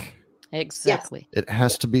 synthetic. Exactly. It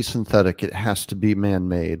has to be synthetic. It has to be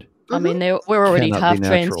man-made. I mean, we're already Cannot half be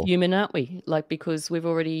natural. transhuman, aren't we? Like, because we've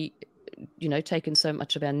already, taken so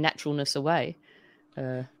much of our naturalness away.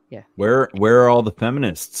 Yeah. Where are all the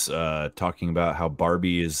feminists talking about how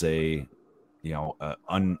Barbie is a,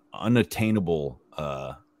 unattainable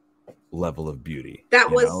level of beauty?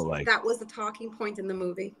 That was the talking point in the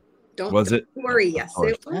movie. Don't worry. Yes,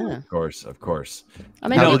 it was. Of course. I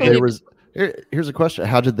mean, here's a question: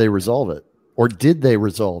 how did they resolve it, or did they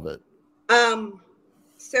resolve it?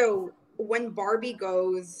 So when Barbie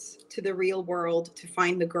goes to the real world to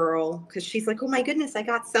find the girl, because she's like, oh my goodness, I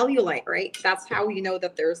got cellulite, right? That's how you know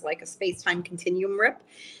that there's like a space-time continuum rip.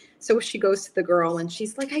 So she goes to the girl and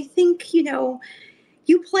she's like, I think, you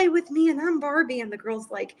play with me and I'm Barbie. And the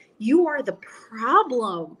girl's like, you are the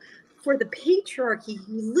problem for the patriarchy.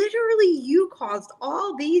 You caused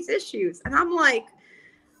all these issues. And I'm like,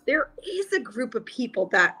 there is a group of people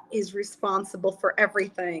that is responsible for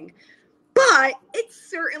everything. But it's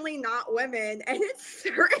certainly not women, and it's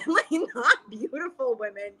certainly not beautiful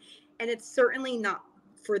women, and it's certainly not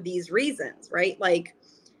for these reasons, right? Like,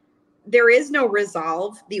 there is no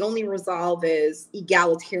resolve. The only resolve is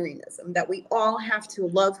egalitarianism, that we all have to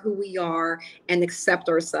love who we are and accept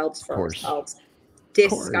ourselves for ourselves.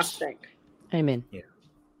 Disgusting. Amen. Yeah.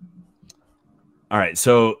 All right.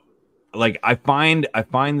 So, like, I find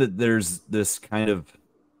that there's this kind of,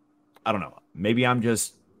 I don't know, maybe I'm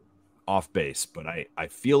just off base, but I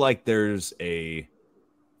feel like there's a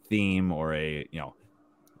theme or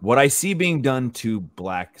what I see being done to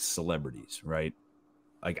black celebrities, right?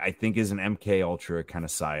 Like, I think is an MK Ultra kind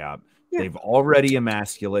of psyop. Yeah. They've already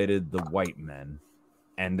emasculated the white men,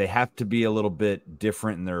 and they have to be a little bit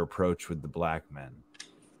different in their approach with the black men.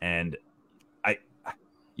 And I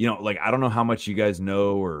don't know how much you guys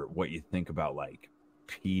know or what you think about like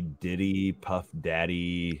P. Diddy, Puff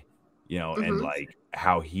Daddy, and like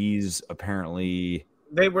how he's apparently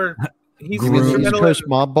he's East Coast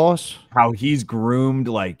mob boss. How he's groomed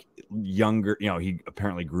like younger, he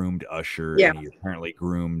apparently groomed Usher, and he apparently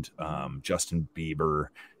groomed Justin Bieber,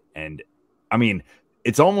 and I mean,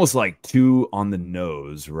 it's almost like too on the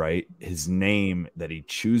nose, right? His name that he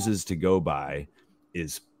chooses to go by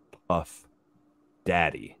is Puff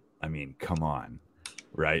Daddy. I mean, come on,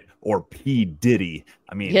 right? Or P. Diddy.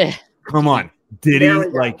 I mean, come on, Diddy.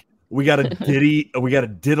 Like, we got a Diddy, we got a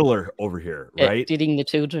diddler over here, right? Didding the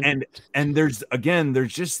children. And there's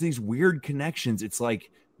just these weird connections. It's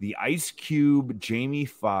like the Ice Cube, Jamie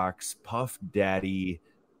Foxx, Puff Daddy.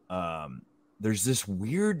 There's this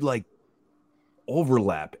weird like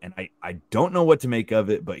overlap, and I don't know what to make of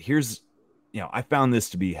it. But here's, I found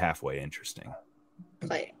this to be halfway interesting.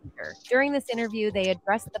 During this interview, they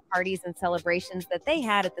addressed the parties and celebrations that they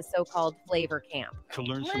had at the so-called Flavor Camp. To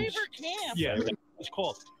learn Flavor Camp? Yeah, it's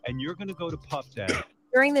called. And you're going to go to Puff Daddy.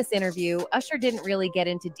 During this interview, Usher didn't really get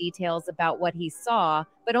into details about what he saw,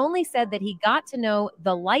 but only said that he got to know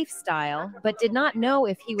the lifestyle, but did not know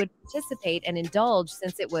if he would participate and indulge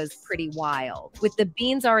since it was pretty wild. With the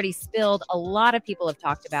beans already spilled, a lot of people have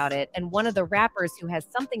talked about it, and one of the rappers who has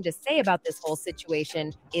something to say about this whole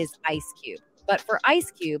situation is Ice Cube. But for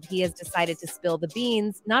Ice Cube, he has decided to spill the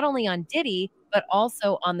beans, not only on Diddy, but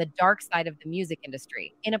also on the dark side of the music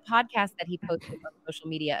industry. In a podcast that he posted on social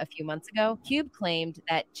media a few months ago, Cube claimed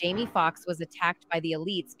that Jamie Foxx was attacked by the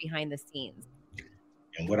elites behind the scenes.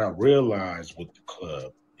 And what I realized with the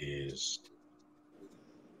club is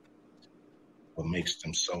what makes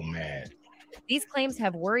them so mad. These claims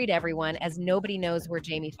have worried everyone as nobody knows where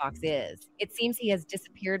Jamie Foxx is. It seems he has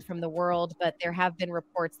disappeared from the world, but there have been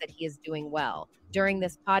reports that he is doing well. During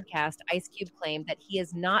this podcast, Ice Cube claimed that he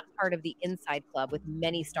is not part of the Inside Club with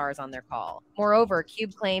many stars on their call. Moreover,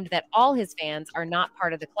 Cube claimed that all his fans are not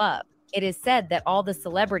part of the club. It is said that all the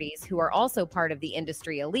celebrities who are also part of the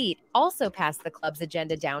industry elite also pass the club's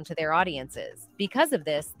agenda down to their audiences. Because of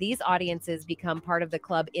this, these audiences become part of the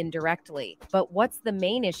club indirectly. But what's the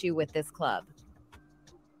main issue with this club?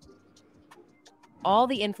 All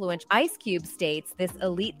the influential Ice Cube states this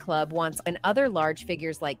elite club wants, and other large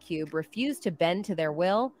figures like Cube refuse to bend to their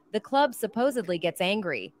will, The club supposedly gets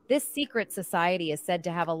angry. This secret society is said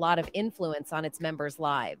to have a lot of influence on its members'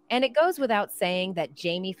 lives, and it goes without saying that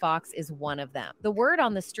Jamie Foxx is one of them. The word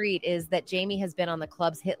on the street is that Jamie has been on the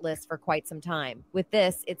club's hit list for quite some time. With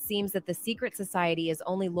this, it seems that the secret society is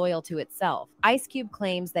only loyal to itself. Ice Cube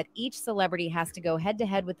claims that each celebrity has to go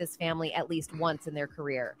head-to-head with this family at least once in their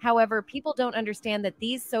career. However, people don't understand that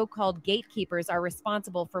these so-called gatekeepers are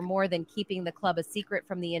responsible for more than keeping the club a secret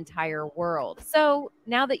from the entire world. So,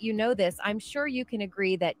 now that you know this, I'm sure you can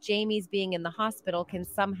agree that Jamie's being in the hospital can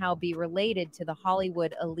somehow be related to the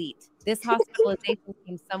Hollywood elite. This hospitalization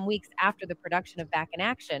came some weeks after the production of Back in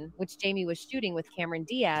Action, which Jamie was shooting with Cameron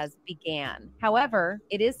Diaz, began. However,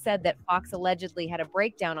 it is said that Fox allegedly had a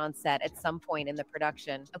breakdown on set at some point in the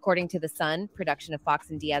production. According to The Sun, production of Fox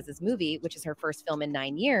and Diaz's movie, which is her first film in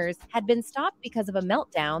 9 years, had been stopped because of a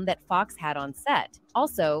meltdown that Fox had on set.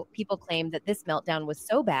 Also, people claimed that this meltdown was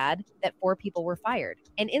so bad that 4 people were fired.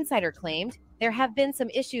 An insider claimed there have been some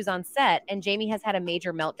issues on set, and Jamie has had a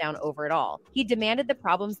major meltdown over it all. He demanded the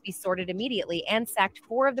problems be sorted immediately and sacked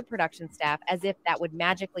 4 of the production staff as if that would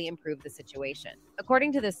magically improve the situation.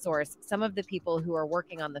 According to this source, some of the people who are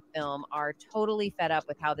working on the film are totally fed up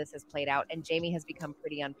with how this has played out, and Jamie has become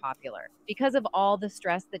pretty unpopular. Because of all the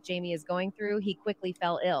stress that Jamie is going through, he quickly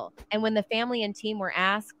fell ill. And when the family and team were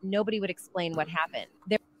asked, nobody would explain what happened.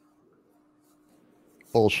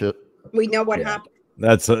 Bullshit. We know what happened.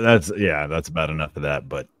 That's about enough of that.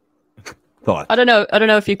 But thoughts? I don't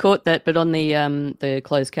know if you caught that, but on the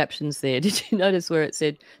closed captions there, did you notice where it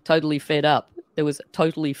said "totally fed up"? There was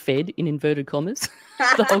 "totally fed" in inverted commas.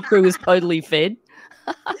 The whole crew was totally fed.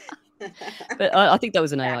 But I think that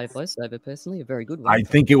was an AI voiceover. Personally, a very good one. I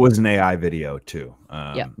think it was an AI video too.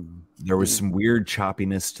 Yeah. There was some weird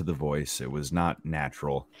choppiness to the voice. It was not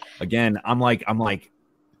natural. Again,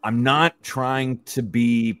 I'm not trying to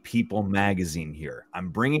be People Magazine here. I'm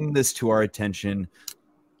bringing this to our attention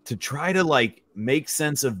to try to make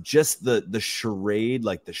sense of just the charade,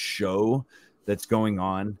 the show that's going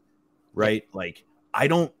on, right?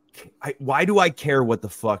 Why do I care what the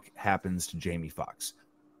fuck happens to Jamie Foxx?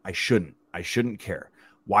 I shouldn't care.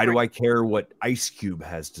 Why do I care what Ice Cube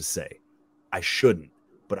has to say? I shouldn't,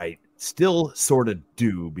 but I still sort of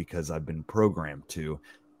do because I've been programmed to.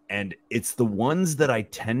 And it's the ones that I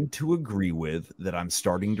tend to agree with that I'm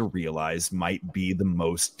starting to realize might be the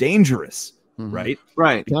most dangerous, right?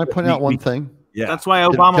 Right. Can I point out one thing? Yeah. That's why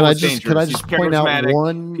Obama was dangerous. Can I just point out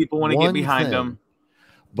one? People want to get behind him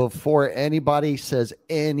before anybody says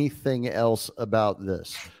anything else about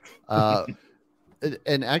this.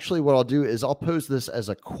 And actually, what I'll do is I'll pose this as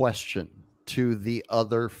a question to the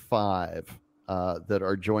other 5 that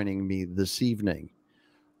are joining me this evening.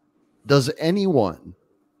 Does anyone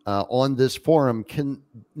on this forum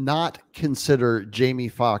not consider Jamie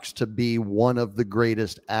Foxx to be one of the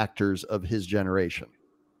greatest actors of his generation?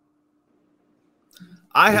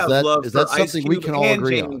 I have love is for that Ice something Cube we can all and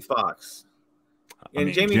agree Jamie on? Foxx.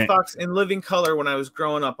 And Jamie Foxx in Living Color when I was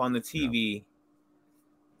growing up on the TV,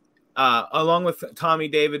 along with Tommy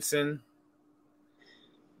Davidson.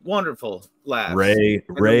 Wonderful lads. Ray.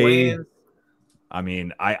 I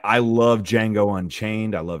mean, I love Django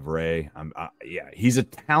Unchained. I love Ray. He's a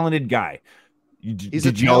talented guy.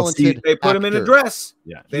 They put him in a dress.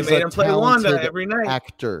 Yeah, they made him play Wanda every night.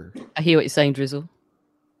 Actor. I hear what you're saying, Drizzle.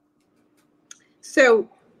 So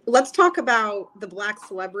let's talk about the Black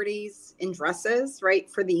celebrities in dresses, right?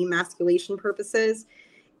 For the emasculation purposes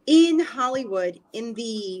in Hollywood in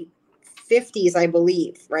the 50s, I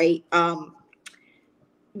believe, right?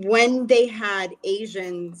 When they had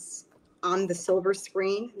Asians on the silver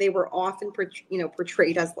screen, they were often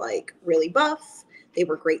portrayed as really buff. They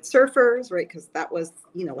were great surfers, right? Because that was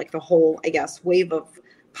the whole, I guess, wave of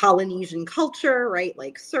Polynesian culture, right?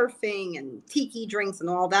 Like surfing and tiki drinks and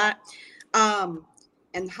all that.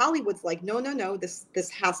 And Hollywood's like, no, this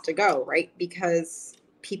has to go, right? Because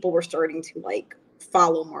people were starting to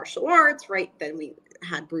follow martial arts, right? Then we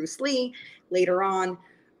had Bruce Lee later on.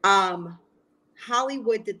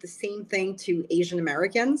 Hollywood did the same thing to Asian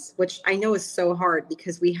Americans, which I know is so hard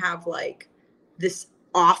because we have this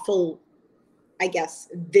awful, I guess,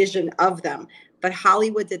 vision of them. But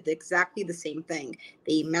Hollywood did exactly the same thing.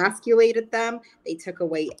 They emasculated them. They took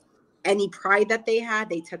away any pride that they had.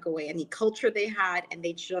 They took away any culture they had, and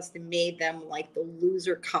they just made them like the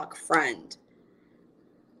loser cuck friend.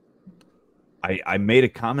 I made a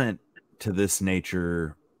comment to this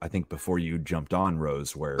nature, I think, before you jumped on,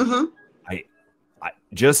 Rose, where I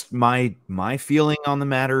just my feeling on the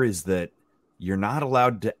matter is that you're not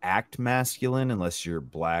allowed to act masculine unless you're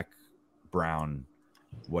black, brown,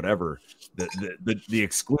 whatever. The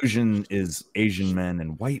exclusion is Asian men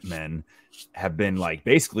and white men have been like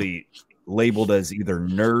basically labeled as either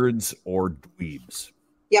nerds or dweebs.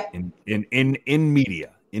 Yep. In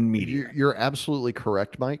media. You're absolutely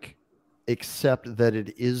correct, Mike, except that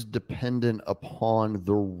it is dependent upon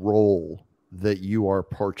the role that you are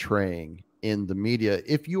portraying in the media.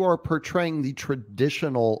 If you are portraying the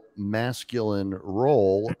traditional masculine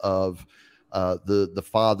role of the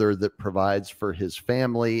father that provides for his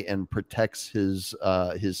family and protects his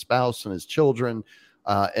spouse and his children,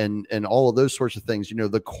 and all of those sorts of things,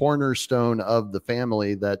 the cornerstone of the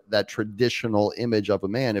family, that traditional image of a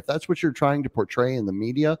man, if that's what you're trying to portray in the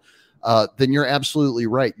media, then you're absolutely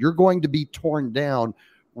right. You're going to be torn down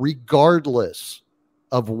regardless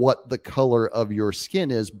of what the color of your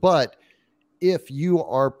skin is. But if you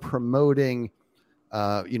are promoting,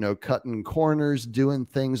 cutting corners, doing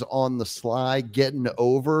things on the sly, getting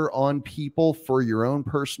over on people for your own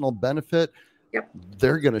personal benefit,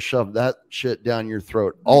 they're going to shove that shit down your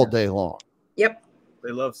throat all day long. Yep.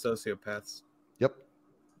 They love sociopaths. Yep.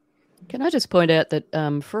 Can I just point out that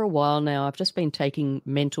for a while now, I've just been taking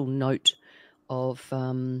mental note of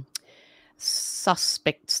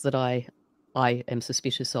suspects that I am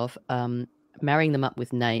suspicious of, marrying them up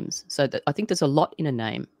with names. So that I think there's a lot in a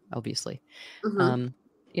name, obviously. Mm-hmm.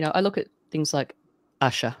 I look at things like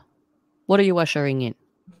Usher. What are you ushering in?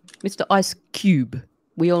 Mr. Ice Cube.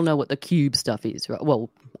 We all know what the cube stuff is, right? Well,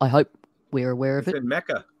 I hope we're aware of it. In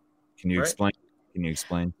Mecca. Can you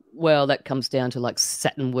explain? Well, that comes down to like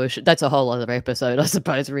Saturn worship. That's a whole other episode, I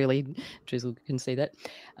suppose. Really, Drizzle can see that.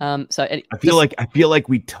 I feel like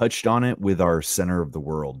we touched on it with our Center of the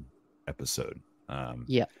World episode.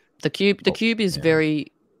 Yeah, the cube is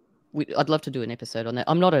very. I'd love to do an episode on that.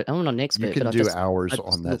 I'm not an expert. You can but do hours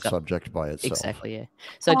on that subject by itself. Exactly. Yeah.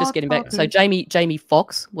 So just getting back. So Jamie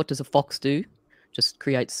Foxx. What does a fox do? Just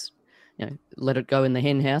creates. Let it go in the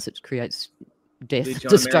hen house. It creates death,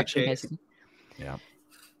 destruction. Basically. Yeah.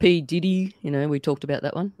 P. Diddy, we talked about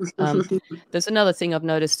that one. There's another thing I've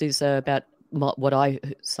noticed is about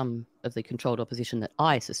some of the controlled opposition that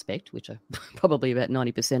I suspect, which are probably about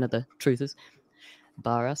 90% of the truthers,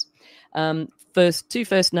 bar us. Two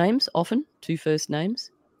first names.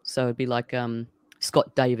 So it'd be like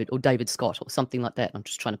Scott David or David Scott or something like that. I'm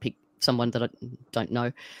just trying to pick someone that I don't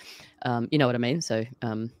know. You know what I mean? So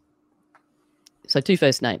two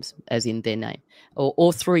first names, as in their name,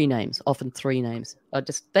 or three names, often three names.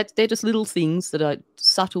 They're just little things that are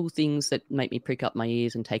subtle things that make me prick up my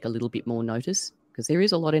ears and take a little bit more notice, because there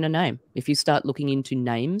is a lot in a name. If you start looking into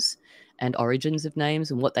names and origins of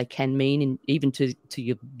names and what they can mean, and even to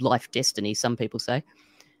your life destiny, some people say,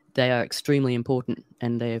 they are extremely important,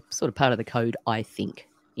 and they're sort of part of the code, I think,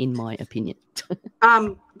 in my opinion.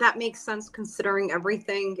 That makes sense, considering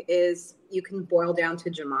everything is, you can boil down to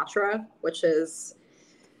gematria, which is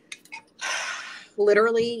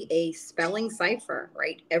literally a spelling cipher,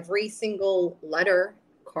 right? Every single letter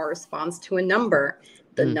corresponds to a number.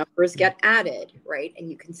 The numbers get added, right? And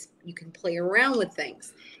you can play around with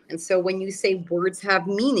things. And so when you say words have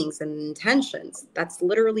meanings and intentions, that's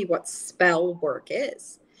literally what spell work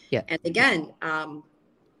is. Yeah. And again,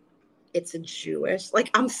 it's a Jewish,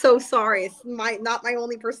 I'm so sorry. It's not my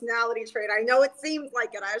only personality trait. I know it seems like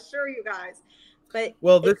it, I assure you guys. But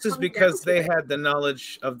this is because they had the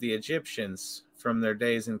knowledge of the Egyptians from their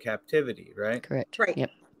days in captivity, right? Correct. Right.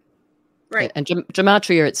 Yep. Right. And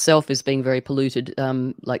gematria itself is being very polluted.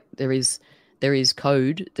 There is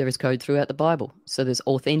code. There is code throughout the Bible. So there's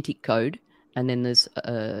authentic code, and then there's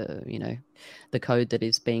the code that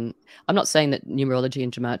is being. I'm not saying that numerology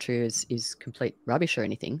and gematria is complete rubbish or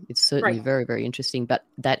anything. It's certainly very, very interesting, but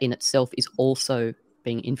that in itself is also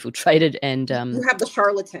being infiltrated and you have the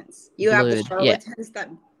charlatans. Have the charlatans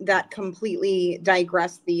that completely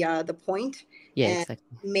digress the point and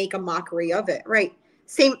make a mockery of it. Right.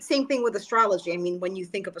 Same thing with astrology. I mean, when you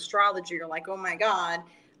think of astrology, you're like, oh my God,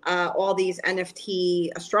 all these NFT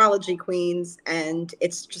astrology queens, and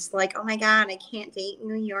it's just like, oh my God, I can't date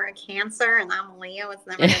you. You're a Cancer and I'm a Leo. It's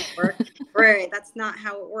never going to work. Right. That's not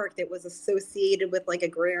how it worked. It was associated with like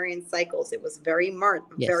agrarian cycles. It was very much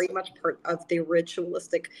part of the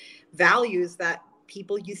ritualistic values that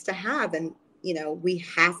people used to have. And, we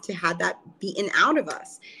have to have that beaten out of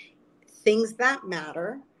us. Things that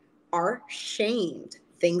matter are shamed.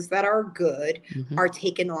 Things that are good are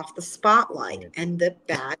taken off the spotlight, and the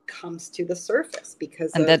bad comes to the surface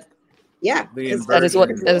because that is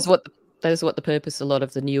what the purpose a lot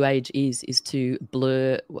of the new age is to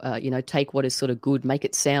blur, take what is sort of good, make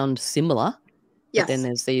it sound similar. Yes. But then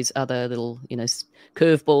there's these other little,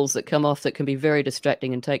 curveballs that come off that can be very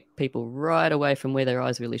distracting and take people right away from where their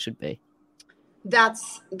eyes really should be.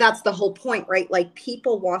 that's the whole point, right? Like,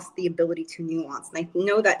 people lost the ability to nuance. And I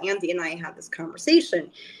know that Andy and I had this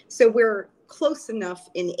conversation. So we're close enough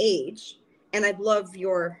in age, and I'd love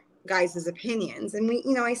your guys' opinions. And we,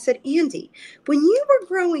 I said, Andy, when you were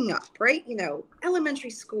growing up, right, elementary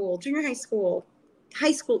school, junior high school,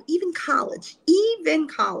 even college,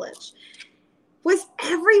 was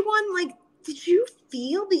everyone like, did you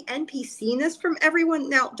feel the NPC-ness from everyone?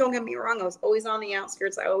 Now, don't get me wrong. I was always on the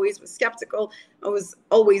outskirts. I always was skeptical. I was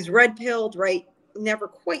always red-pilled, right? Never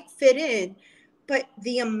quite fit in. But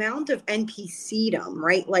the amount of NPC-dom,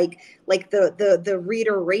 right? Like the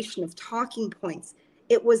reiteration of talking points,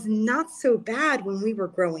 it was not so bad when we were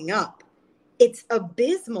growing up. It's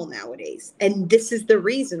abysmal nowadays. And this is the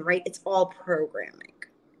reason, right? It's all programming.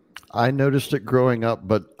 I noticed it growing up,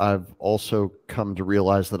 but I've also come to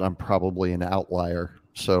realize that I'm probably an outlier.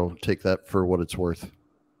 So take that for what it's worth.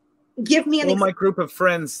 Give me an my group of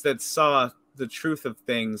friends that saw the truth of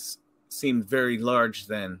things seemed very large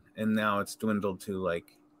then, and now it's dwindled to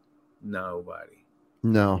like nobody.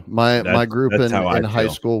 No, my group in high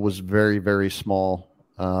school was very, very small.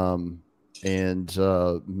 And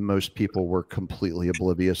most people were completely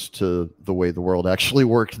oblivious to the way the world actually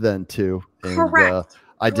worked then too. And, Correct.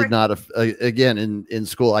 I did not, again, in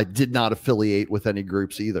school, I did not affiliate with any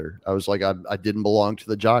groups either. I was like, I didn't belong to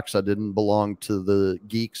the jocks. I didn't belong to the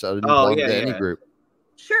geeks. I didn't belong to any group.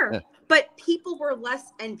 Sure. Yeah. But people were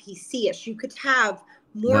less NPC-ish. You could have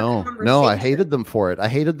more conversation. No, I hated them for it. I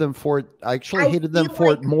hated them for it. I actually hated them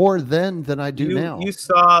for it more then than I do now. You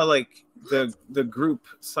saw like the group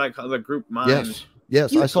the group mind.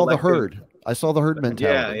 Yes. I saw the herd. I saw the herd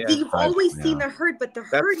mentality. Yeah. You've always seen the herd, but the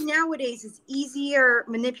herd nowadays is easier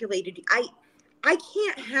manipulated. I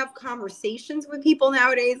can't have conversations with people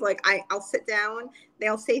nowadays. Like I'll sit down,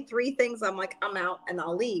 they'll say 3 things. I'm like, I'm out and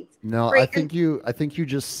I'll leave. No, right? I think you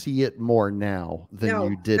just see it more now than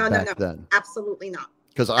you did back then. Absolutely not.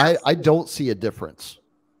 Because I don't see a difference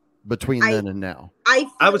between then and now.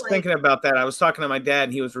 I was thinking about that. I was talking to my dad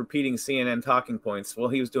and he was repeating CNN talking points. Well,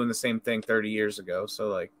 he was doing the same thing 30 years ago. So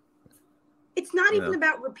like, it's not even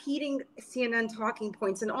about repeating CNN talking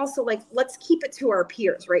points. And also, like, let's keep it to our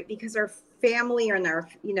peers, right? Because our family and our,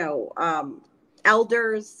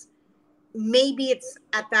 elders, maybe it's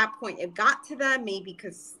at that point it got to them, maybe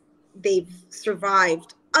because they've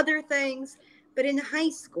survived other things. But in high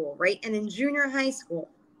school, right, and in junior high school,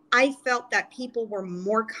 I felt that people were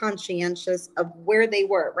more conscientious of where they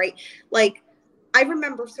were, right? Like, I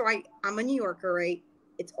remember, so I'm a New Yorker, right?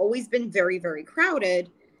 It's always been very, very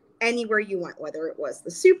crowded. Anywhere you went, whether it was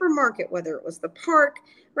the supermarket, whether it was the park,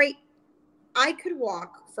 right? I could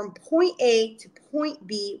walk from point A to point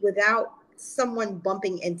B without someone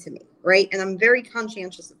bumping into me, right? And I'm very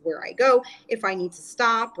conscientious of where I go. If I need to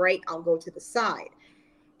stop, right, I'll go to the side.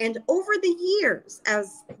 And over the years,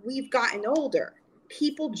 as we've gotten older,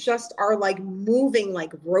 people just are like moving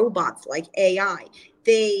like robots, like AI.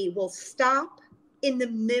 They will stop in the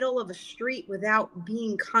middle of a street without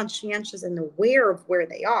being conscientious and aware of where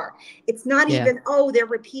they are. It's not even, they're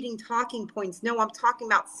repeating talking points. No, I'm talking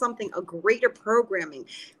about a greater programming.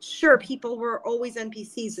 Sure, people were always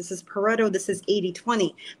NPCs. This is Pareto. This is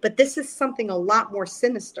 80-20. But this is something a lot more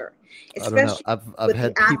sinister. Especially I've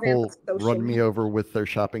had people run me over with their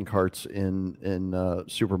shopping carts in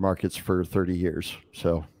supermarkets for 30 years.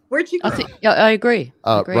 So where'd you go? I agree.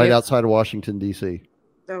 Right outside of Washington, D.C.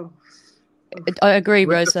 Oh. I agree,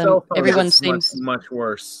 Rose. Everyone seems much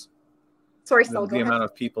worse. Sorry, the amount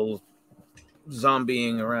of people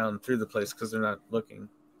zombieing around through the place because they're not looking.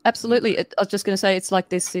 Absolutely. I was just going to say it's like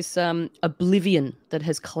this oblivion that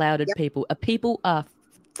has clouded people. People are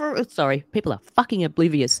fucking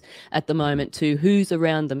oblivious at the moment to who's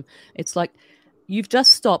around them. It's like you've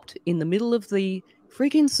just stopped in the middle of the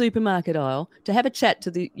freaking supermarket aisle to have a chat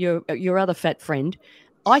to your other fat friend.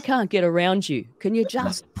 I can't get around you. Can you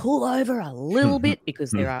just pull over a little bit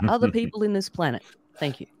because there are other people in this planet?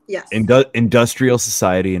 Thank you. Yes. Industrial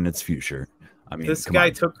society and its future. I mean, this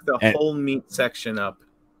guy took the whole meat section up,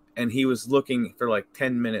 and he was looking for like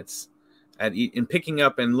 10 minutes at and picking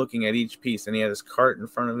up and looking at each piece, and he had his cart in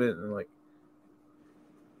front of it, and like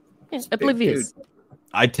oblivious.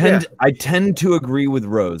 I tend to agree with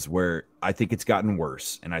Rose, where I think it's gotten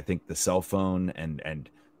worse, and I think the cell phone and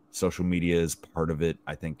social media is part of it.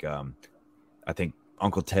 I think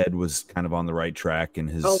Uncle Ted was kind of on the right track in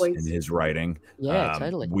his writing. Yeah,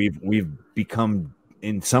 totally. We've become,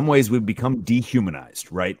 in some ways,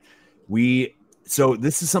 dehumanized, right? So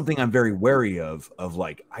this is something I'm very wary of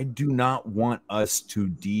like, I do not want us to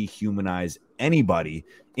dehumanize anybody,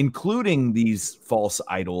 including these false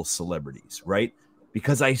idol celebrities, right?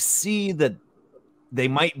 Because I see that they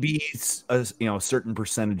might be a certain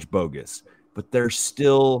percentage bogus, but they're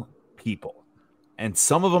still people, and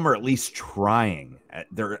some of them are at least trying.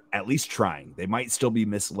 They're at least trying. They might still be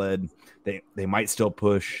misled. They might still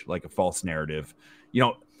push like a false narrative.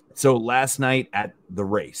 So last night at the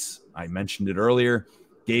race, I mentioned it earlier,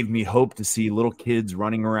 gave me hope to see little kids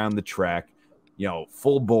running around the track,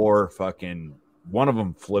 full bore, fucking one of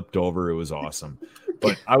them flipped over. It was awesome.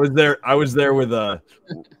 But I was there with a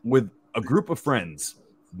group of friends.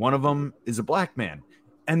 One of them is a black man,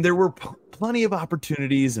 and there were plenty of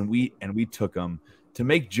opportunities, and we took them to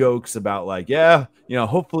make jokes about like,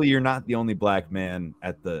 hopefully you're not the only black man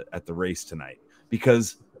at the race tonight,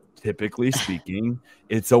 because typically speaking,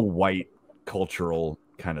 it's a white cultural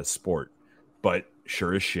kind of sport. But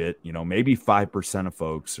sure as shit, maybe 5% of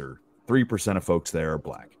folks or 3% of folks there are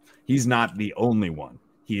black. He's not the only one.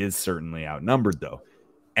 He is certainly outnumbered, though.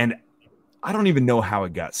 And I don't even know how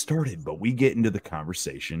it got started, but we get into the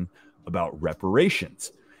conversation about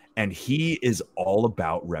reparations. And he is all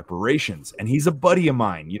about reparations. And he's a buddy of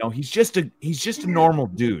mine. He's just a normal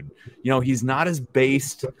dude. He's not as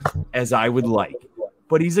based as I would like,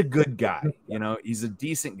 but he's a good guy. He's a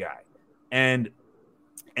decent guy. And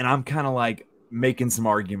I'm kind of like making some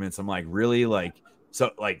arguments. I'm like, really?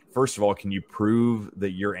 First of all, can you prove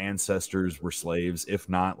that your ancestors were slaves? If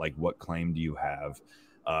not, like, what claim do you have?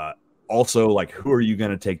 Also, like, who are you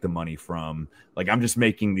going to take the money from? Like, I'm just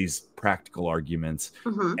making these practical arguments.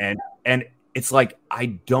 Mm-hmm. And it's like, I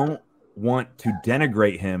don't want to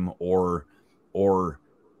denigrate him or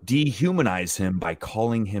dehumanize him by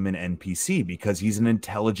calling him an NPC, because he's an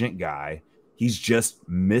intelligent guy. He's just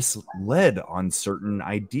misled on certain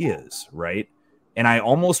ideas, right? And I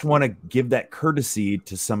almost want to give that courtesy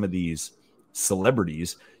to some of these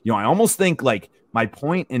celebrities. I almost think like my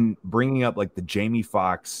point in bringing up like the Jamie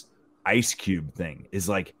Foxx Ice Cube thing is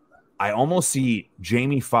like, I almost see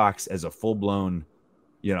Jamie Foxx as a full-blown,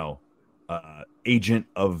 agent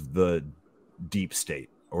of the deep state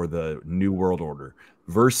or the New World Order,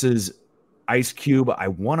 versus Ice Cube. I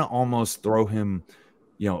want to almost throw him,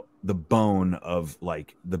 the bone of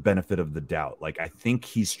like the benefit of the doubt. Like, I think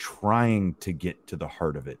he's trying to get to the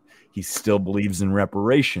heart of it. He still believes in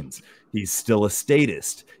reparations. He's still a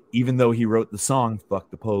statist, even though he wrote the song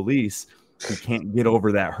 "Fuck the Police." He can't get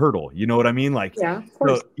over that hurdle. You know what I mean? Like, yeah, of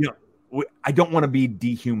course. So, I don't want to be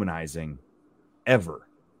dehumanizing ever,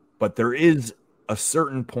 but there is a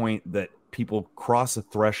certain point that people cross a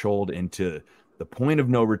threshold into the point of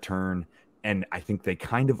no return. And I think they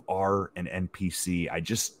kind of are an NPC. I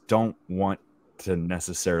just don't want to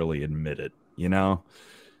necessarily admit it,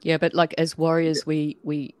 Yeah, but like as warriors,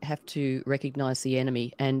 we have to recognize the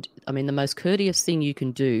enemy. And I mean, the most courteous thing you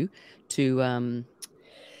can do to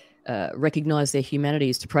recognize their humanity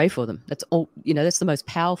is to pray for them. That's all, that's the most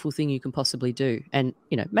powerful thing you can possibly do. And,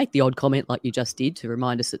 make the odd comment like you just did to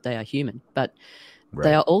remind us that they are human. But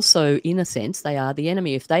they are also, in a sense, they are the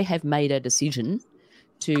enemy. If they have made a decision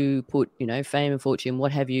to put, fame and fortune,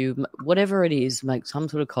 what have you, whatever it is, make some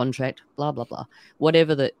sort of contract, blah, blah, blah,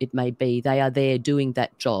 whatever that it may be, they are there doing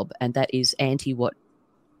that job. And that is anti what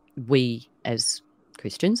we as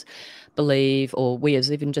Christians believe, or we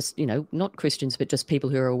as even just, not Christians, but just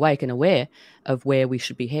people who are awake and aware of where we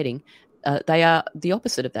should be heading. They are the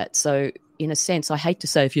opposite of that. So in a sense, I hate to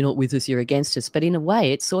say if you're not with us, you're against us, but in a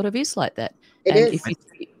way it sort of is like that. It and is.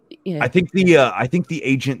 I think the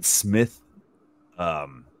Agent Smith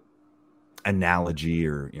analogy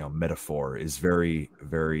or metaphor is very,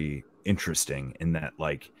 very interesting in that,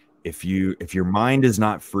 like, if your mind is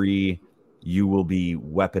not free, you will be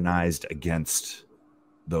weaponized against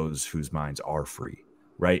those whose minds are free,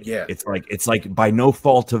 right? Yeah. It's like by no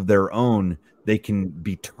fault of their own, they can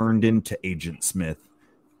be turned into Agent Smith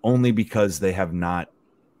only because they have not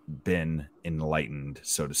been enlightened,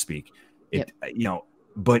 so to speak.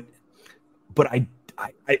 But I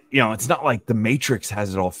it's not like the Matrix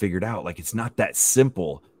has it all figured out. Like, it's not that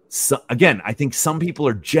simple. So again, I think some people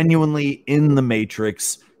are genuinely in the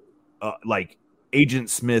Matrix, like Agent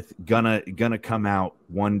Smith gonna come out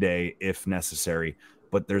one day if necessary.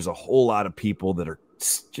 But there's a whole lot of people that are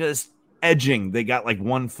just edging. They got like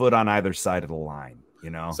one foot on either side of the line,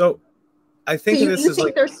 So I think you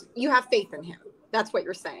have faith in him. That's what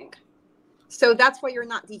you're saying. So that's why you're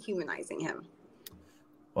not dehumanizing him.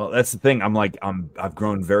 Well, that's the thing. I've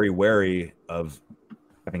grown very wary of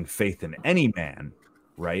having faith in any man,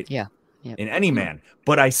 right? Yeah. Yep. In any man.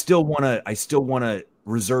 But I still wanna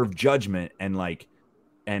reserve judgment,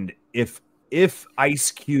 and if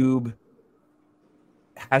Ice Cube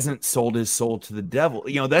hasn't sold his soul to the devil,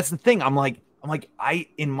 that's the thing. I'm like,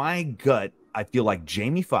 in my gut, I feel like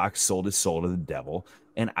Jamie Foxx sold his soul to the devil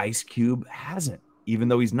and Ice Cube hasn't. even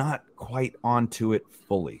though he's not quite onto it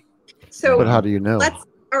fully. So, but how do you know?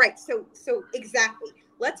 All right. So exactly.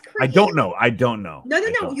 Let's create. I don't know.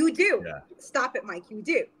 No. You do. Yeah. Stop it, Mike. You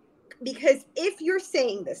do. Because if you're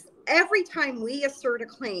saying this, every time we assert a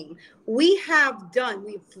claim, we've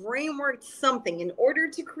frameworked something in order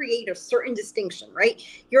to create a certain distinction, right?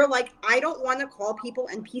 You're like, I don't want to call people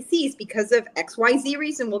NPCs because of XYZ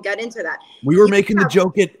reason. We'll get into that. We were making the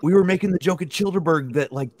joke at Childerberg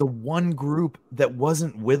that like the one group that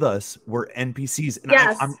wasn't with us were NPCs. And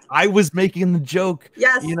yes. I was making the joke.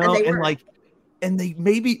 Yes. You know, and they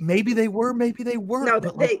maybe they were, maybe they weren't. No,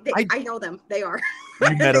 but I know them. They are.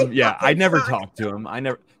 You met them. Yeah. I never talked to him.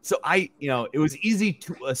 So it was easy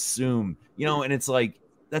to assume, and it's like,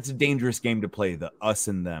 that's a dangerous game to play, the us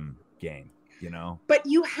and them game, But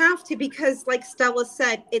you have to, because like Stella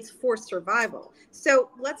said, it's for survival. So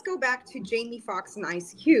let's go back to Jamie Foxx and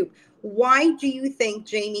Ice Cube. Why do you think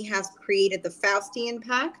Jamie has created the Faustian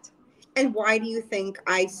Pact? And why do you think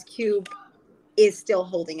Ice Cube is still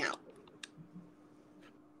holding out?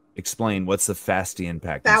 Explain, what's the Faustian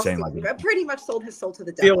Pact? Pretty much sold his soul to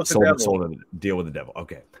the devil. Deal with the devil.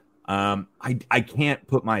 Okay. I can't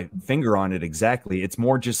put my finger on it exactly. It's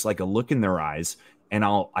more just like a look in their eyes. And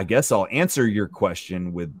I guess I'll answer your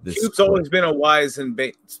question with this. Cube's always been a wise and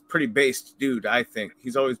pretty based dude, I think.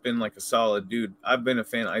 He's always been like a solid dude. I've been a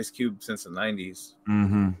fan of Ice Cube since the 90s.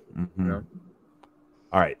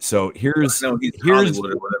 All right. So here's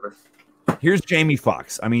Jamie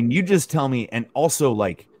Foxx. I mean, you just tell me. And also,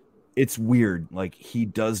 like, it's weird. Like, he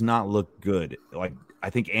does not look good. Like, I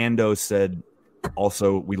think Ando said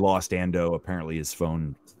also we lost Ando. Apparently his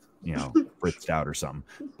phone, fritzed out or something.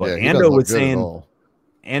 But yeah, Ando was saying,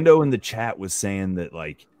 Ando in the chat was saying that,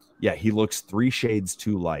 like, yeah, he looks 3 shades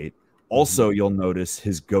too light. Also, you'll notice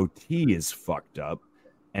his goatee is fucked up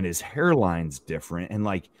and his hairline's different. And,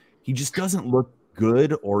 like, he just doesn't look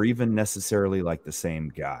good or even necessarily like the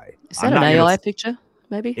same guy. Is that an AI picture?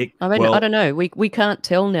 Maybe I don't know. We can't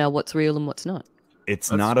tell now what's real and what's not.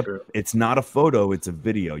 It's not a photo. It's a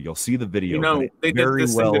video. You'll see the video. They did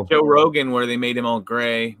this thing to Joe Rogan where they made him all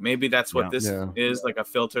gray. Maybe that's what this is, like a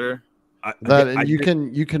filter. You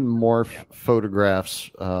can morph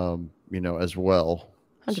photographs, as well.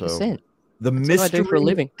 100%. The that's mystery what I do for a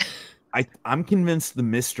living. I'm convinced the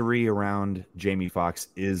mystery around Jamie Foxx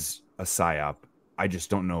is a psyop. I just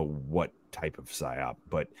don't know what type of psyop.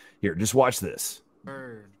 But here, just watch this.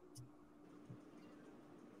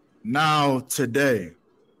 Now, today,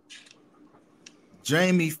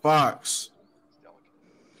 Jamie Foxx,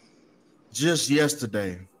 just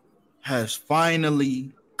yesterday, has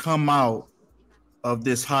finally come out of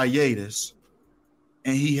this hiatus,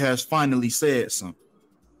 and he has finally said something.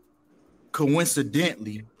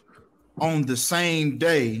 Coincidentally, on the same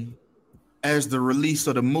day as the release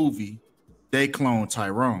of the movie, they cloned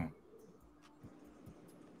Tyrone.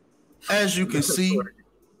 As you can see,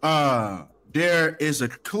 there is a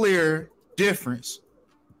clear difference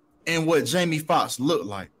in what Jamie Foxx looked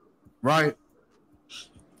like, right?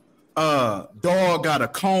 Dog got a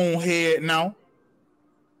cone head now.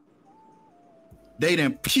 They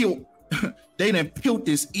done peeled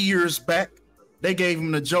his ears back. They gave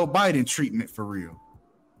him the Joe Biden treatment for real.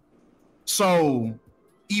 So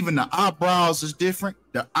even the eyebrows is different.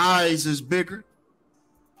 The eyes is bigger.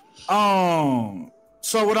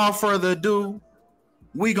 So without further ado,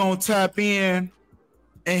 we gonna tap in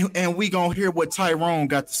and we gonna hear what Tyrone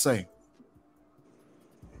got to say.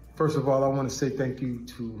 First of all, I want to say thank you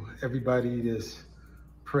to everybody that's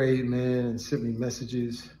prayed, man, and sent me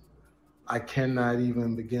messages. I cannot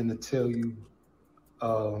even begin to tell you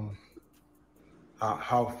how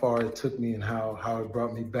far it took me and how it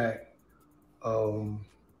brought me back. I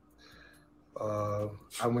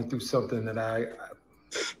went through something that I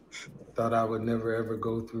thought I would never ever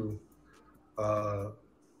go through.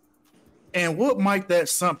 And what might that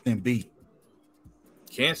something be?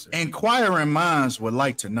 Cancer. Inquiring minds would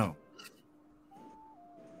like to know.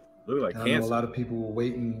 Look like I cancer. know a lot of people were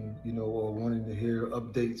waiting, or wanting to hear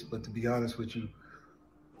updates, but to be honest with you,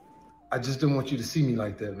 I just didn't want you to see me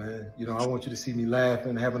like that, man. I want you to see me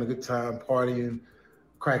laughing, having a good time, partying,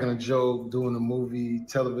 cracking a joke, doing a movie,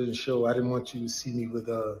 television show. I didn't want you to see me with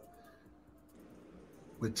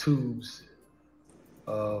tubes.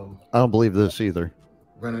 I don't believe this either.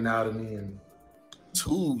 Running out of me and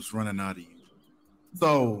tubes running out of you.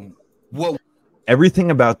 So what?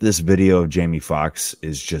 Everything about this video of Jamie Foxx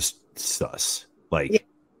is just sus. Like,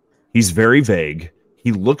 he's very vague.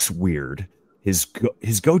 He looks weird. His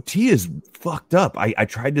goatee is fucked up. I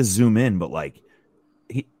tried to zoom in, but like,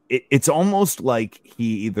 it's almost like he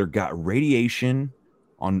either got radiation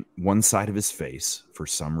on one side of his face for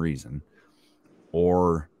some reason,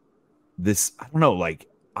 or this, I don't know, like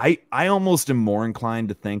I almost am more inclined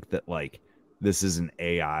to think that like this is an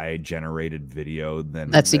AI generated video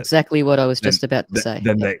than That's exactly what I was just about to say.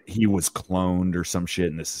 Than that he was cloned or some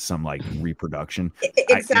shit, and this is some like reproduction.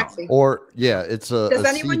 Exactly. It's a Does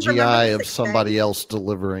anyone remember CGI the of 6th somebody day? else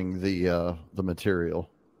delivering the material.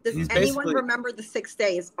 Does anyone remember the 6th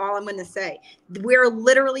day? Is all I'm going to say. We're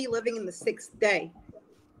literally living in the 6th day.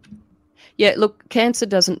 Yeah, look, cancer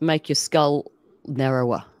doesn't make your skull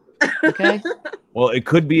narrower. Okay. Well, it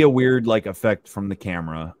could be a weird like effect from the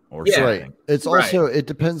camera or something. Right. It's also it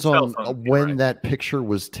depends on when that picture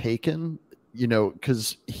was taken, you know,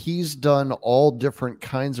 because he's done all different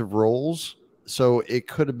kinds of roles. So it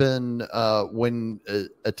could have been when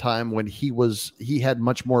a time when he had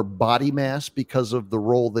much more body mass because of the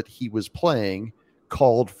role that he was playing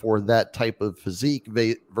called for that type of physique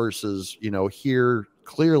versus, you know, here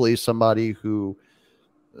clearly somebody who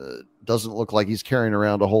doesn't look like he's carrying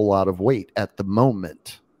around a whole lot of weight at the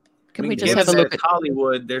moment. Can we just have a look at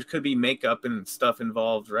Hollywood? There could be makeup and stuff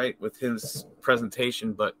involved, right, with his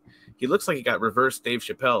presentation, but he looks like he got reverse Dave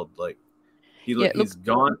Chappelle. Like he's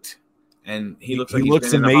gaunt, and he looks like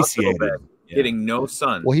he's been in a hospital bed, getting no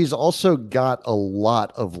sun. Well, he's also got a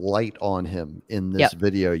lot of light on him in this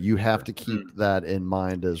video. You have to keep that in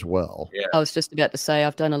mind as well. Yeah. I was just about to say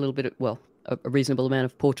I've done a little bit of a reasonable amount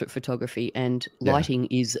of portrait photography, and lighting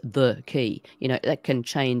is the key. You know, that can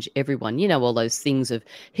change everyone. You know, all those things of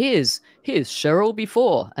here's Cheryl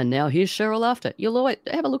before and now here's Cheryl after. You'll always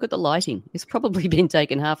have a look at the lighting. It's probably been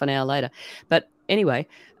taken half an hour later. But anyway,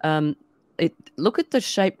 look at the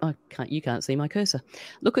shape. You can't see my cursor.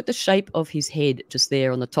 Look at the shape of his head just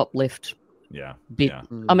there on the top left bit. Yeah.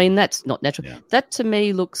 I mean, that's not natural. Yeah. That to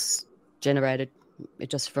me looks generated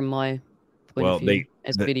just from my point of view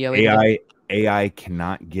as a video AI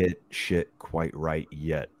cannot get shit quite right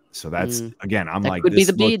yet. So that's again, I'm that like, could be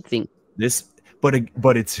the beard thing.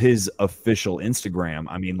 But it's his official Instagram.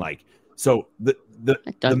 I mean, like, so the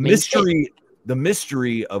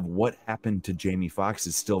mystery of what happened to Jamie Foxx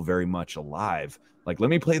is still very much alive. Like, let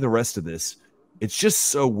me play the rest of this. It's just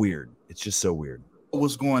so weird.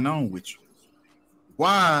 What's going on with you?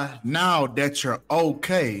 Why, now that you're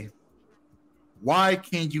okay, why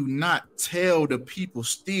can you not tell the people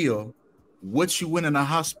still what you went in the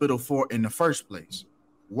hospital for in the first place?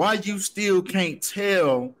 Why you still can't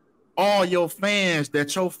tell all your fans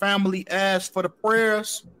that your family asked for the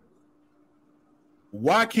prayers?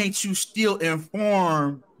 Why can't you still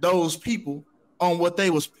inform those people on what they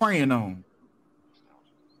was praying on?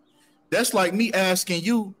 That's like me asking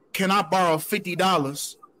you, can I borrow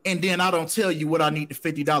 $50? And then I don't tell you what I need the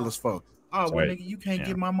 $50 for. Oh, well, nigga, you can't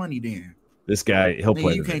get my money then. This guy, he'll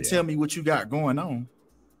play. You can't tell me what you got going on.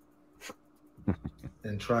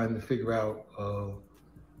 And trying to figure out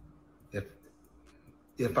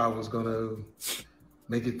if I was gonna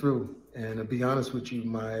make it through. And to be honest with you,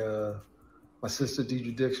 my sister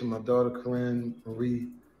Deidre Dixon, my daughter Corinne Marie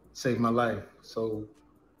saved my life. So,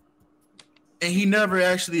 and he never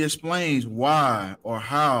actually explains why or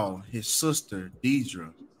how his sister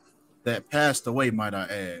Deidre, that passed away, might I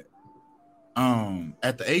add,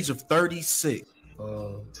 at the age of 36.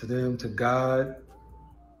 To them, to God,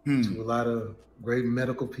 to a lot of great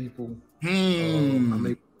medical people.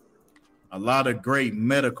 A lot of great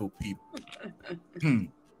medical people.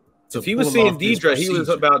 If he was seeing Deidre, he was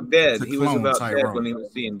about dead. He was about dead when he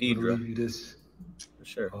was seeing Deidre. For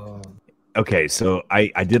sure. Okay, so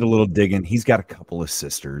I did a little digging. He's got a couple of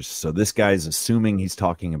sisters. So this guy's assuming he's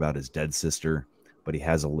talking about his dead sister, but he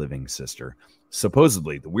has a living sister.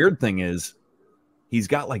 Supposedly, the weird thing is he's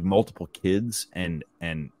got like multiple kids, and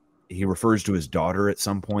he refers to his daughter at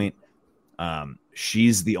some point.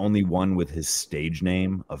 She's the only one with his stage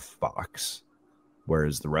name of Fox,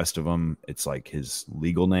 whereas the rest of them, it's like his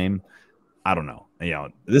legal name. I don't know. You know,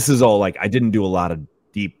 this is all like, I didn't do a lot of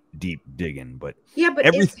deep digging, but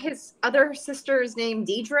is his other sister's name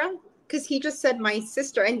Deidre? Because he just said my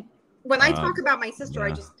sister, and when I talk about my sister,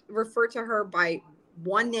 I just refer to her by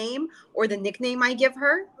one name or the nickname I give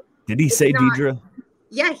her. Did he say Deidre?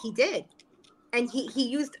 Yeah, he did. And he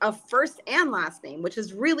used a first and last name, which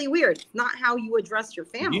is really weird. It's not how you address your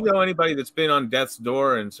family. You know anybody that's been on death's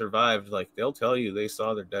door and survived, like they'll tell you they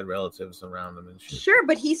saw their dead relatives around them and shit. Sure,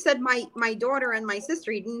 but he said my daughter and my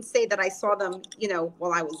sister. He didn't say that I saw them,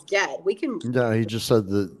 while I was dead. We can. No, he just said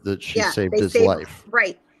that she saved his life.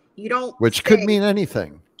 Right. You don't. Which could mean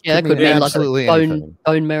anything. Yeah, that could be absolutely like a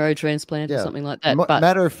bone marrow transplant or something like that. But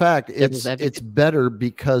matter of fact, it's better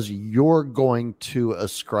because you're going to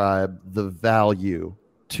ascribe the value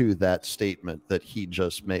to that statement that he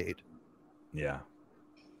just made. Yeah.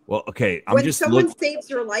 Well, okay. When someone saves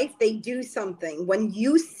your life, they do something. When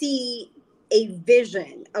you see a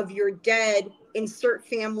vision of your dead, insert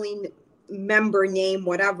family member name,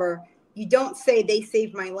 whatever, you don't say they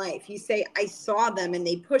saved my life. You say I saw them and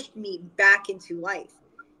they pushed me back into life.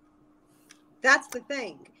 That's the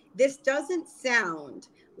thing. This doesn't sound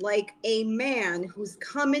like a man who's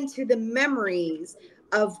come into the memories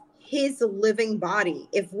of his living body.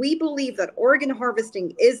 If we believe that organ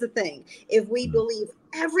harvesting is the thing, if we believe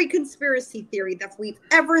every conspiracy theory that we've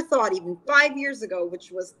ever thought, even 5 years ago,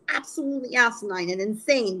 which was absolutely asinine and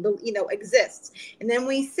insane, exists, and then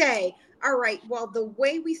we say, all right, well, the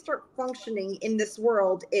way we start functioning in this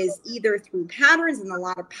world is either through patterns, and a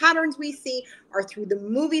lot of patterns we see are through the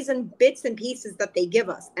movies and bits and pieces that they give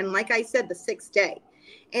us. And like I said, The Sixth Day.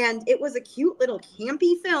 And it was a cute little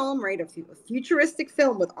campy film, right? A futuristic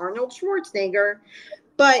film with Arnold Schwarzenegger.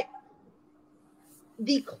 But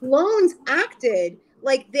the clones acted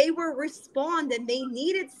like they were Respawned, and they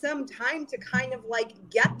needed some time to kind of like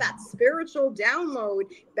get that spiritual download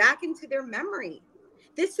back into their memory.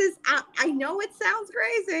 This is, I know it sounds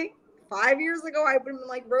crazy. 5 years ago, I would have been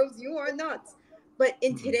like, Rose, you are nuts. But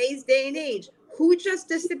in today's day and age, who just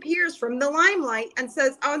disappears from the limelight and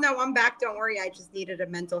says, oh, no, I'm back. Don't worry. I just needed a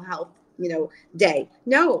mental health, day.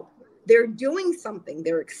 No, they're doing something.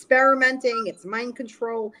 They're experimenting. It's mind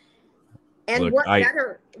control. And Look,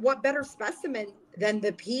 what better specimen than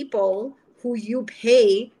the people who you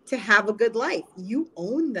pay to have a good life? You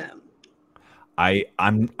own them.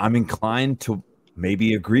 I'm inclined to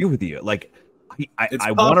maybe agree with you. Like,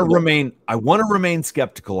 I want to remain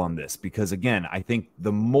skeptical on this, because again, I think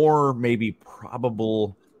the more maybe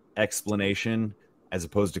probable explanation as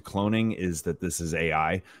opposed to cloning is that this is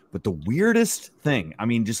AI. But the weirdest thing, I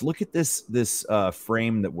mean, just look at this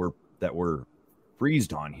frame that we're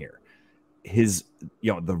freezed on here. His,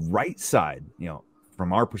 the right side,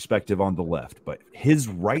 from our perspective on the left, but his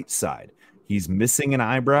right side, he's missing an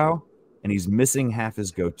eyebrow and he's missing half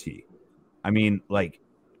his goatee. I mean, like,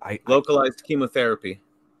 localized chemotherapy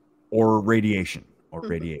or radiation.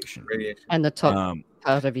 And the top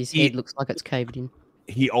part of his head looks like it's caved in.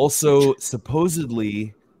 He also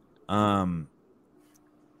supposedly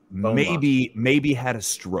maybe had a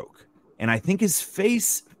stroke, and I think his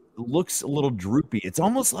face looks a little droopy. It's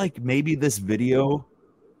almost like maybe this video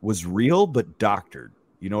was real but doctored.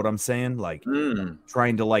 You know what I'm saying? Like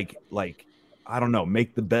trying to like I don't know,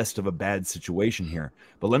 make the best of a bad situation here.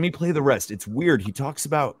 But let me play the rest. It's weird. He talks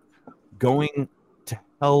about going to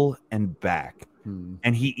hell and back.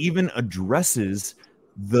 And he even addresses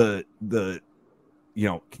the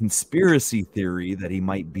conspiracy theory that he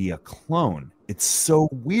might be a clone. It's so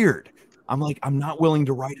weird. I'm like, I'm not willing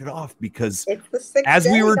to write it off, because as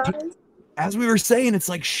we were saying, it's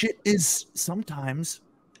like shit is sometimes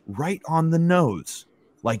right on the nose.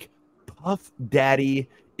 Like, Puff Daddy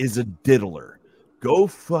is a diddler. Go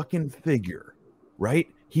fucking figure, right?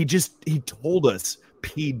 He told us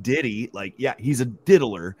P. Diddy, like, yeah, he's a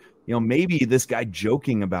diddler. Maybe this guy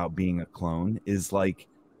joking about being a clone is like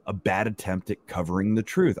a bad attempt at covering the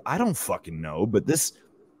truth. I don't fucking know, but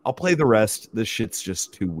I'll play the rest. This shit's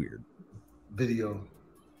just too weird. Video.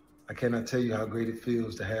 I cannot tell you how great it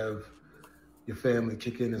feels to have your family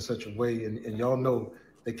kick in such a way. And y'all know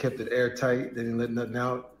they kept it airtight. They didn't let nothing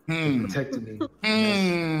out. They protected me.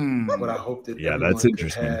 That's what I hope that that's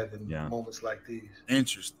interesting. Have in moments like these.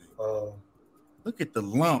 Interesting. Look at the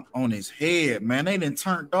lump on his head, man. They done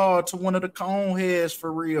turned dog to one of the cone heads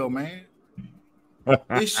for real, man.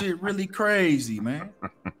 This shit really crazy, man.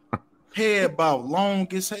 Head about long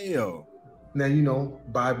as hell. Now,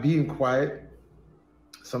 by being quiet,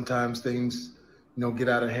 sometimes things, get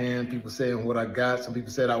out of hand. People saying what I got. Some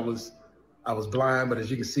people said I was blind, but as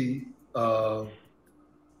you can see, the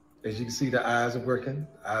eyes are working.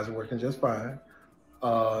 Eyes are working just fine.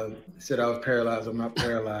 Said I was paralyzed. I'm not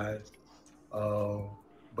paralyzed.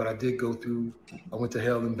 But I did go through. I went to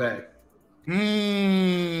hell and back.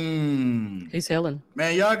 He's Helen.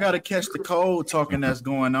 Man, y'all gotta catch the cold talking that's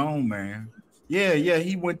going on, man. Yeah,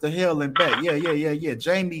 he went to hell and back. Yeah.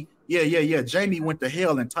 Jamie, Jamie went to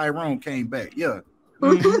hell and Tyrone came back. Yeah.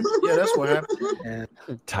 Yeah, that's what happened.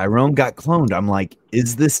 Tyrone got cloned. I'm like,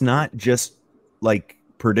 is this not just like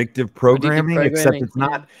predictive programming? Except it's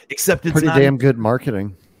not pretty damn good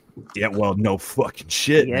marketing. Yeah, well, no fucking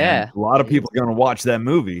shit. Yeah. Man. A lot of people are gonna watch that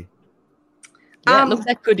movie. Yeah, look,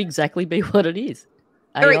 that could exactly be what it is.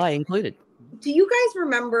 AI included. Do you guys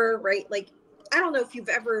remember, right? Like, I don't know if you've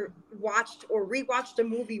ever watched or rewatched a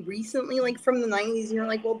movie recently, like from the 90s, and you're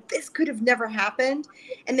like, well, this could have never happened.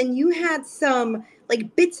 And then you had some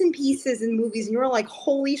like bits and pieces in movies, and you were like,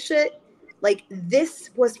 holy shit, Like, this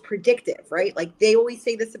was predictive, right? Like, they always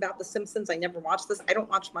say this about The Simpsons. I never watched this. I don't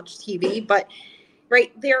watch much TV, but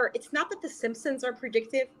right there, it's not that The Simpsons are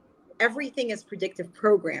predictive. Everything is predictive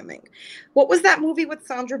programming. What was that movie with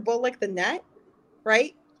Sandra Bullock, The Net,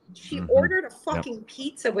 right? She ordered a fucking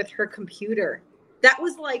pizza with her computer. That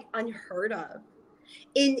was like unheard of.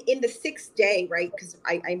 In The Sixth Day, right? Because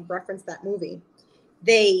I referenced that movie.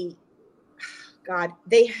 They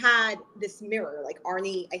had this mirror, like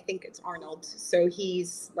Arnie, I think it's Arnold. So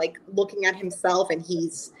he's like looking at himself and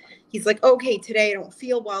he's like, okay, today I don't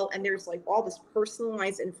feel well. And there's like all this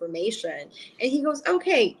personalized information. And he goes,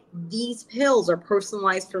 okay, these pills are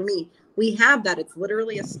personalized for me. We have that. It's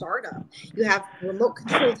literally a startup. You have remote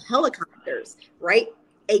controlled helicopters, right?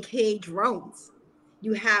 AKA drones.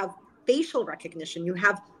 You have facial recognition. You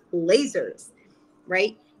have lasers,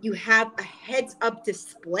 right? You have a heads-up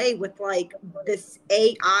display with like this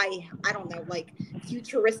AI, I don't know, like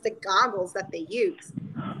futuristic goggles that they use.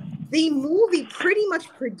 The movie pretty much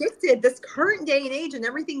predicted this current day and age and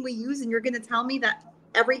everything we use, and you're going to tell me that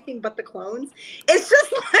everything but the clones? It's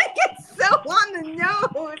just like, it's so on the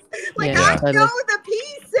nose. Like, I know the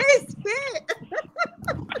pieces fit.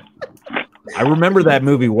 I remember that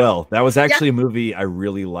movie well. That was actually a movie I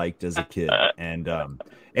really liked as a kid, and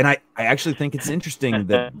I actually think it's interesting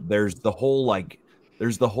that there's the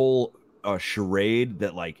whole charade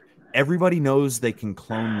that like everybody knows they can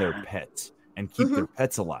clone their pets and keep their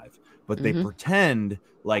pets alive, but they pretend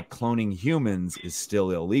like cloning humans is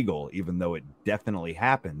still illegal, even though it definitely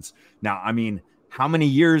happens. Now, I mean, how many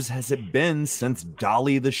years has it been since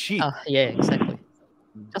Dolly the sheep? Yeah, exactly.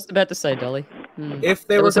 Just about to say Dolly. If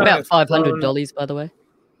they It were was about 500 clone- dollies, by the way.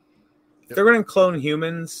 If they're going to clone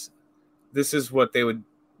humans, this is what they would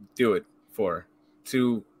do it for,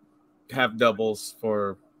 to have doubles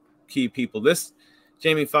for key people. This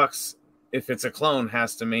Jamie Foxx, if it's a clone,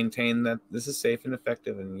 has to maintain that this is safe and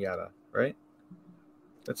effective and yada, right?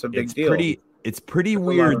 That's a big deal. It's pretty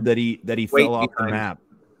weird that he fell off the map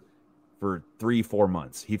for 3-4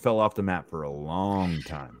 months. He fell off the map for a long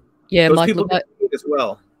time. Yeah, those Michael, people get paid as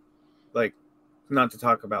well, like not to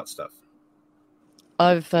talk about stuff.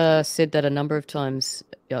 I've said that a number of times.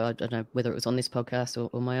 I don't know whether it was on this podcast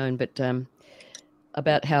or my own, but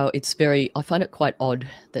about how it's I find it quite odd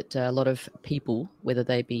that a lot of people, whether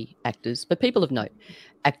they be actors, but people of note,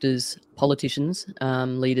 actors, politicians,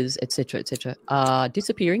 leaders, etc., are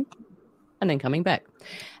disappearing and then coming back.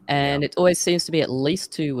 And it always seems to be at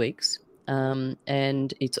least 2 weeks.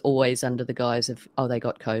 And it's always under the guise of, they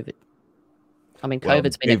got COVID. I mean,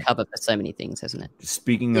 COVID's been a cover for so many things, hasn't it?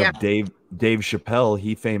 Speaking of Dave Chappelle,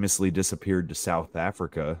 he famously disappeared to South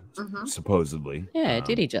Africa, supposedly. Yeah,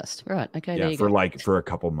 did he just? Right. Okay. Yeah, there you for a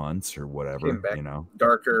couple months or whatever, you know.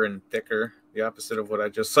 Darker and thicker, the opposite of what I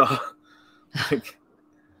just saw.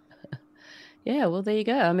 Yeah, well, there you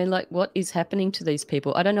go. I mean, like, what is happening to these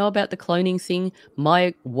people? I don't know about the cloning thing.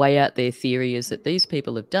 My way out there theory is that these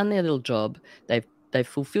people have done their little job. They've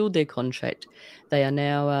fulfilled their contract. They are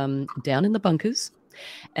now down in the bunkers,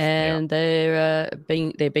 and they're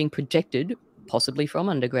being projected, possibly from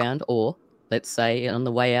underground, or let's say on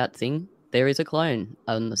the way out thing, there is a clone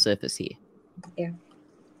on the surface here. Yeah.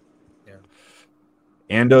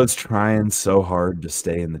 Ando's trying so hard to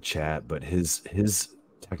stay in the chat, but his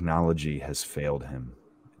technology has failed him.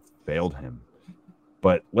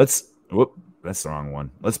 But that's the wrong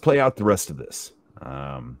one. Let's play out the rest of this.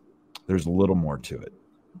 There's a little more to it.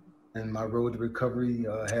 And my road to recovery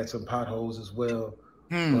had some potholes as well,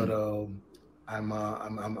 but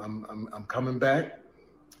I'm coming back,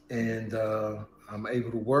 and I'm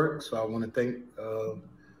able to work. So I want to thank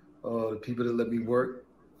the people that let me work.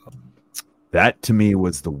 That to me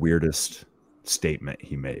was the weirdest statement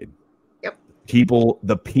he made. Yep.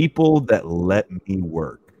 The people that let me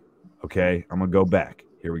work. Okay, I'm gonna go back.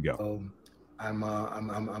 Here we go. I'm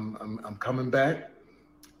coming back.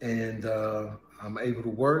 And I'm able to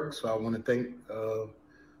work, so I want to thank the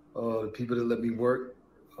people that let me work.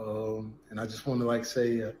 And I just want to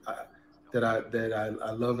say that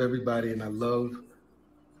I love everybody, and I love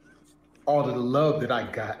all of the love that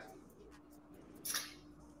I got.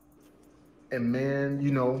 And man,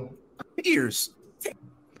 years.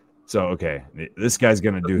 So okay, this guy's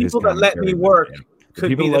gonna do his people that let me work.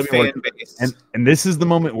 Could be the fan base. And this is the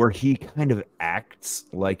moment where he kind of acts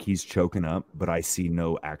like he's choking up, but I see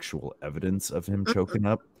no actual evidence of him choking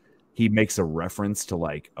up. He makes a reference to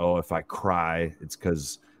like, oh, if I cry, it's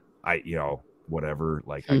because I whatever.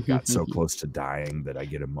 Like I got so close to dying that I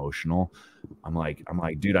get emotional. I'm like,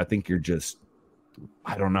 dude, I think you're just,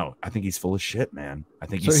 I don't know. I think he's full of shit, man. I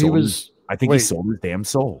think he sold his damn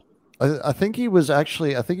soul. I think he was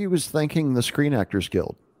thanking the Screen Actors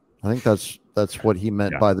Guild. I think that's what he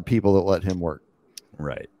meant by the people that let him work.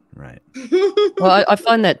 Right. Well, I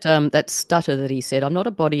find that that stutter that he said, I'm not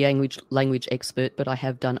a body language expert, but I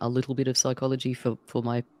have done a little bit of psychology for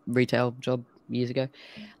my retail job years ago,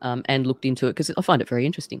 and looked into it because I find it very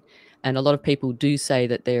interesting. And a lot of people do say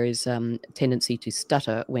that there is a tendency to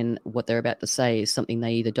stutter when what they're about to say is something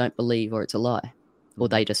they either don't believe or it's a lie, or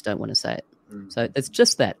they just don't want to say it. So it's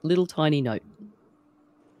just that little tiny note.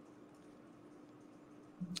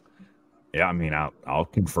 Yeah, I mean, I'll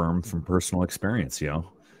confirm from personal experience.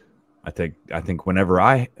 I think whenever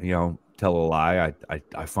I tell a lie,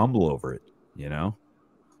 I fumble over it.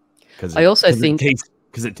 Because I also think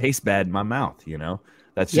it tastes bad in my mouth.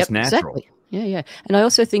 That's just natural. Exactly. Yeah. And I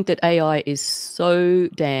also think that AI is so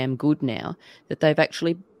damn good now that they've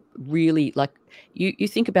actually really, like, you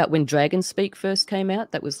think about when Dragon Speak first came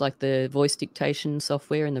out, that was like the voice dictation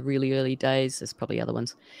software in the really early days. There's probably other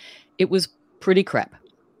ones. It was pretty crap.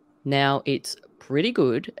 Now it's pretty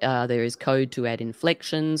good. There is code to add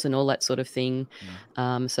inflections and all that sort of thing.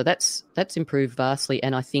 So that's improved vastly.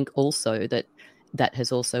 And I think also that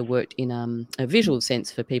has also worked in a visual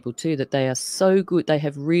sense for people too, that they are so good. They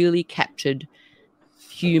have really captured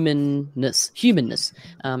humanness,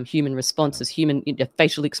 human responses, human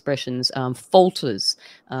facial expressions, falters.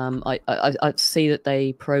 I see that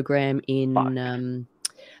they program in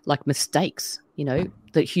like mistakes,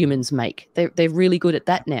 that humans make. They're really good at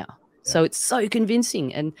that now. So it's so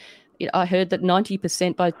convincing. And I heard that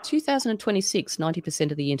 90% by 2026,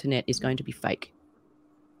 90% of the internet is going to be fake.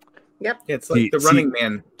 Yep. Yeah, it's like the Running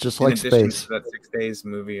Man, just in like addition space. to that 6 Days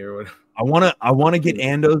movie or whatever. I want to get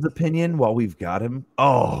Ando's opinion while we've got him.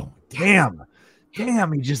 Oh, damn,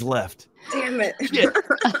 he just left. Damn it.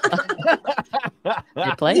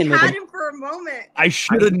 You're playing we with had him. him for a moment. I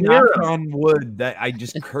should have knocked on wood that I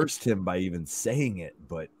just cursed him by even saying it,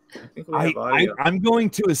 but I'm going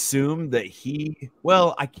to assume that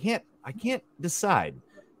I can't decide.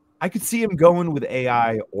 I could see him going with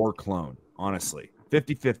AI or clone, honestly.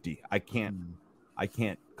 50-50. I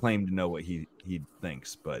can't claim to know what he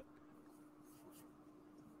thinks, but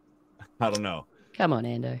I don't know. Come on,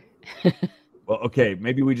 Ando. Well, okay,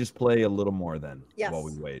 maybe we just play a little more then while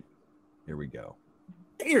we wait. Here we go.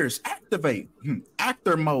 Ears activate.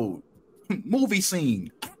 Actor mode. Movie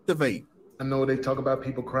scene activate. I know they talk about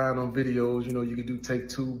people crying on videos. You can do take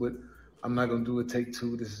two, but I'm not gonna do a take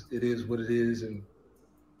two. It is what it is. And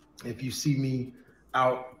if you see me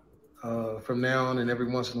out from now on, and every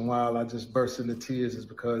once in a while I just burst into tears, is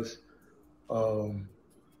because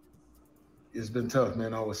it's been tough,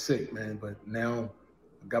 man. I was sick, man, but now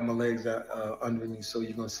I got my legs out, under me, so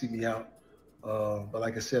you're gonna see me out. But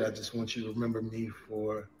like I said, I just want you to remember me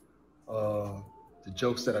for the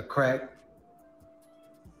jokes that I crack.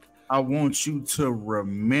 I want you to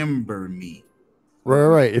remember me.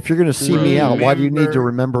 Right. If you're going to see me out, why do you need to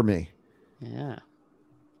remember me? Yeah.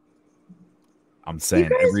 I'm saying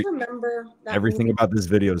remember that everything movie? about this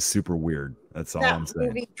video is super weird. That's all I'm That saying.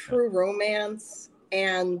 movie, True Romance,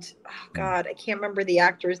 and God, I can't remember the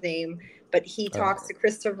actor's name, but he talks to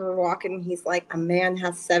Christopher Walken. He's like, a man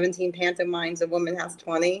has 17 pantomimes, a woman has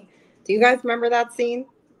 20. Do you guys remember that scene?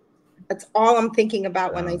 That's all I'm thinking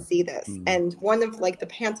about when I see this. And one of like the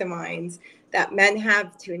pantomimes that men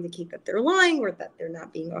have to indicate that they're lying or that they're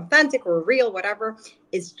not being authentic or real, whatever,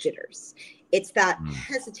 is jitters. It's that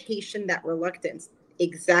hesitation, that reluctance,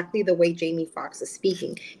 exactly the way Jamie Foxx is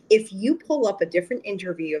speaking. If you pull up a different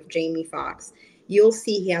interview of Jamie Foxx, you'll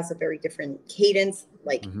see he has a very different cadence.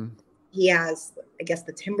 Like he has, I guess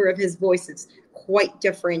the timbre of his voice is quite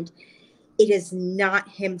different. It is not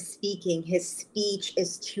him speaking. His speech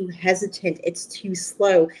is too hesitant. It's too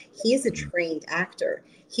slow. He is a trained actor.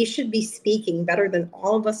 He should be speaking better than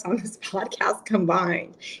all of us on this podcast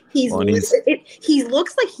combined. He looks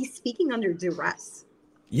like he's speaking under duress.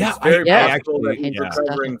 Yeah, it's very possible that he's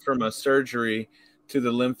recovering from a surgery to the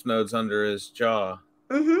lymph nodes under his jaw.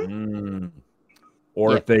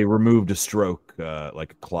 Or if they removed a stroke,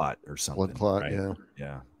 like a clot or something. Blood clot, right?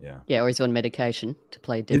 yeah. Yeah, or he's on medication to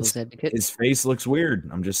play devil's advocate. His face looks weird.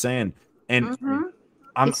 I'm just saying. And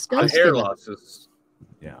I'm hair loss is.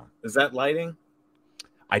 Yeah. Is that lighting?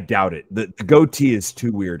 I doubt it. The goatee is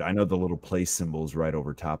too weird. I know the little place symbols right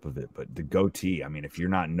over top of it, but the goatee, I mean, if you're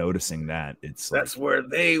not noticing that, that's where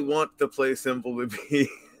they want the play symbol to be.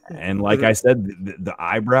 And like I said, the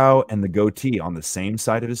eyebrow and the goatee on the same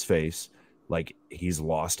side of his face, like he's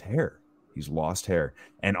lost hair. He's lost hair.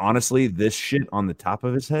 And honestly, this shit on the top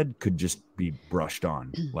of his head could just be brushed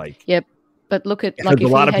on. Like, yep. But look at like a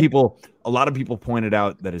lot of people pointed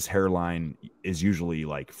out that his hairline is usually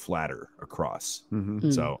like flatter across.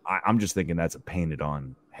 So I'm just thinking that's a painted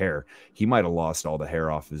on hair. He might have lost all the hair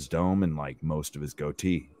off his dome and like most of his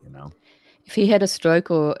goatee, you know. If he had a stroke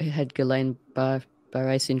or he had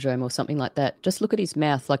Guillain-Barré syndrome or something like that, just look at his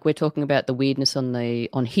mouth. Like we're talking about the weirdness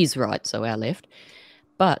on his right, so our left.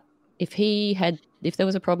 But if there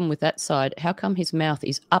was a problem with that side, how come his mouth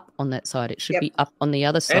is up on that side? It should be up on the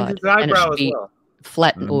other side, And his eyebrow it should as be well.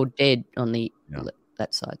 flat or dead on the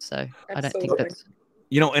that side. So I don't think Absolutely. that's.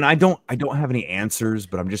 You know, and I don't have any answers,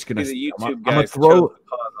 but I'm just gonna. The YouTube I'm gonna guys throw. chose to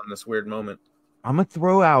pause on this weird moment. I'm gonna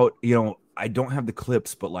throw out. You know, I don't have the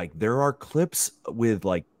clips, but like there are clips with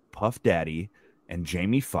like Puff Daddy and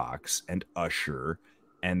Jamie Foxx and Usher,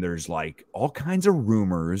 and there's like all kinds of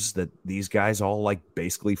rumors that these guys all like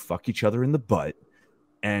basically fuck each other in the butt,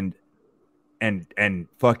 and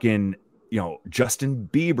fucking. You know, Justin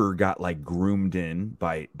Bieber got like groomed in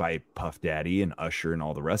by Puff Daddy and Usher and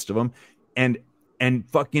all the rest of them. And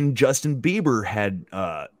fucking Justin Bieber had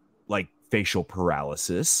like facial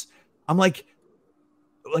paralysis. I'm like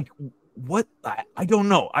what? I don't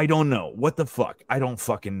know. I don't know. What the fuck? I don't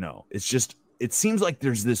fucking know. It's just, it seems like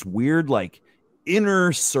there's this weird like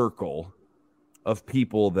inner circle of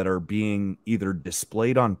people that are being either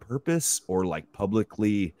displayed on purpose or like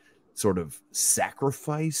publicly sort of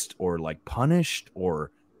sacrificed or like punished,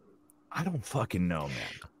 or I don't fucking know,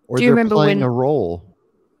 man. Or do you remember playing a role?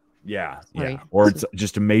 Yeah, Sorry. yeah. Or it's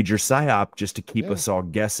just a major psyop just to keep us all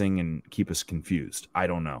guessing and keep us confused. I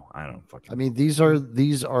don't know. I don't fucking. I mean, these are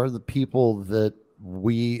the people that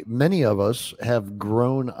many of us have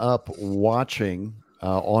grown up watching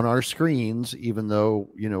on our screens, even though,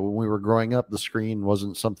 you know, when we were growing up, the screen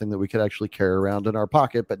wasn't something that we could actually carry around in our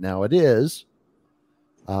pocket, but now it is.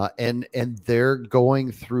 And they're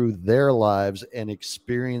going through their lives and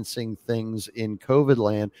experiencing things in COVID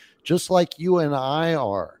land, just like you and I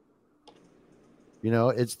are. You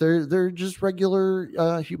know, they're just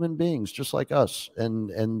regular human beings, just like us,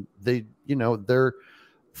 and they, you know, they're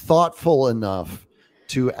thoughtful enough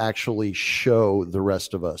to actually show the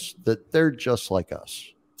rest of us that they're just like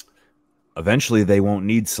us. Eventually, they won't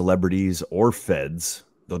need celebrities or feds.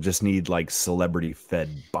 They'll just need like celebrity fed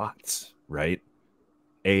bots, right?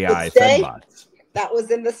 AI fed bots. That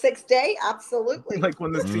was in the 6th day. Absolutely. Like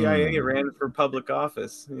when the CIA ran for public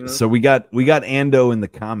office. You know? So we got Ando in the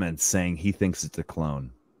comments saying he thinks it's a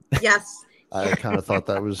clone. Yes. I kind of thought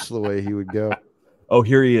that was the way he would go. Oh,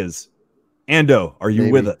 here he is. Ando, are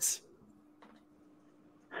you with us?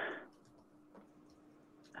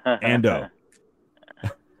 Ando.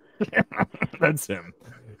 That's him.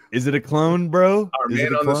 Is it a clone, bro? Our Is it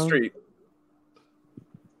man a on the clone? street.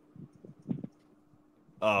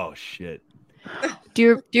 Oh shit.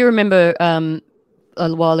 Do you remember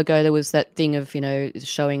a while ago there was that thing of, you know,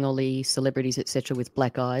 showing all the celebrities etc. with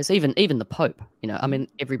black eyes, even the Pope, you know, I mean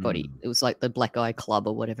everybody. It was like the Black Eye Club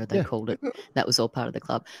or whatever they called it. That was all part of the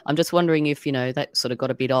club. I'm just wondering if, you know, that sort of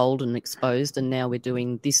got a bit old and exposed, and now we're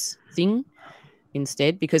doing this thing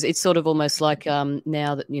instead, because it's sort of almost like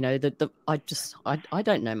now that, you know, I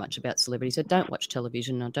don't know much about celebrities. I don't watch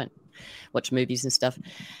television. I don't watch movies and stuff.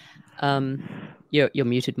 You're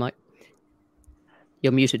muted, Mike.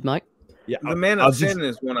 You're muted, Mike. Yeah, The man of sin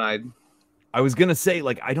is one-eyed. I was gonna say,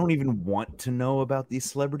 like, I don't even want to know about these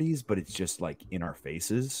celebrities, but it's just like in our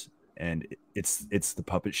faces, and it's the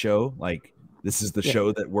puppet show. Like, this is the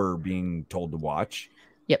show that we're being told to watch.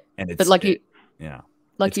 Yep. And it's but like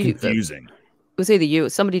like it's confusing. It was either you or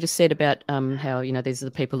somebody just said about how, you know, these are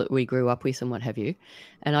the people that we grew up with and what have you,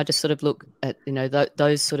 and I just sort of look at, you know,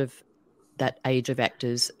 those sort of that age of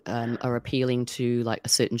actors are appealing to like a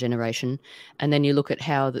certain generation, and then you look at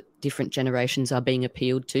how the different generations are being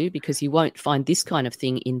appealed to, because you won't find this kind of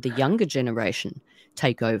thing in the younger generation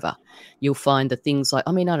take over. You'll find the things like,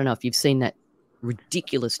 I mean, I don't know if you've seen that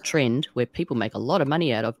ridiculous trend where people make a lot of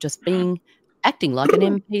money out of just acting like an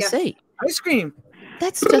NPC. Yes. Ice cream.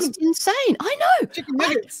 That's just insane. I know. Chicken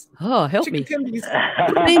nuggets. Oh, help Chicken me.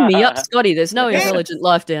 tendies. Beam me up, Scotty. There's no intelligent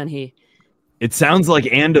life down here. It sounds like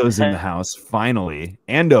Ando's in the house. Finally,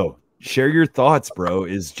 Ando, share your thoughts, bro.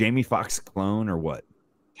 Is Jamie Foxx a clone or what?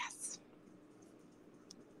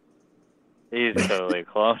 He's totally a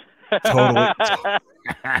clone. Totally.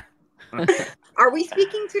 Are we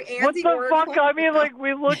speaking to Andy? What the fuck? I mean, like,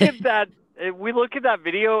 we look at that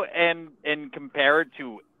video and compare it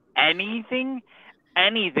to anything.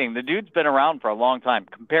 The dude's been around for a long time.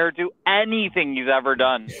 Compared to anything he's ever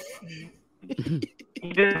done,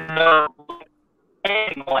 he doesn't know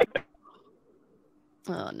anything like that.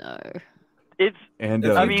 Oh no! If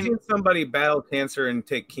I you've seen somebody battle cancer and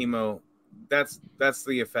take chemo, that's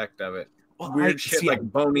the effect of it. Well, Weird shit like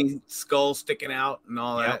bony skull sticking out and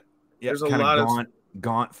all that. Yeah, There's a kinda lot gaunt,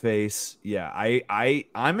 gaunt face. Yeah,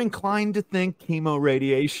 I'm inclined to think chemo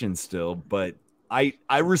radiation still, but I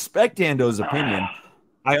respect Ando's opinion.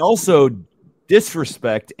 I also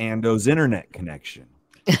disrespect Ando's internet connection.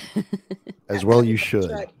 As well you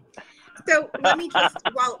should. Right. So let me just,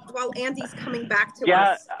 while Andy's coming back to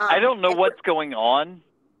Yeah, us. I don't know what's going on.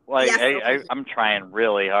 Like, Yes, I'm trying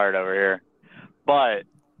really hard over here. But,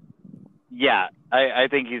 yeah, I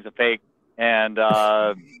think he's a fake. And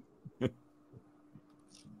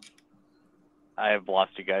I've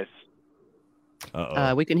lost you guys.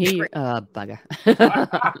 We can hear you. Bugger.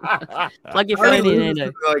 Plug your phone in,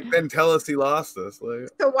 Ando. Like, then tell us he lost us. Like,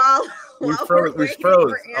 So while we we're froze. waiting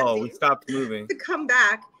for Oh, Andy we stopped moving. to come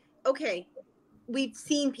back, okay, we've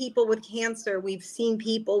seen people with cancer. We've seen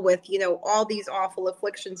people with, all these awful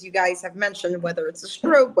afflictions you guys have mentioned, whether it's a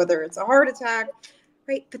stroke, whether it's a heart attack,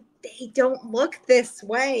 right? But they don't look this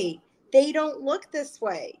way. They don't look this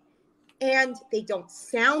way. And they don't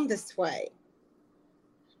sound this way.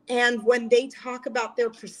 And when they talk about their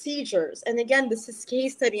procedures, and again, this is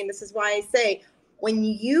case study, and this is why I say, when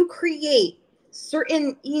you create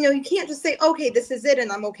certain, you can't just say, okay, this is it,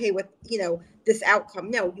 and I'm okay with, this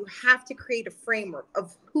outcome. No, you have to create a framework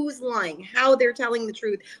of who's lying, how they're telling the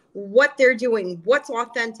truth, what they're doing, what's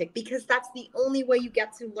authentic, because that's the only way you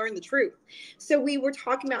get to learn the truth. So we were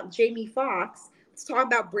talking about Jamie Foxx. Let's talk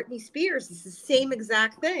about Britney Spears. It's the same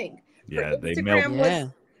exact thing. Yeah, Her Instagram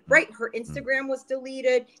was right. Her Instagram was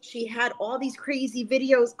deleted. She had all these crazy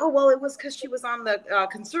videos. Oh, well, it was because she was on the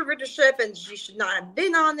conservatorship and she should not have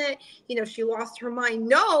been on it. She lost her mind.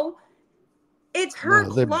 No, it's her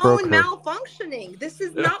clone malfunctioning. This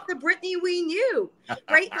is not the Britney we knew,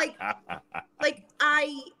 right? Like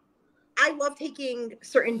I love taking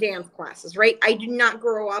certain dance classes, right? I did not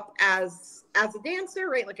grow up as a dancer,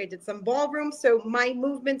 right? Like I did some ballroom, so my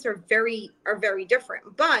movements are very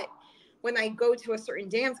different. But when I go to a certain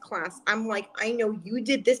dance class, I'm like, I know you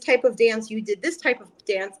did this type of dance, you did this type of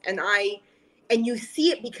dance, and you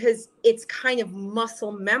see it because it's kind of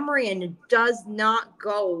muscle memory and it does not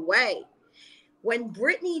go away. When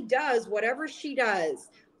Britney does whatever she does,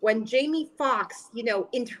 when Jamie Foxx,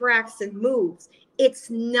 interacts and moves, it's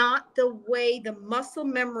not the way the muscle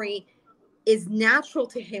memory is natural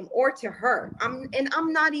to him or to her. I'm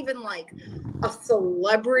not even like a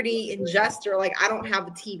celebrity ingester. Like I don't have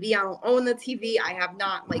a TV. I don't own the TV. I've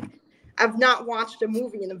not watched a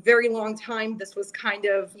movie in a very long time. This was kind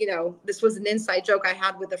of, this was an inside joke I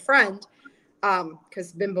had with a friend,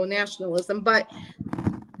 because bimbo nationalism. But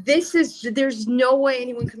there's no way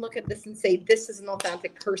anyone can look at this and say this is an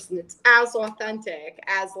authentic person. It's as authentic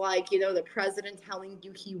as the president telling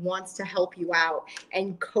you he wants to help you out,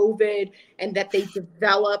 and COVID, and that they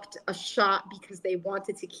developed a shot because they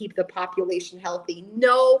wanted to keep the population healthy.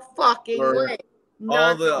 No fucking way.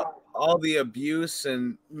 All the abuse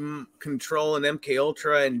and control and MK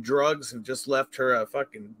Ultra and drugs have just left her a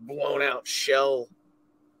fucking blown out shell.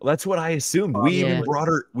 Well, that's what I assumed. We even brought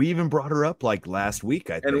her up like last week,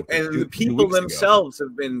 I think. And the people themselves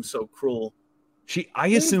have been so cruel. I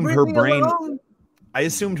assumed her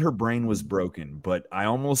brain was broken, but I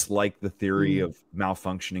almost like the theory of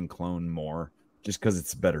malfunctioning clone more, just because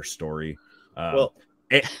it's a better story. Ando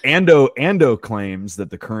claims that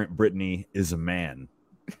the current Britney is a man.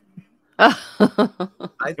 I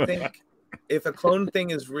think if a clone thing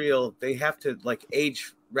is real, they have to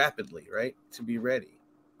age rapidly, right, to be ready.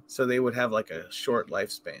 So they would have a short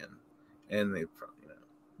lifespan, and they probably,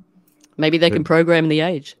 maybe they can program the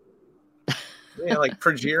age. Yeah, like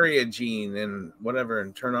progeria gene and whatever,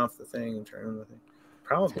 and turn off the thing and turn on the thing.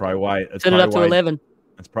 Probably why. Turn it up to 11.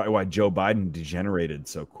 That's probably why Joe Biden degenerated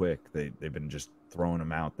so quick. They've been just throwing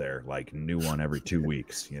him out there like new one every 2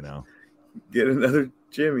 weeks. Get another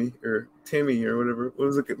Jimmy or Timmy or whatever. What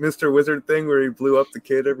was it, Mr. Wizard thing where he blew up the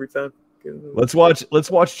kid every time? Let's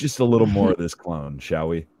watch just a little more of this clone, shall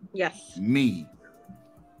we? Yes. Me.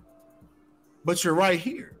 But you're right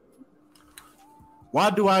here.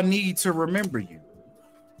 Why do I need to remember you?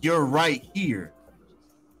 You're right here.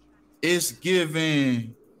 It's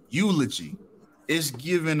giving eulogy. It's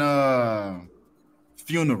giving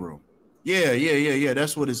funeral. Yeah.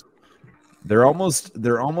 That's what it's. There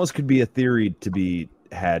almost could be a theory to be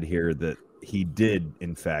had here that he did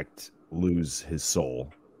in fact lose his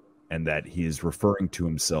soul, and that he is referring to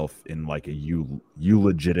himself in like a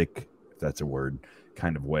eulogetic, if that's a word,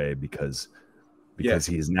 kind of way, because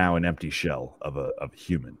he is now an empty shell of a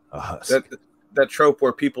human, a husk. That trope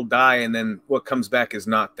where people die and then what comes back is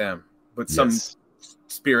not them, but some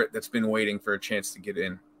spirit that's been waiting for a chance to get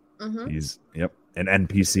in. Mm-hmm. He's an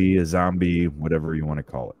NPC, a zombie, whatever you want to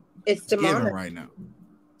call it. It's demonic right now.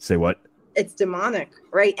 Say what? It's demonic,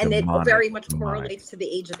 right? And Demonic, it very much demonic. correlates to the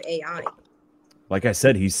age of AI. Like I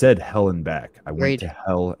said, he said hell and back. I went Agreed. to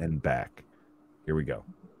hell and back. Here we go.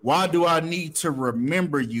 Why do I need to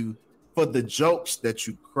remember you for the jokes that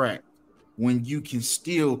you crack when you can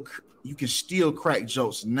still crack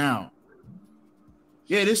jokes now?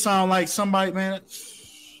 Yeah, this sound like somebody, man.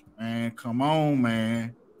 Man, come on,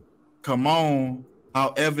 man. Come on.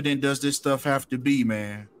 How evident does this stuff have to be,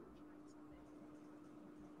 man?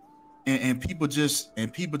 And people just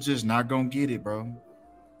not gonna get it, bro.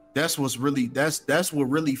 That's what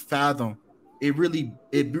really fathom. It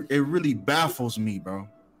really baffles me, bro.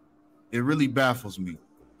 It really baffles me.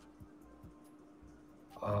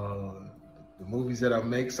 The movies that I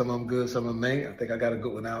make, some of them good, some of them ain't. I think I got a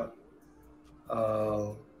good one out.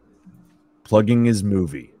 Plugging his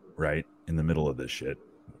movie right in the middle of this shit.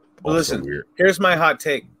 Well, Also listen, weird. here's my hot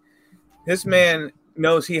take. This man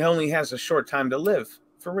knows he only has a short time to live.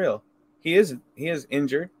 For real. He is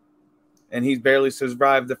injured, and he's barely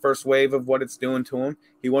survived the first wave of what it's doing to him.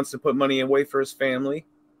 He wants to put money away for his family.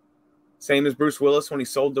 Same as Bruce Willis when he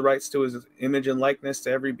sold the rights to his image and likeness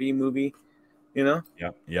to every B movie, you know?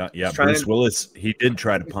 Yeah. He's trying Bruce to- Willis, he did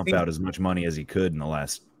try to pump out as much money as he could in the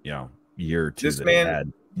last, year or two This that man, he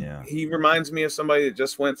had. Yeah. he reminds me of somebody that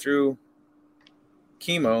just went through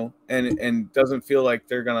chemo and doesn't feel like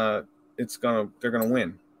they're gonna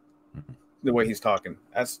win the way he's talking.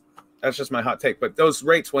 That's just my hot take. But those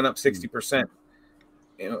rates went up 60%.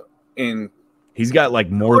 He's got like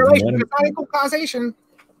more than one. Equal causation.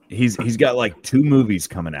 He's got like 2 movies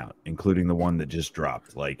coming out, including the one that just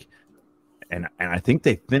dropped. Like, and I think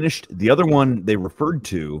they finished the other one they referred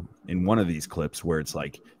to in one of these clips where it's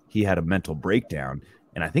like he had a mental breakdown,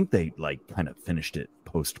 and I think they like kind of finished it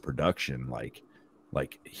post-production. Like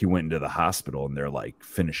he went into the hospital and they're like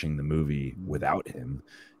finishing the movie without him.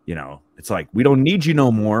 It's like, we don't need you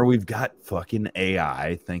no more. We've got fucking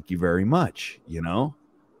AI. Thank you very much.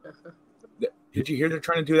 Did you hear they're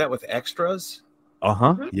trying to do that with extras?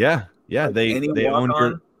 Yeah. Like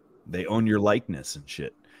They own your likeness and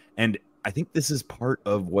shit. And I think this is part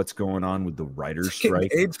of what's going on with the writer's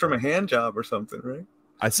strike. AIDS from a hand job or something, right?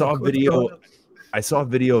 I saw a video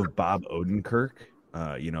of Bob Odenkirk,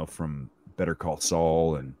 from Better Call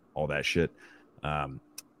Saul and all that shit.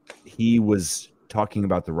 He was talking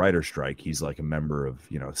about the writer's strike. He's like a member of,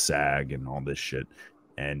 SAG and all this shit.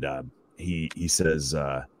 And he says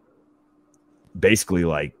basically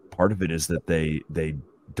like part of it is that they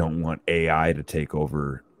don't want AI to take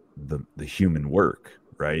over the human work,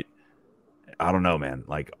 right? I don't know, man.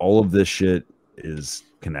 Like all of this shit is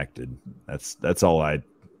connected. That's all I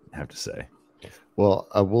have to say. Well,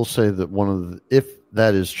 I will say that if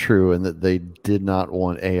that is true and that they did not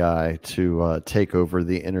want AI to take over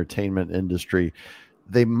the entertainment industry,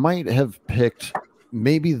 they might have picked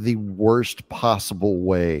maybe the worst possible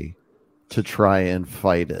way to try and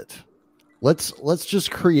fight it. Let's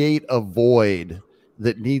just create a void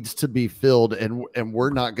that needs to be filled, and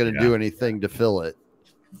we're not going to do anything to fill it.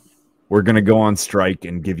 We're going to go on strike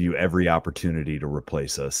and give you every opportunity to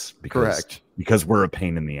replace us because we're a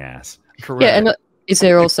pain in the ass. Correct. Yeah, and is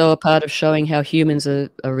there also a part of showing how humans are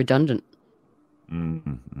redundant?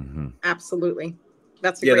 Mm-hmm. Absolutely.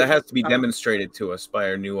 That has to be demonstrated to us by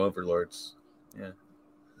our new overlords. Yeah.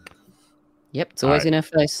 Yep, it's always in our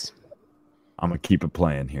face. I'm going to keep it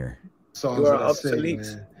playing here. Songs that I sing,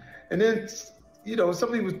 man. And then,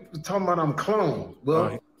 somebody was talking about I'm clone.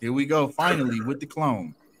 Well, here we go. Finally, with the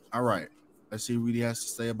clone. All right. Let's see what he has to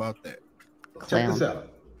say about that. Check this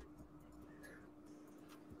out.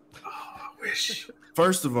 I wish.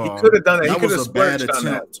 First of all, he could have done it. That He could was have a bad splurged on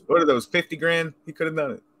that. attempt. What are those, 50 grand? He could have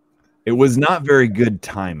done it. It was not very good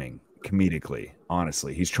timing comedically,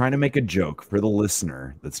 honestly. He's trying to make a joke for the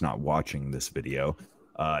listener that's not watching this video.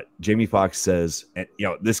 Jamie Foxx says, and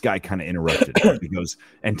this guy kind of interrupted. He goes,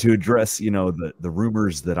 and to address, the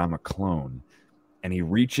rumors that I'm a clone, and he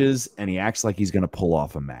reaches and he acts like he's going to pull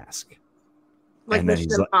off a mask. Like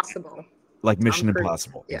Mission Impossible. Like Mission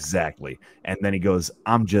Impossible. Yeah. Exactly. And then he goes,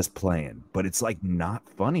 I'm just playing. But it's like not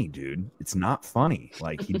funny, dude. It's not funny.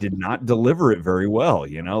 Like he did not deliver it very well.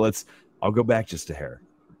 I'll go back just a hair.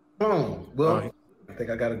 Well, I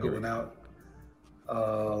think I got a good one out.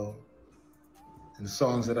 And the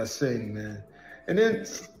songs that I sing, man. And then,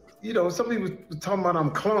 somebody was talking about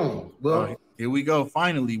I'm clone. Well, here we go.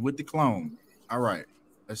 Finally, with the clone. All right.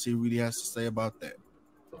 Let's see what he has to say about that.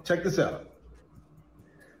 Check this out.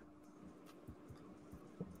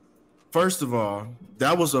 First of all,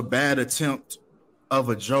 that was a bad attempt of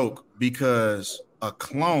a joke because a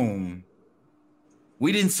clone.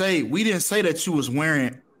 We didn't say that you was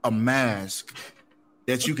wearing a mask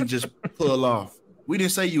that you can just pull off. We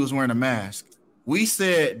didn't say you was wearing a mask. We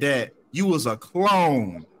said that you was a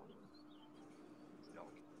clone,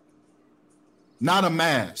 not a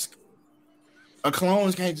mask. A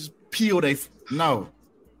clone can't just peel they. No.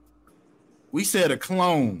 We said a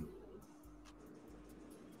clone.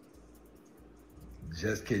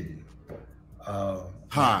 Just kidding. I'm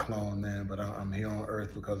a clone, man, but I'm here on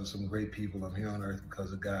Earth because of some great people. I'm here on Earth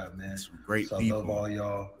because of God, man. Some great so people. I love all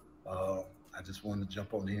y'all. I just wanted to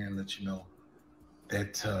jump on here and let you know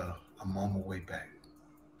that I'm on my way back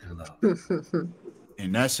in love.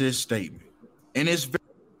 And that's his statement. And it's very,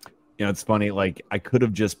 you know, it's funny. Like, I could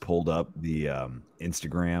have just pulled up the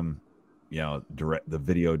Instagram, you know, the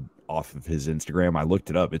video off of his Instagram. I looked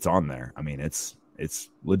it up. It's on there. I mean, it's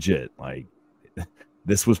legit. Like,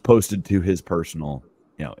 this was posted to his personal,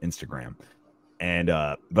 you know, Instagram. And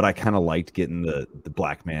but I kind of liked getting the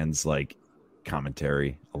black man's like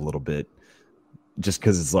commentary a little bit, just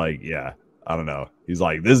because it's like, yeah, I don't know. He's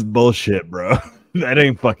like, this is bullshit, bro. That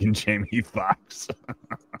ain't fucking Jamie Foxx.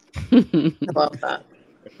 I love that.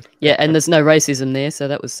 Yeah, and there's no racism there, so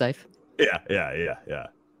that was safe. Yeah.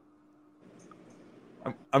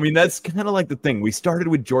 I mean, that's kind of like the thing. We started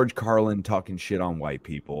with George Carlin talking shit on white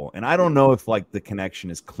people, and I don't know if like the connection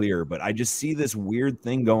is clear, but I just see this weird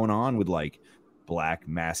thing going on with like black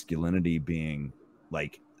masculinity being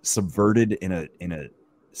like subverted in a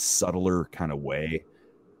subtler kind of way,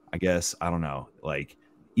 I guess. I don't know. Like,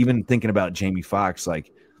 even thinking about Jamie Foxx,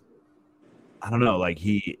 like, I don't know, like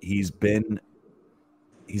he's been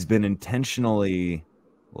intentionally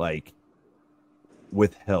like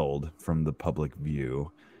withheld from the public view,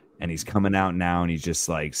 and he's coming out now and he's just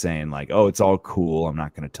like saying like, oh, it's all cool, I'm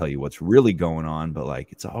not going to tell you what's really going on, but like,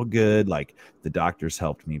 it's all good, like the doctors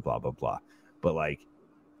helped me, blah blah blah. But like,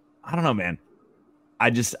 I don't know, man, I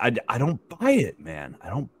don't buy it, man. I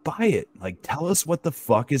don't buy it. Like, tell us what the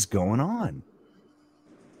fuck is going on.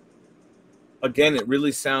 Again, it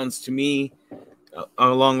really sounds to me,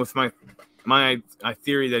 along with my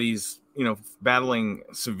theory that he's, you know, battling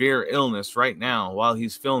severe illness right now while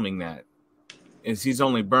he's filming that, is he's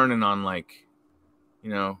only burning on like, you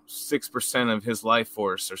know, 6% of his life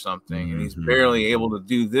force or something, and he's barely able to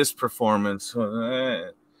do this performance.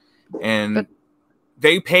 And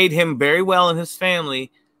they paid him very well and his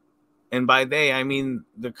family, and by they I mean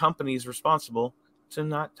the company's responsible, to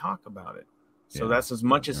not talk about it. So that's as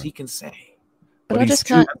much as he can say. But I just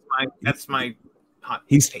can't. That's my hot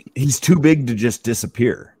take. He's too big to just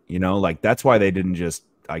disappear. You know, like that's why they didn't just.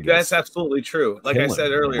 I guess that's absolutely true. Like I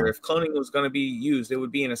said earlier, if cloning was going to be used, it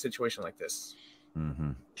would be in a situation like this.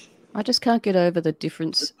 Mm-hmm. I just can't get over the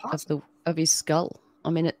difference of his skull. I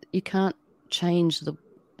mean, you can't change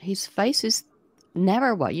his face is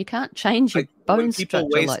narrower. You can't change your bone structure. When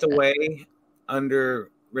people waste away under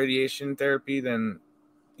radiation therapy, then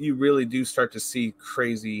you really do start to see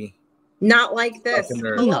crazy. Not like this.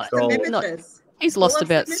 He's lost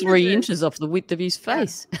about 3 inches off the width of his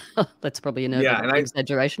face. That's probably an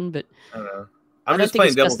exaggeration, but I don't know. I don't think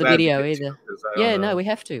it's just the video either. Yeah, no, we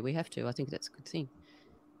have to. I think that's a good thing.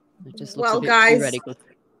 It just looks a bit guys, too radical.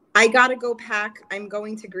 I gotta go pack. I'm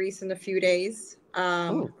going to Greece in a few days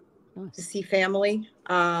nice. to see family.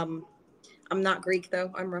 I'm not Greek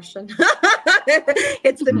though. I'm Russian.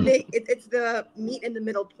 It's the meet in the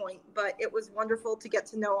middle point. But it was wonderful to get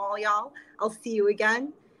to know all y'all. I'll see you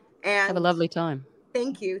again. And have a lovely time.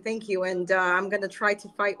 Thank you. And I'm gonna try to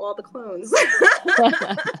fight all the clones.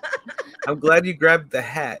 I'm glad you grabbed the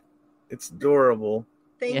hat. It's adorable.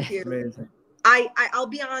 Thank you. Amazing. I'll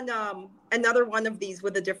be on another one of these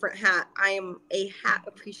with a different hat. I am a hat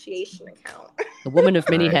appreciation account. The woman of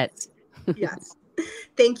many hats. Yes.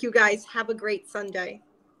 Thank you guys. Have a great Sunday.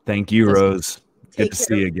 Thank you, Rose. Take Good to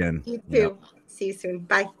see you again. You too. Yep. See you soon.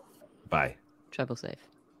 Bye. Bye. Travel safe.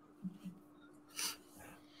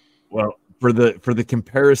 Well, for the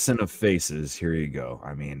comparison of faces, here you go.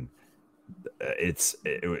 I mean, it's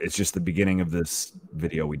just the beginning of this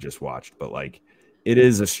video we just watched, but like, it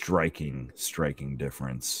is a striking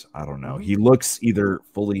difference. I don't know. He looks either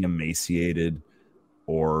fully emaciated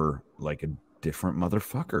or like a different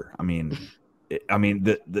motherfucker. I mean,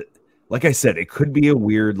 the like I said, it could be a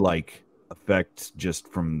weird like effect just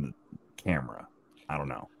from the camera. I don't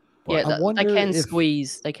know. But yeah, they can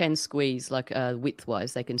squeeze. They can squeeze like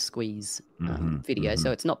width-wise. They can squeeze video,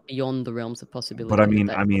 so it's not beyond the realms of possibility. But I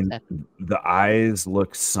mean, the eyes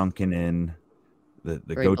look sunken in. The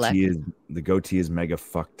goatee is mega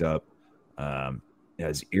fucked up.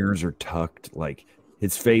 His ears are tucked. Like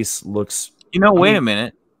his face looks. Wait a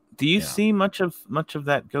minute. Do you see much of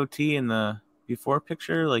that goatee in the before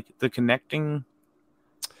picture? Like the connecting.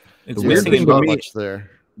 It's the weird thing to me. Much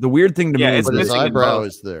there. The weird thing to me is his eyebrow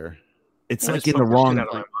is there. it's I like just in the fucked the shit wrong. out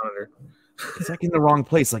of my monitor. It's like in the wrong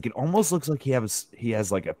place. Like it almost looks like he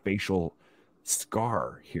has like a facial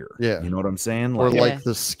scar here. Yeah. You know what I'm saying? Or like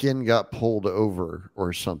the skin got pulled over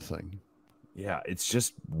or something. Yeah, it's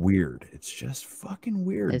just weird. It's just fucking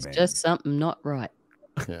weird, There's man. just something not right.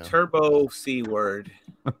 Yeah. Turbo C word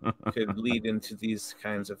could lead into these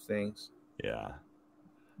kinds of things. Yeah.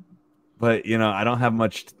 But you know, I don't have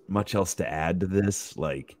much else to add to this.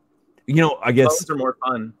 Like, you know, I guess Clones are more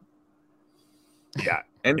fun. Yeah.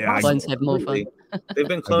 And yeah, Clones have more fun. They've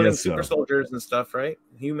been I cloning guess super so. soldiers and stuff, right?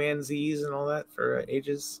 Human Z's and all that for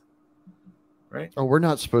ages, right? Oh, we're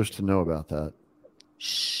not supposed to know about that.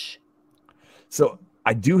 Shh. So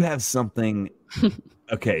I do have something.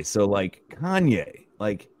 Okay, so like Kanye,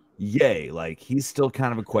 like yay, like he's still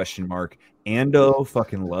kind of a question mark. Ando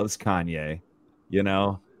fucking loves Kanye, you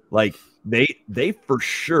know, like they for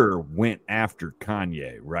sure went after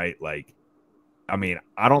Kanye, right? Like, I mean,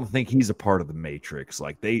 I don't think he's a part of the Matrix.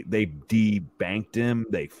 Like they debanked him,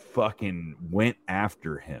 they fucking went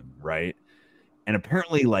after him, right? And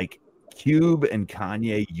apparently, like Cube and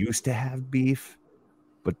Kanye used to have beef,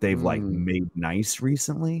 but they've like made nice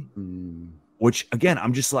recently. Which again,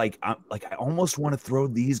 I'm just like, I almost want to throw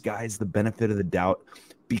these guys the benefit of the doubt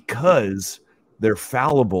because they're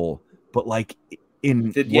fallible. But like,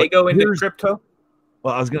 Did Ye go into crypto?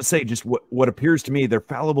 Well, I was gonna say just what appears to me, they're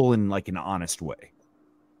fallible in like an honest way.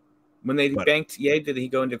 When they banked Ye, did he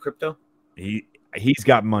go into crypto? He's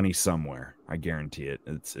got money somewhere. I guarantee it.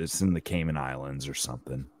 It's in the Cayman Islands or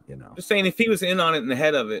something. You know. Just saying, if he was in on it and the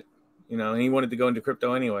head of it, you know, and he wanted to go into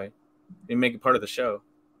crypto anyway, and make it part of the show.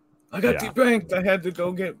 I got debanked. I had to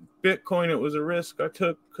go get Bitcoin. It was a risk I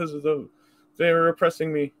took because of they were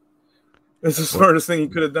oppressing me. It's the smartest thing he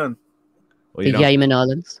could have done. Well, The Cayman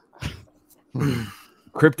Islands.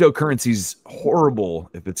 Cryptocurrency's horrible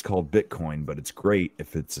if it's called Bitcoin, but it's great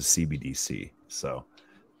if it's a CBDC. So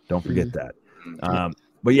don't forget that.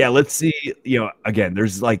 But yeah, let's see. You know, again,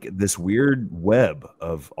 there's like this weird web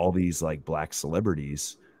of all these like black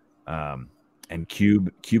celebrities, and Cube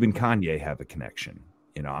and Kanye have a connection.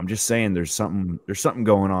 You know, I'm just saying there's something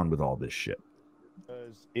going on with all this shit.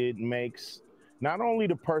 Because it makes not only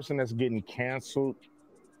the person that's getting canceled,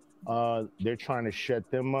 they're trying to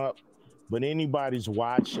shut them up, but anybody's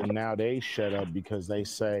watching now, they shut up because they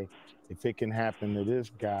say, if it can happen to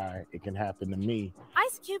this guy, it can happen to me.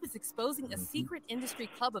 Ice Cube is exposing a secret industry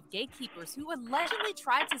club of gatekeepers who allegedly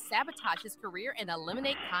tried to sabotage his career and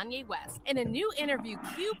eliminate Kanye West. In a new interview,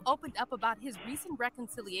 Cube opened up about his recent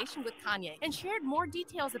reconciliation with Kanye and shared more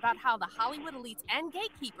details about how the Hollywood elites and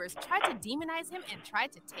gatekeepers tried to demonize him and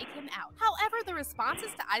tried to take him out. However, the responses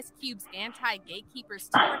to Ice Cube's anti-gatekeepers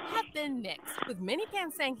tour have been mixed, with many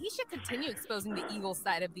fans saying he should continue exposing the evil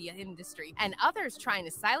side of the industry, and others trying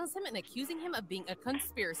to silence him and accusing him of being a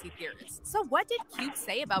conspiracy theorist. So what did Cube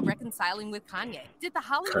say about reconciling with Kanye? Did the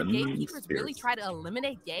Hollywood gatekeepers really try to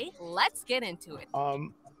eliminate Ye? Let's get into it.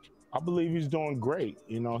 I believe he's doing great.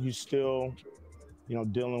 You know, he's still, you know,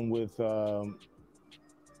 dealing with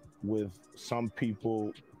some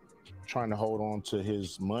people trying to hold on to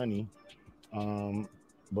his money.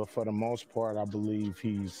 But for the most part, I believe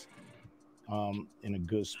he's in a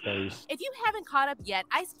good space. If you haven't caught up yet,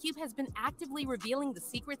 Ice Cube has been actively revealing the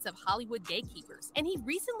secrets of Hollywood gatekeepers, and he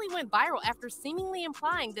recently went viral after seemingly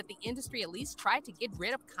implying that the industry elites tried to get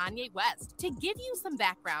rid of Kanye West. To give you some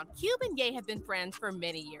background, Cube and Ye have been friends for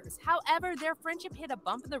many years. However, their friendship hit a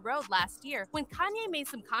bump in the road last year when Kanye made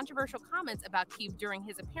some controversial comments about Cube during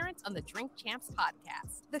his appearance on the Drink Champs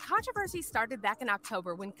podcast. The controversy started back in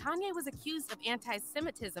October when Kanye was accused of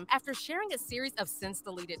anti-Semitism after sharing a series of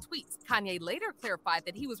since-deleted tweets. Kanye later clarified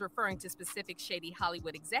that he was referring to specific shady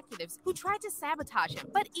Hollywood executives who tried to sabotage him.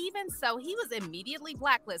 But even so, he was immediately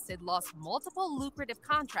blacklisted, lost multiple lucrative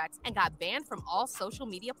contracts, and got banned from all social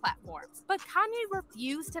media platforms. But Kanye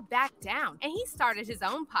refused to back down, and he started his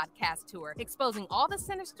own podcast tour, exposing all the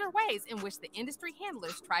sinister ways in which the industry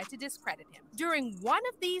handlers tried to discredit him. During one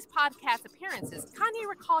of these podcast appearances, Kanye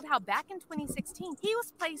recalled how back in 2016, he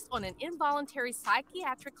was placed on an involuntary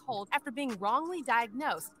psychiatric hold after being wrongly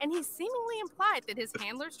diagnosed, and he seemingly implied that his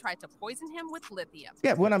handlers tried to poison him with lithium.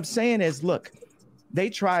 Yeah, what I'm saying is, look, they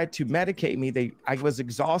tried to medicate me. I was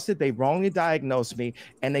exhausted. They wrongly diagnosed me.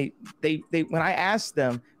 And they when I asked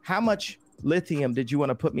them, how much lithium did you want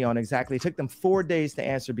to put me on exactly? It took them 4 days to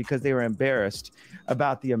answer because they were embarrassed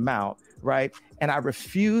about the amount, right? And I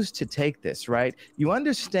refused to take this, right? You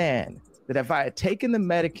understand that if I had taken the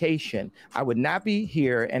medication, I would not be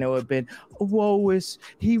here, and it would have been,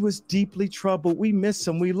 he was deeply troubled. We miss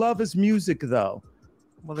him. We love his music, though.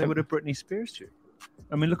 Well, they would have Britney Spears too.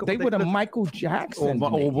 I mean, look at they would have Michael Jackson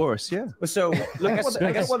or worse, yeah. So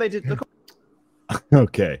I guess what they did. Look,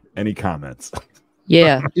 Okay. Any comments?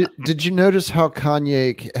 Yeah. Did you notice how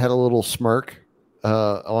Kanye had a little smirk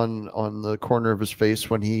on the corner of his face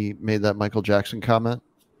when he made that Michael Jackson comment?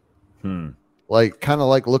 Like, kind of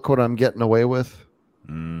like, look what I'm getting away with.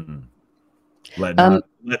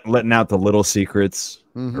 Letting out the little secrets,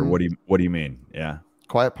 or Mhm. what do you mean? Yeah,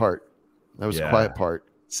 quiet part. That was quiet part.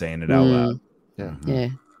 Saying it out loud. Yeah, yeah,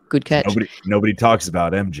 good catch. Nobody talks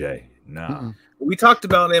about MJ. No, We talked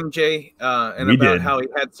about MJ and We about did. how he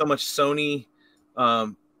had so much Sony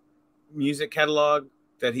music catalog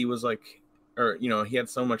that he was like, or he had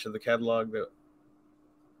so much of the catalog that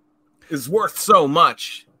is worth so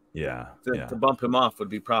much. Yeah, To bump him off would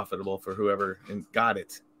be profitable for whoever got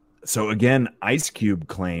it. So again, Ice Cube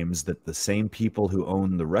claims that the same people who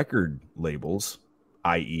own the record labels,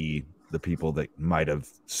 i.e., the people that might have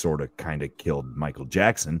sort of kind of killed Michael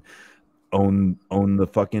Jackson, own the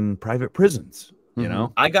fucking private prisons. You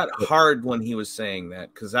know, I got hard when he was saying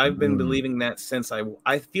that because I've been believing that since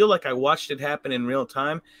I feel like I watched it happen in real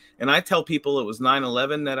time. And I tell people it was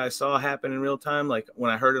 9/11 that I saw happen in real time. Like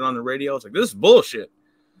when I heard it on the radio, I was like, this is bullshit.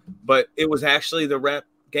 But it was actually the rap,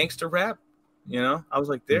 gangster rap. I was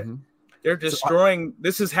like, they're destroying.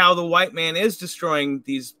 This is how the white man is destroying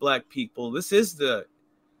these black people. This is the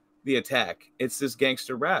attack. It's this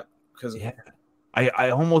gangster rap. Because I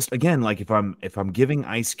almost, again, like if I'm giving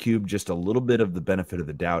Ice Cube just a little bit of the benefit of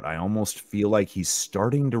the doubt, I almost feel like he's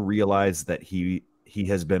starting to realize that he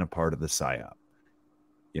has been a part of the psyop.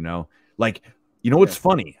 What's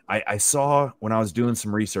funny? I saw when I was doing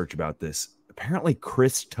some research about this. Apparently,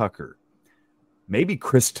 Chris Tucker's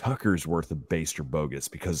worth of based or bogus,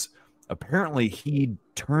 because apparently he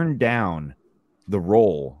turned down the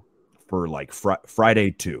role for like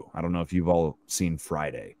Friday 2. I don't know if you've all seen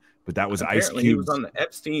Friday, but that was Ice Cube. He was on the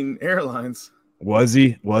Epstein Airlines. Was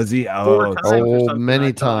he? Oh,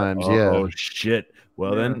 many times. Yeah. Oh shit.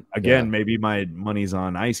 Well, then again, maybe my money's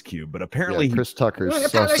on Ice Cube, but apparently Chris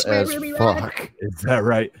Tucker's sus as fuck. Is that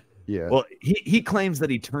right? Yeah. Well, he claims that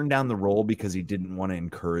he turned down the role because he didn't want to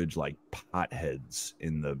encourage like potheads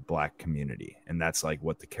in the black community, and that's like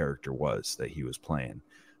what the character was that he was playing.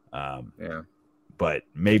 But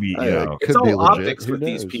maybe it's all optics with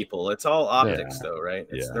these people. It's all optics, though, right?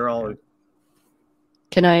 They're all.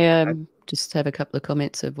 Can I just have a couple of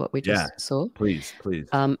comments of what we just saw? Please.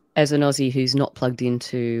 As an Aussie who's not plugged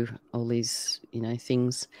into all these,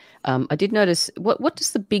 things, I did notice. What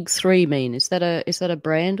does the Big Three mean? Is that a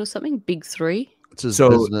brand or something? Big Three. It's his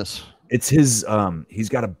business. It's his. He's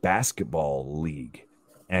got a basketball league,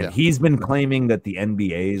 and he's been claiming that the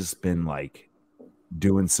NBA's been like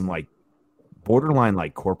doing some like borderline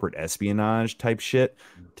like corporate espionage type shit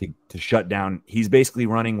to shut down. He's basically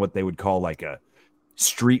running what they would call like a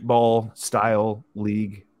street ball style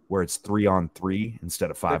league where it's 3-on-3 instead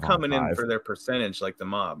of 5-on-5. They're coming in for their percentage, like the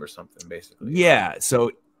mob or something, basically. Yeah,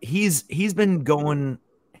 so he's been going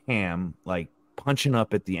ham, like punching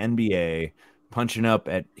up at the NBA, punching up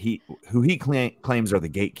at who he claims are the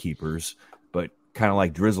gatekeepers, but kind of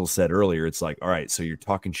like Drizzle said earlier, it's like, all right, so you're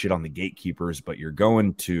talking shit on the gatekeepers, but you're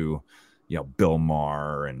going to, Bill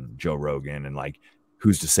Maher and Joe Rogan, and like,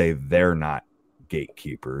 who's to say they're not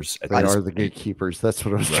gatekeepers? They are the gatekeepers. That's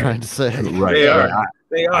what I was trying to say. Right.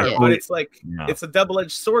 They are. But it's like it's a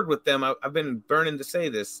double-edged sword with them. I've been burning to say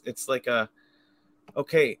this. It's like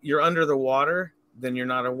okay, you're under the water, then you're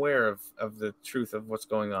not aware of the truth of what's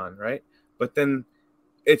going on, right? But then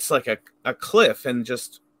it's like a cliff and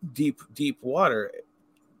just deep water.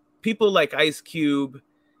 People like Ice Cube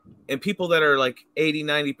and people that are like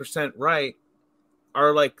 80-90% right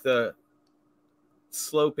are like the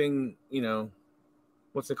sloping,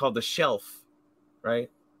 what's it called? The shelf, right?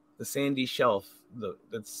 The sandy shelf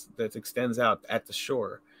that extends out at the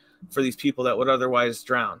shore for these people that would otherwise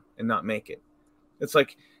drown and not make it. It's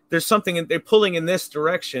like there's something they're pulling in this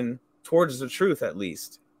direction towards the truth, at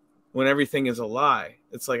least, when everything is a lie.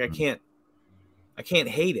 It's like I can't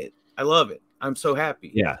hate it. I love it. I'm so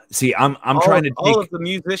happy. Yeah. See, I'm trying to take all of the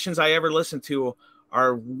musicians I ever listened to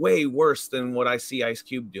are way worse than what I see Ice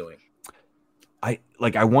Cube doing. I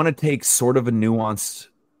want to take sort of a nuanced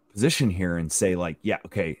position here and say like, yeah,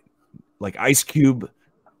 okay, like Ice Cube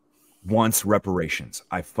wants reparations.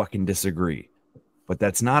 I fucking disagree, but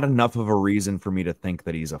that's not enough of a reason for me to think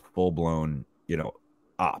that he's a full-blown,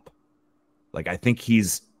 op. Like, I think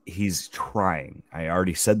he's trying. I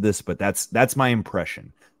already said this, but that's my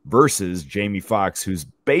impression. Versus Jamie Foxx, who's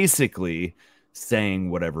basically saying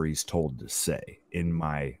whatever he's told to say, in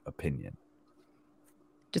my opinion.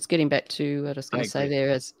 Just getting back to what I was going to say there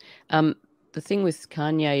is the thing with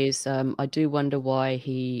Kanye is I do wonder why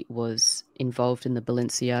he was involved in the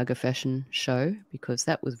Balenciaga fashion show, because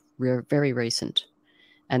that was very recent.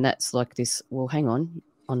 And that's like this, well, hang on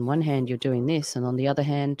one hand you're doing this, and on the other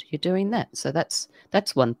hand you're doing that. So that's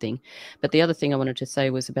one thing. But the other thing I wanted to say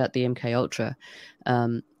was about the MK Ultra.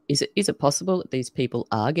 Is it possible that these people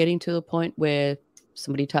are getting to the point where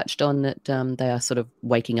somebody touched on that they are sort of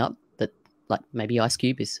waking up, that like maybe Ice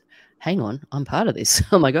Cube is, hang on, I'm part of this.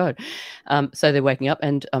 Oh my God. So they're waking up,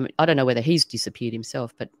 and I don't know whether he's disappeared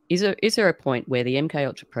himself, but is there a point where the MK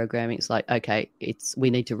Ultra programming is like, okay, we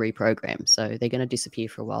need to reprogram. So they're going to disappear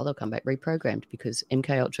for a while. They'll come back reprogrammed, because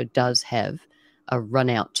MK Ultra does have a run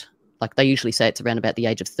out. Like they usually say it's around about the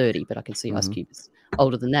age of 30, but I can see Ice Cube is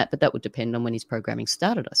older than that. But that would depend on when his programming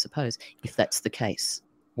started, I suppose, if that's the case.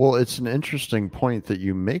 Well, it's an interesting point that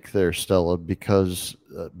you make there, Stella, because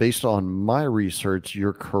based on my research,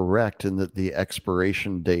 you're correct in that the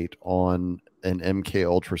expiration date on an MK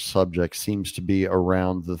Ultra subject seems to be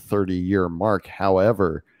around the 30-year mark.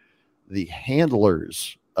 However, the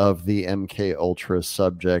handlers of the MK Ultra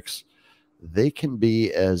subjects, they can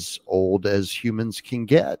be as old as humans can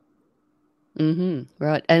get.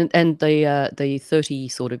 Right. And the 30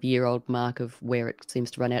 sort of year old mark of where it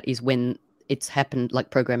seems to run out is when it's happened, like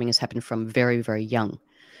programming has happened from very, very young.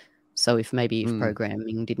 So if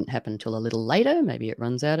programming didn't happen till a little later, maybe it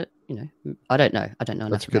runs out at, I don't know. I don't know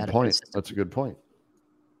enough about it. That's a good point.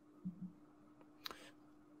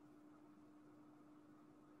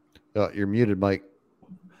 You're muted, Mike.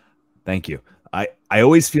 Thank you. I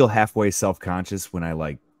always feel halfway self-conscious when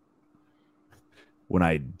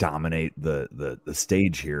I dominate the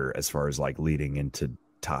stage here as far as like leading into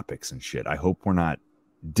topics and shit. I hope we're not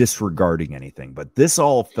disregarding anything, but this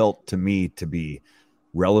all felt to me to be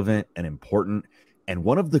relevant and important. And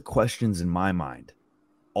one of the questions in my mind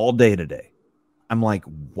all day today, I'm like,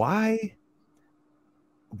 why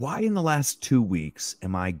in the last 2 weeks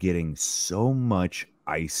am I getting so much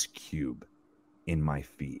Ice Cube in my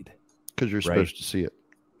feed? Because you're supposed to see it.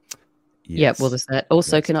 Yes. Yeah, well, there's that.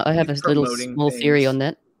 Also, can I have a little small theory on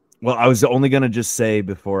that? Well, I was only going to just say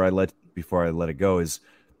before I let it go is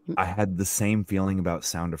I had the same feeling about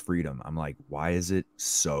Sound of Freedom. I'm like, why is it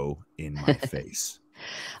so in my face?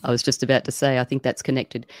 I was just about to say, I think that's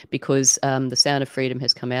connected because the Sound of Freedom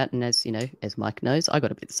has come out, and as Mike knows, I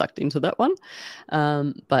got a bit sucked into that one.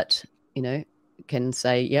 But can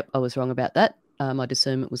say, yep, I was wrong about that. My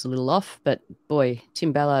discernment was a little off, but boy,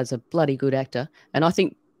 Tim Ballard's a bloody good actor, and I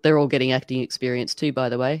think they're all getting acting experience too. By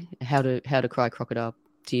the way, how to cry crocodile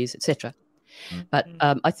tears, etc. But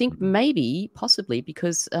I think possibly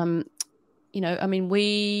because,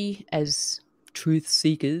 we as truth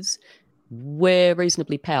seekers, we're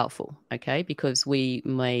reasonably powerful, okay? Because we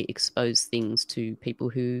may expose things to people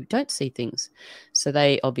who don't see things. So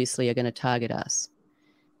they obviously are going to target us.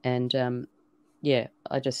 And,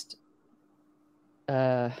 I just...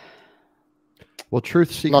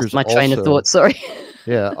 truth seekers lost my train of thought, sorry.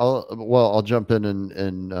 Yeah, I'll jump in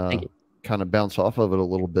and kind of bounce off of it a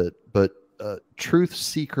little bit. But truth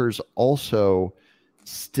seekers also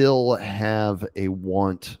still have a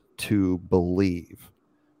want to believe.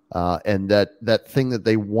 And that thing that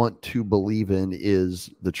they want to believe in is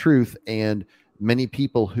the truth. And many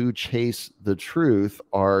people who chase the truth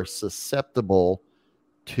are susceptible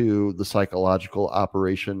to the psychological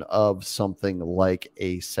operation of something like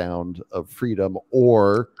a Sound of Freedom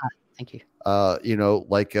or thank you.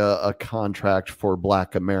 Like a contract for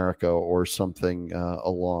Black America or something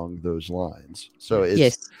along those lines. So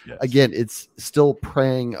it's again, it's still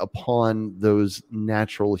preying upon those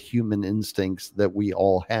natural human instincts that we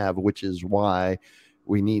all have, which is why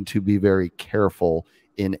we need to be very careful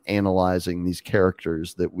in analyzing these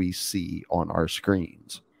characters that we see on our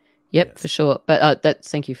screens. Yep, for sure. But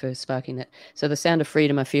thank you for sparking that. So the Sound of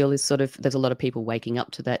Freedom, I feel, is sort of, there's a lot of people waking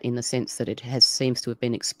up to that in the sense that it seems to have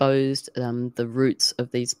been exposed, the roots of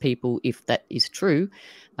these people, if that is true,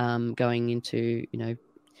 going into,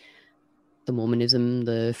 the Mormonism,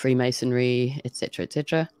 the Freemasonry, etc.,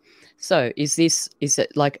 etc. So is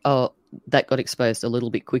it like, oh, that got exposed a little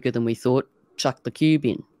bit quicker than we thought, chuck the cube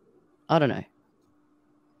in? I don't know.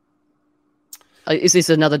 Is this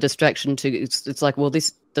another distraction to? It's like, well,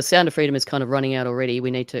 the Sound of Freedom is kind of running out already. We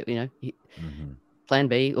need to, Plan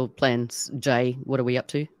B or Plan J. What are we up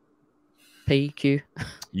to? P, Q.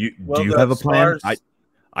 Do you have a plan?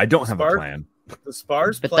 I don't have a plan. The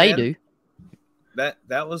SPARS but plan, they do.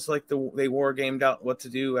 That was like they war gamed out what to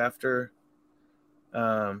do after.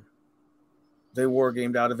 They war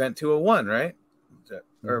gamed out Event 201, right?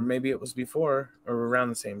 Or maybe it was before or around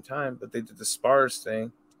the same time, but they did the SPARS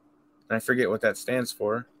thing. I forget what that stands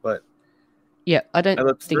for, but yeah, I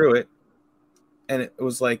looked through it, and it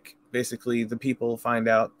was like basically the people find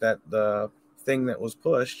out that the thing that was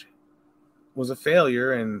pushed was a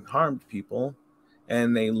failure and harmed people,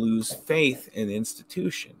 and they lose faith in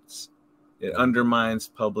institutions. It undermines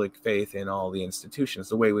public faith in all the institutions,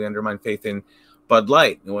 the way we undermine faith in Bud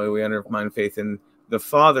Light, the way we undermine faith in the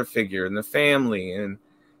father figure and the family and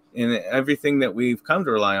in everything that we've come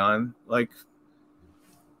to rely on. Like,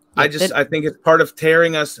 I think it's part of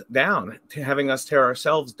tearing us down, having us tear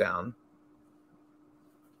ourselves down.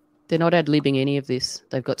 They're not ad-libbing any of this.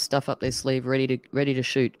 They've got stuff up their sleeve ready to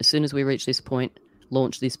shoot. As soon as we reach this point,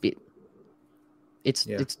 launch this bit.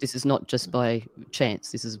 This is not just by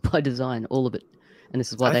chance. This is by design, all of it. And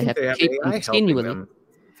this is why they have to keep continually.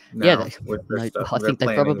 I think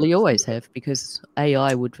they probably always have, because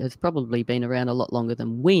AI has probably been around a lot longer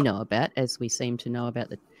than we know about, as we seem to know about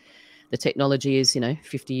the technology is,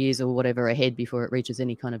 50 years or whatever ahead before it reaches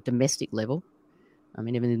any kind of domestic level. I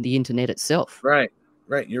mean, even in the internet itself. Right.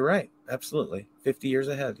 You're right. Absolutely. 50 years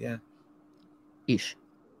ahead. Yeah. Ish.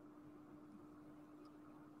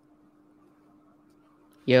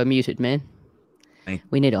 You're muted, man.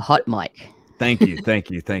 We need a hot mic. Thank you.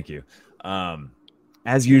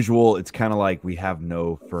 As usual, it's kind of like we have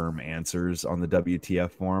no firm answers on the WTF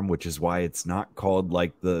forum, which is why it's not called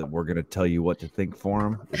like the "we're going to tell you what to think"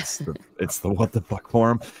 forum. It's the "what the fuck"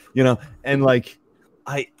 forum, And like,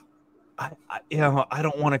 I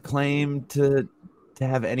don't want to claim to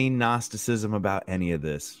have any Gnosticism about any of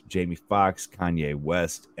this. Jamie Foxx, Kanye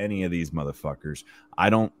West, any of these motherfuckers. I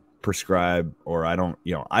don't prescribe, or I don't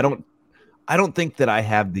think that I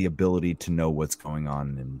have the ability to know what's going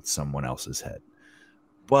on in someone else's head.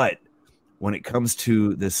 But when it comes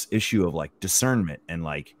to this issue of like discernment and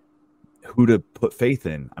like who to put faith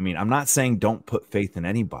in, I mean, I'm not saying don't put faith in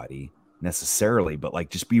anybody necessarily, but like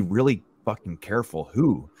just be really fucking careful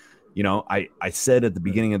who. I said at the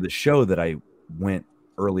beginning of the show that I went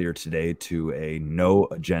earlier today to a no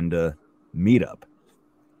agenda meetup,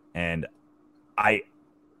 and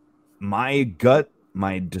my gut,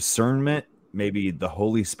 my discernment, maybe the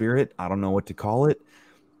Holy Spirit, I don't know what to call it,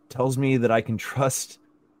 tells me that I can trust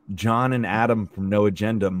John and Adam from No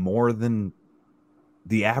Agenda more than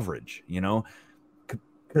the average,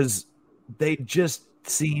 because they just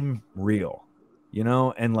seem real,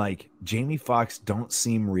 and like Jamie Foxx don't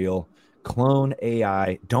seem real. Clone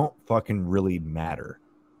AI don't fucking really matter.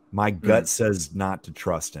 My gut says not to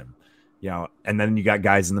trust him, and then you got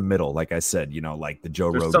guys in the middle, like I said, like the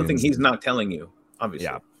Joe Rogans. Something he's not telling you, obviously.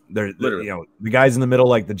 Yeah. They're the guys in the middle,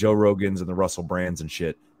 like the Joe Rogans and the Russell Brands and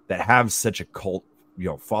shit, that have such a cult,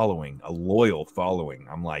 following, a loyal following.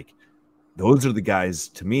 I'm like, those are the guys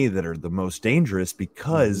to me that are the most dangerous,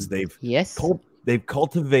 because they've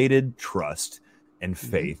cultivated trust and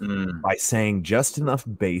faith by saying just enough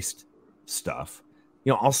based stuff.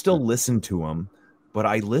 I'll still listen to them, but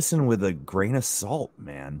I listen with a grain of salt,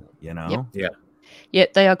 man. Yep. Yeah. Yeah,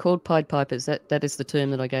 they are called Pied Pipers. That is the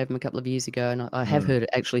term that I gave them a couple of years ago, and I have heard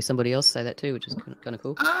actually somebody else say that too, which is kind of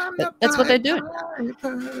cool. That's what they're doing.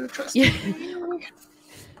 Yeah.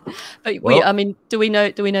 But do we know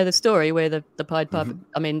the story where the Pied Piper?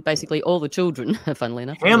 I mean, basically all the children, funnily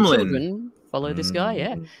enough, children follow this guy,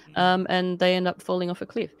 yeah, and they end up falling off a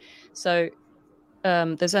cliff. So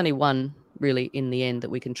there's only one really in the end that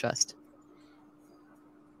we can trust.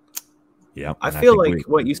 Yeah, I feel like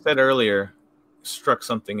what you said earlier struck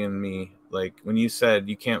something in me, like when you said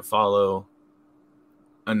you can't follow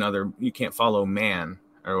man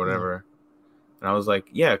or whatever, and I was like,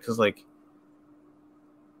 yeah, because like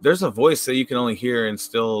there's a voice that you can only hear and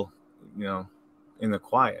still, in the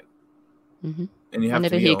quiet, and you have I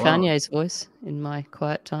never to hear alone. Kanye's voice in my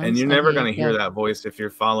quiet times, and you're never going to hear that voice if you're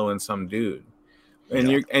following some dude, and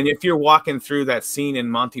if you're walking through that scene in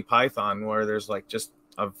Monty Python where there's like just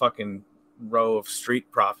a fucking row of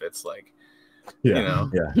street prophets, like.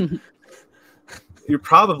 You're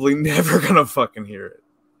probably never gonna fucking hear it,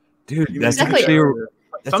 dude. Sometimes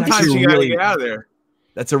you gotta get out of there.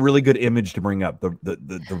 That's a really good image to bring up.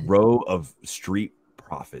 The row of street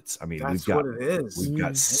prophets. I mean, we've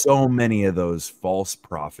got so many of those false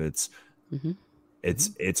prophets.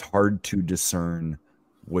 It's hard to discern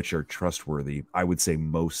which are trustworthy. I would say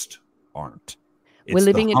most aren't.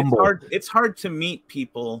 It's hard to meet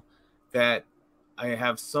people that I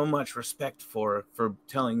have so much respect for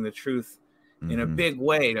telling the truth in a big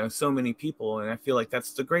way to so many people, and I feel like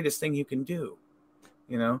that's the greatest thing you can do,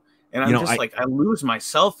 And I lose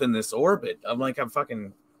myself in this orbit. I'm like a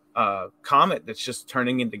fucking comet that's just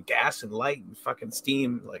turning into gas and light and fucking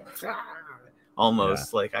steam, like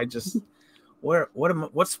almost. Like I just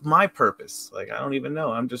what's my purpose? Like I don't even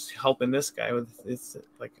know. I'm just helping this guy with it's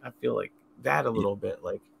like I feel like that a little bit.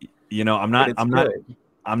 Like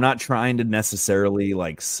I'm not trying to necessarily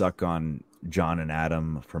like suck on John and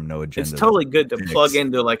Adam from No Agenda. It's totally good to plug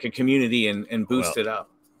into like a community and boost it up.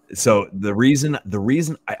 So the reason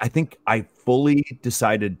I think I fully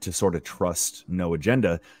decided to sort of trust No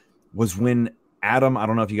Agenda was when Adam, I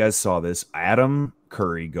don't know if you guys saw this, Adam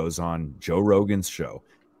Curry goes on Joe Rogan's show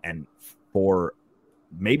and for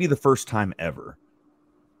maybe the first time ever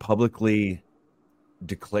publicly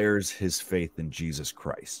declares his faith in Jesus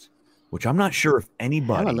Christ, which I'm not sure if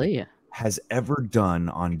anybody has ever done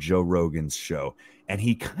on Joe Rogan's show. And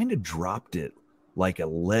he kind of dropped it like a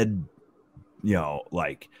lead,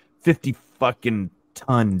 like 50 fucking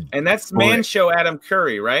ton. And that's Man Show Adam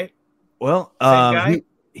Curry, right? Well, Same guy?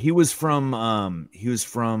 He was from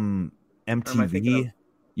MTV. I think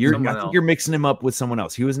you're mixing him up with someone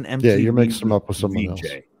else. He was an MTV. Yeah, you're mixing him up with someone else.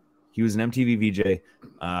 He was an MTV VJ,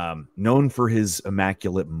 known for his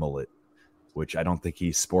immaculate mullet, which I don't think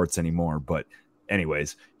he sports anymore. But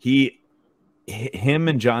anyways, him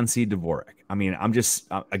and John C. Dvorak. I mean, I'm just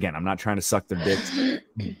again, I'm not trying to suck their dicks,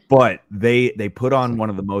 but they put on one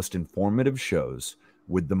of the most informative shows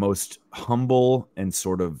with the most humble and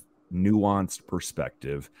sort of nuanced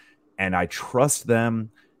perspective, and I trust them.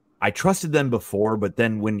 I trusted them before, but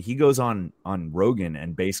then when he goes on Rogan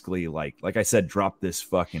and basically like I said, drop this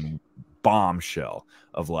fucking bombshell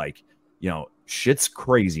of like, shit's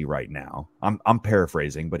crazy right now. I'm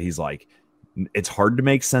paraphrasing, but he's like, it's hard to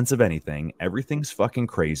make sense of anything. Everything's fucking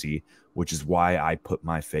crazy, which is why I put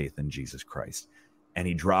my faith in Jesus Christ. And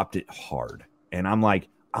he dropped it hard. And I'm like,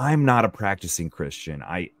 I'm not a practicing Christian.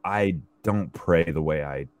 I don't pray the way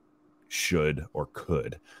I should or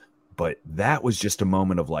could. But that was just a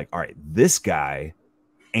moment of like, all right, this guy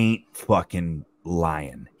ain't fucking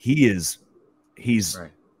lying. He's right.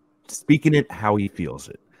 Speaking it how he feels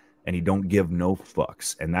it. And he don't give no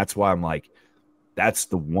fucks. And that's why I'm like, that's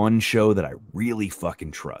the one show that I really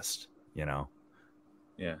fucking trust, Yeah.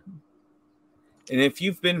 And if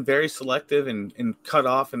you've been very selective and cut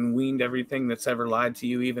off and weaned everything that's ever lied to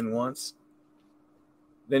you even once,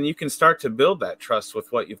 then you can start to build that trust with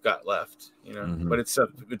what you've got left, Mm-hmm. But it's a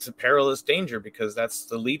perilous danger because that's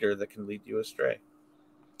the leader that can lead you astray.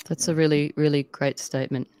 That's a really, really great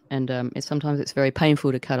statement. And sometimes it's very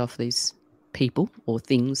painful to cut off these people or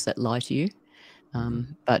things that lie to you.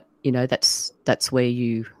 But, that's where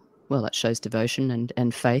that shows devotion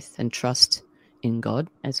and faith and trust in God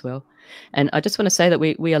as well. And I just want to say that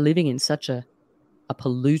we are living in such a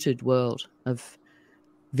polluted world of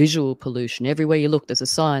visual pollution. Everywhere you look, there's a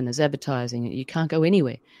sign, there's advertising. You can't go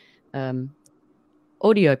anywhere.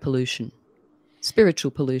 Audio pollution,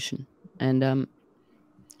 spiritual pollution. And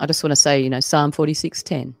I just want to say, Psalm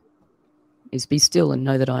 46:10 is be still and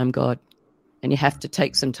know that I am God. And you have to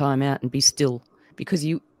take some time out and be still because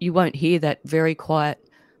you won't hear that very quiet,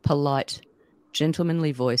 polite,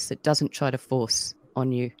 gentlemanly voice that doesn't try to force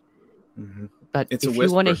on you. Mm-hmm. But if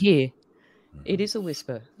you want to hear, it is a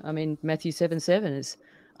whisper. I mean, Matthew 7:7 is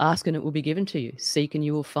ask and it will be given to you. Seek and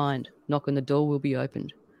you will find. Knock and the door will be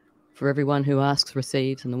opened. For everyone who asks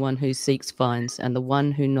receives, and the one who seeks finds, and the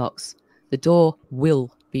one who knocks, the door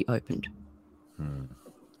will be opened.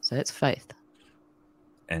 So that's faith.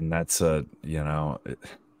 And that's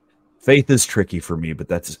faith is tricky for me, but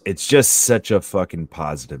it's just such a fucking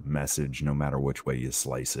positive message, no matter which way you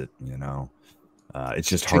slice it. It's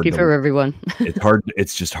just tricky hard for everyone. It's hard.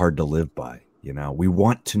 It's just hard to live by. We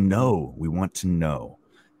want to know,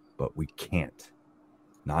 but we can't.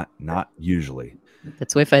 Not usually.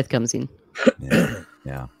 That's where faith comes in.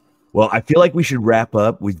 Yeah. Well, I feel like we should wrap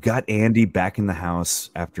up. We've got Andy back in the house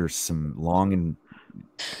after some long and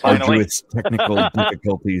arduous technical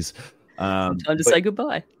difficulties. Time to say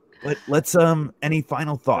goodbye. Let's any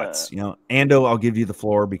final thoughts? Ando, I'll give you the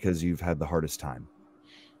floor because you've had the hardest time.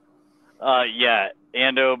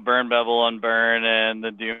 Ando, Burn, Bevel, Unburn, and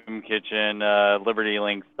the Doom Kitchen,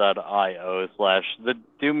 libertylinks.io/the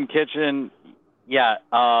Doom Kitchen.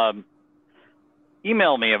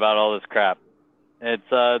 Email me about all this crap. It's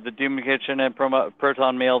the Doom Kitchen at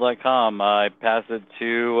protonmail.com. I pass it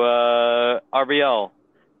to RBL,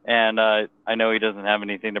 and I know he doesn't have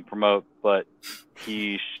anything to promote, but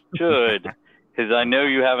he should, because I know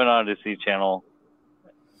you have an Odyssey channel.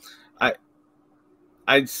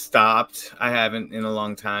 I stopped. I haven't in a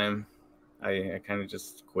long time. I kind of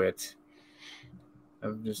just quit.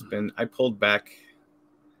 I pulled back.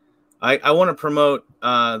 I want to promote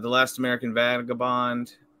The Last American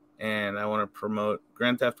Vagabond, and I want to promote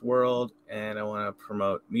Grand Theft World, and I want to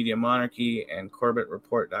promote Media Monarchy and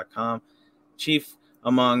CorbettReport.com. Chief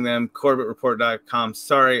among them, CorbettReport.com.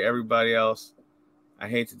 Sorry, everybody else. I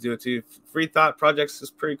hate to do it to you. Free Thought Projects is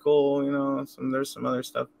pretty cool, there's some other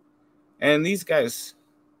stuff. And these guys,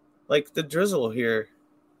 like the Drizzle here,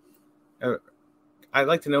 I'd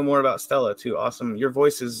like to know more about Stella too. Awesome. Your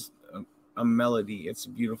voice is a melody. It's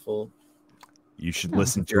beautiful. You should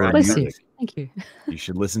listen to her Bless you. music. Thank you. You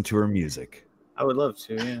should listen to her music. I would love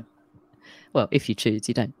to, yeah. Well, if you choose,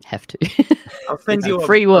 you don't have to. I'll send It's you a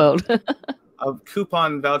free world. a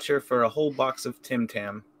coupon voucher for a whole box of Tim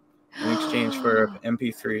Tam in exchange for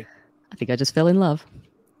MP3. I think I just fell in love.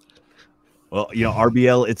 Well, you know,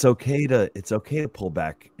 RBL, it's okay to pull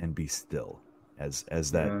back and be still, as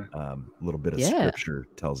that little bit of scripture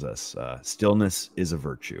tells us. Stillness is a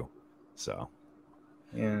virtue. So,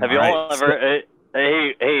 Have you all ever?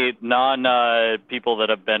 Hey, non people that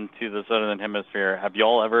have been to the Southern Hemisphere, have you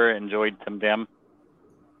all ever enjoyed Tim Tam?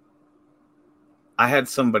 I had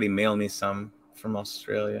somebody mail me some from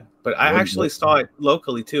Australia, but I actually saw it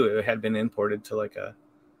locally too. It had been imported to like a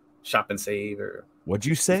Shop and Save or. What'd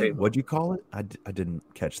you say? What'd you call it? I didn't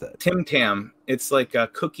catch that. Tim Tam. It's like a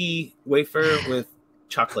cookie wafer with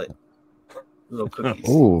chocolate. Little cookies.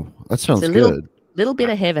 Oh, that sounds It's a good. Little bit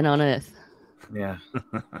of heaven on earth. Yeah,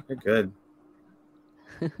 they're good.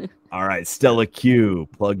 All right, Stella Q,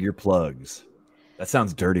 plug your plugs. That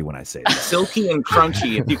sounds dirty when I say that. Silky and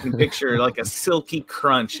crunchy. If you can picture like a silky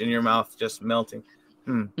crunch in your mouth just melting.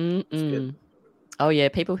 It's good. Oh yeah,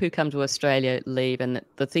 people who come to Australia leave, and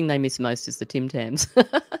the thing they miss most is the Tim Tams.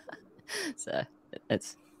 So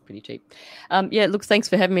that's pretty cheap. Yeah, look, thanks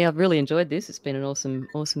for having me. I've really enjoyed this. It's been an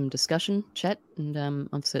awesome discussion, chat, and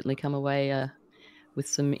I've certainly come away with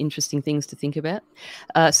some interesting things to think about.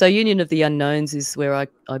 So Union of the Unknowns is where I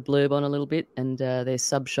blurb on a little bit, and their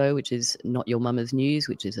sub show, which is Not Your Mama's News,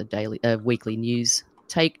 which is a weekly news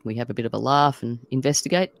take. We have a bit of a laugh and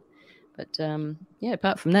investigate. But yeah,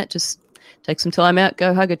 apart from that, just take some time out,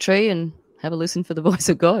 go hug a tree, and have a listen for the voice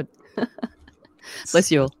of God.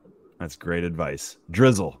 Bless you all. That's great advice.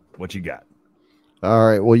 Drizzle, what you got? All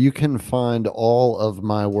right. Well, you can find all of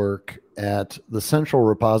my work at the central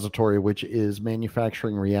repository, which is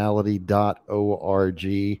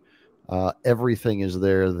manufacturingreality.org. Everything is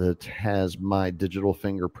there that has my digital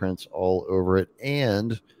fingerprints all over it.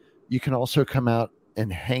 And you can also come out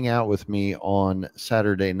and hang out with me on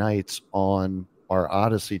Saturday nights on our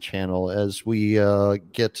Odyssey channel as we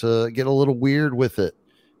get a little weird with it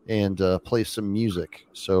and play some music.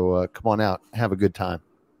 So come on out, have a good time.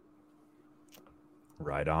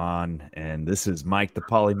 Right on. And this is Mike the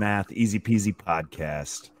Polymath, Easy Peasy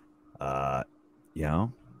Podcast. You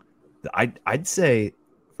know, I'd say,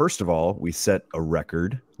 first of all, we set a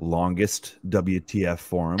record, longest WTF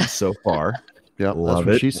forum so far. Yeah, love that's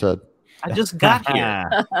what it. she said. I just got here.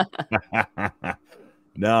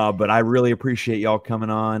 No, but I really appreciate y'all coming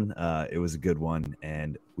on. It was a good one,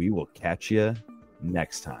 and we will catch you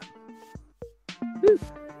next time. Woo.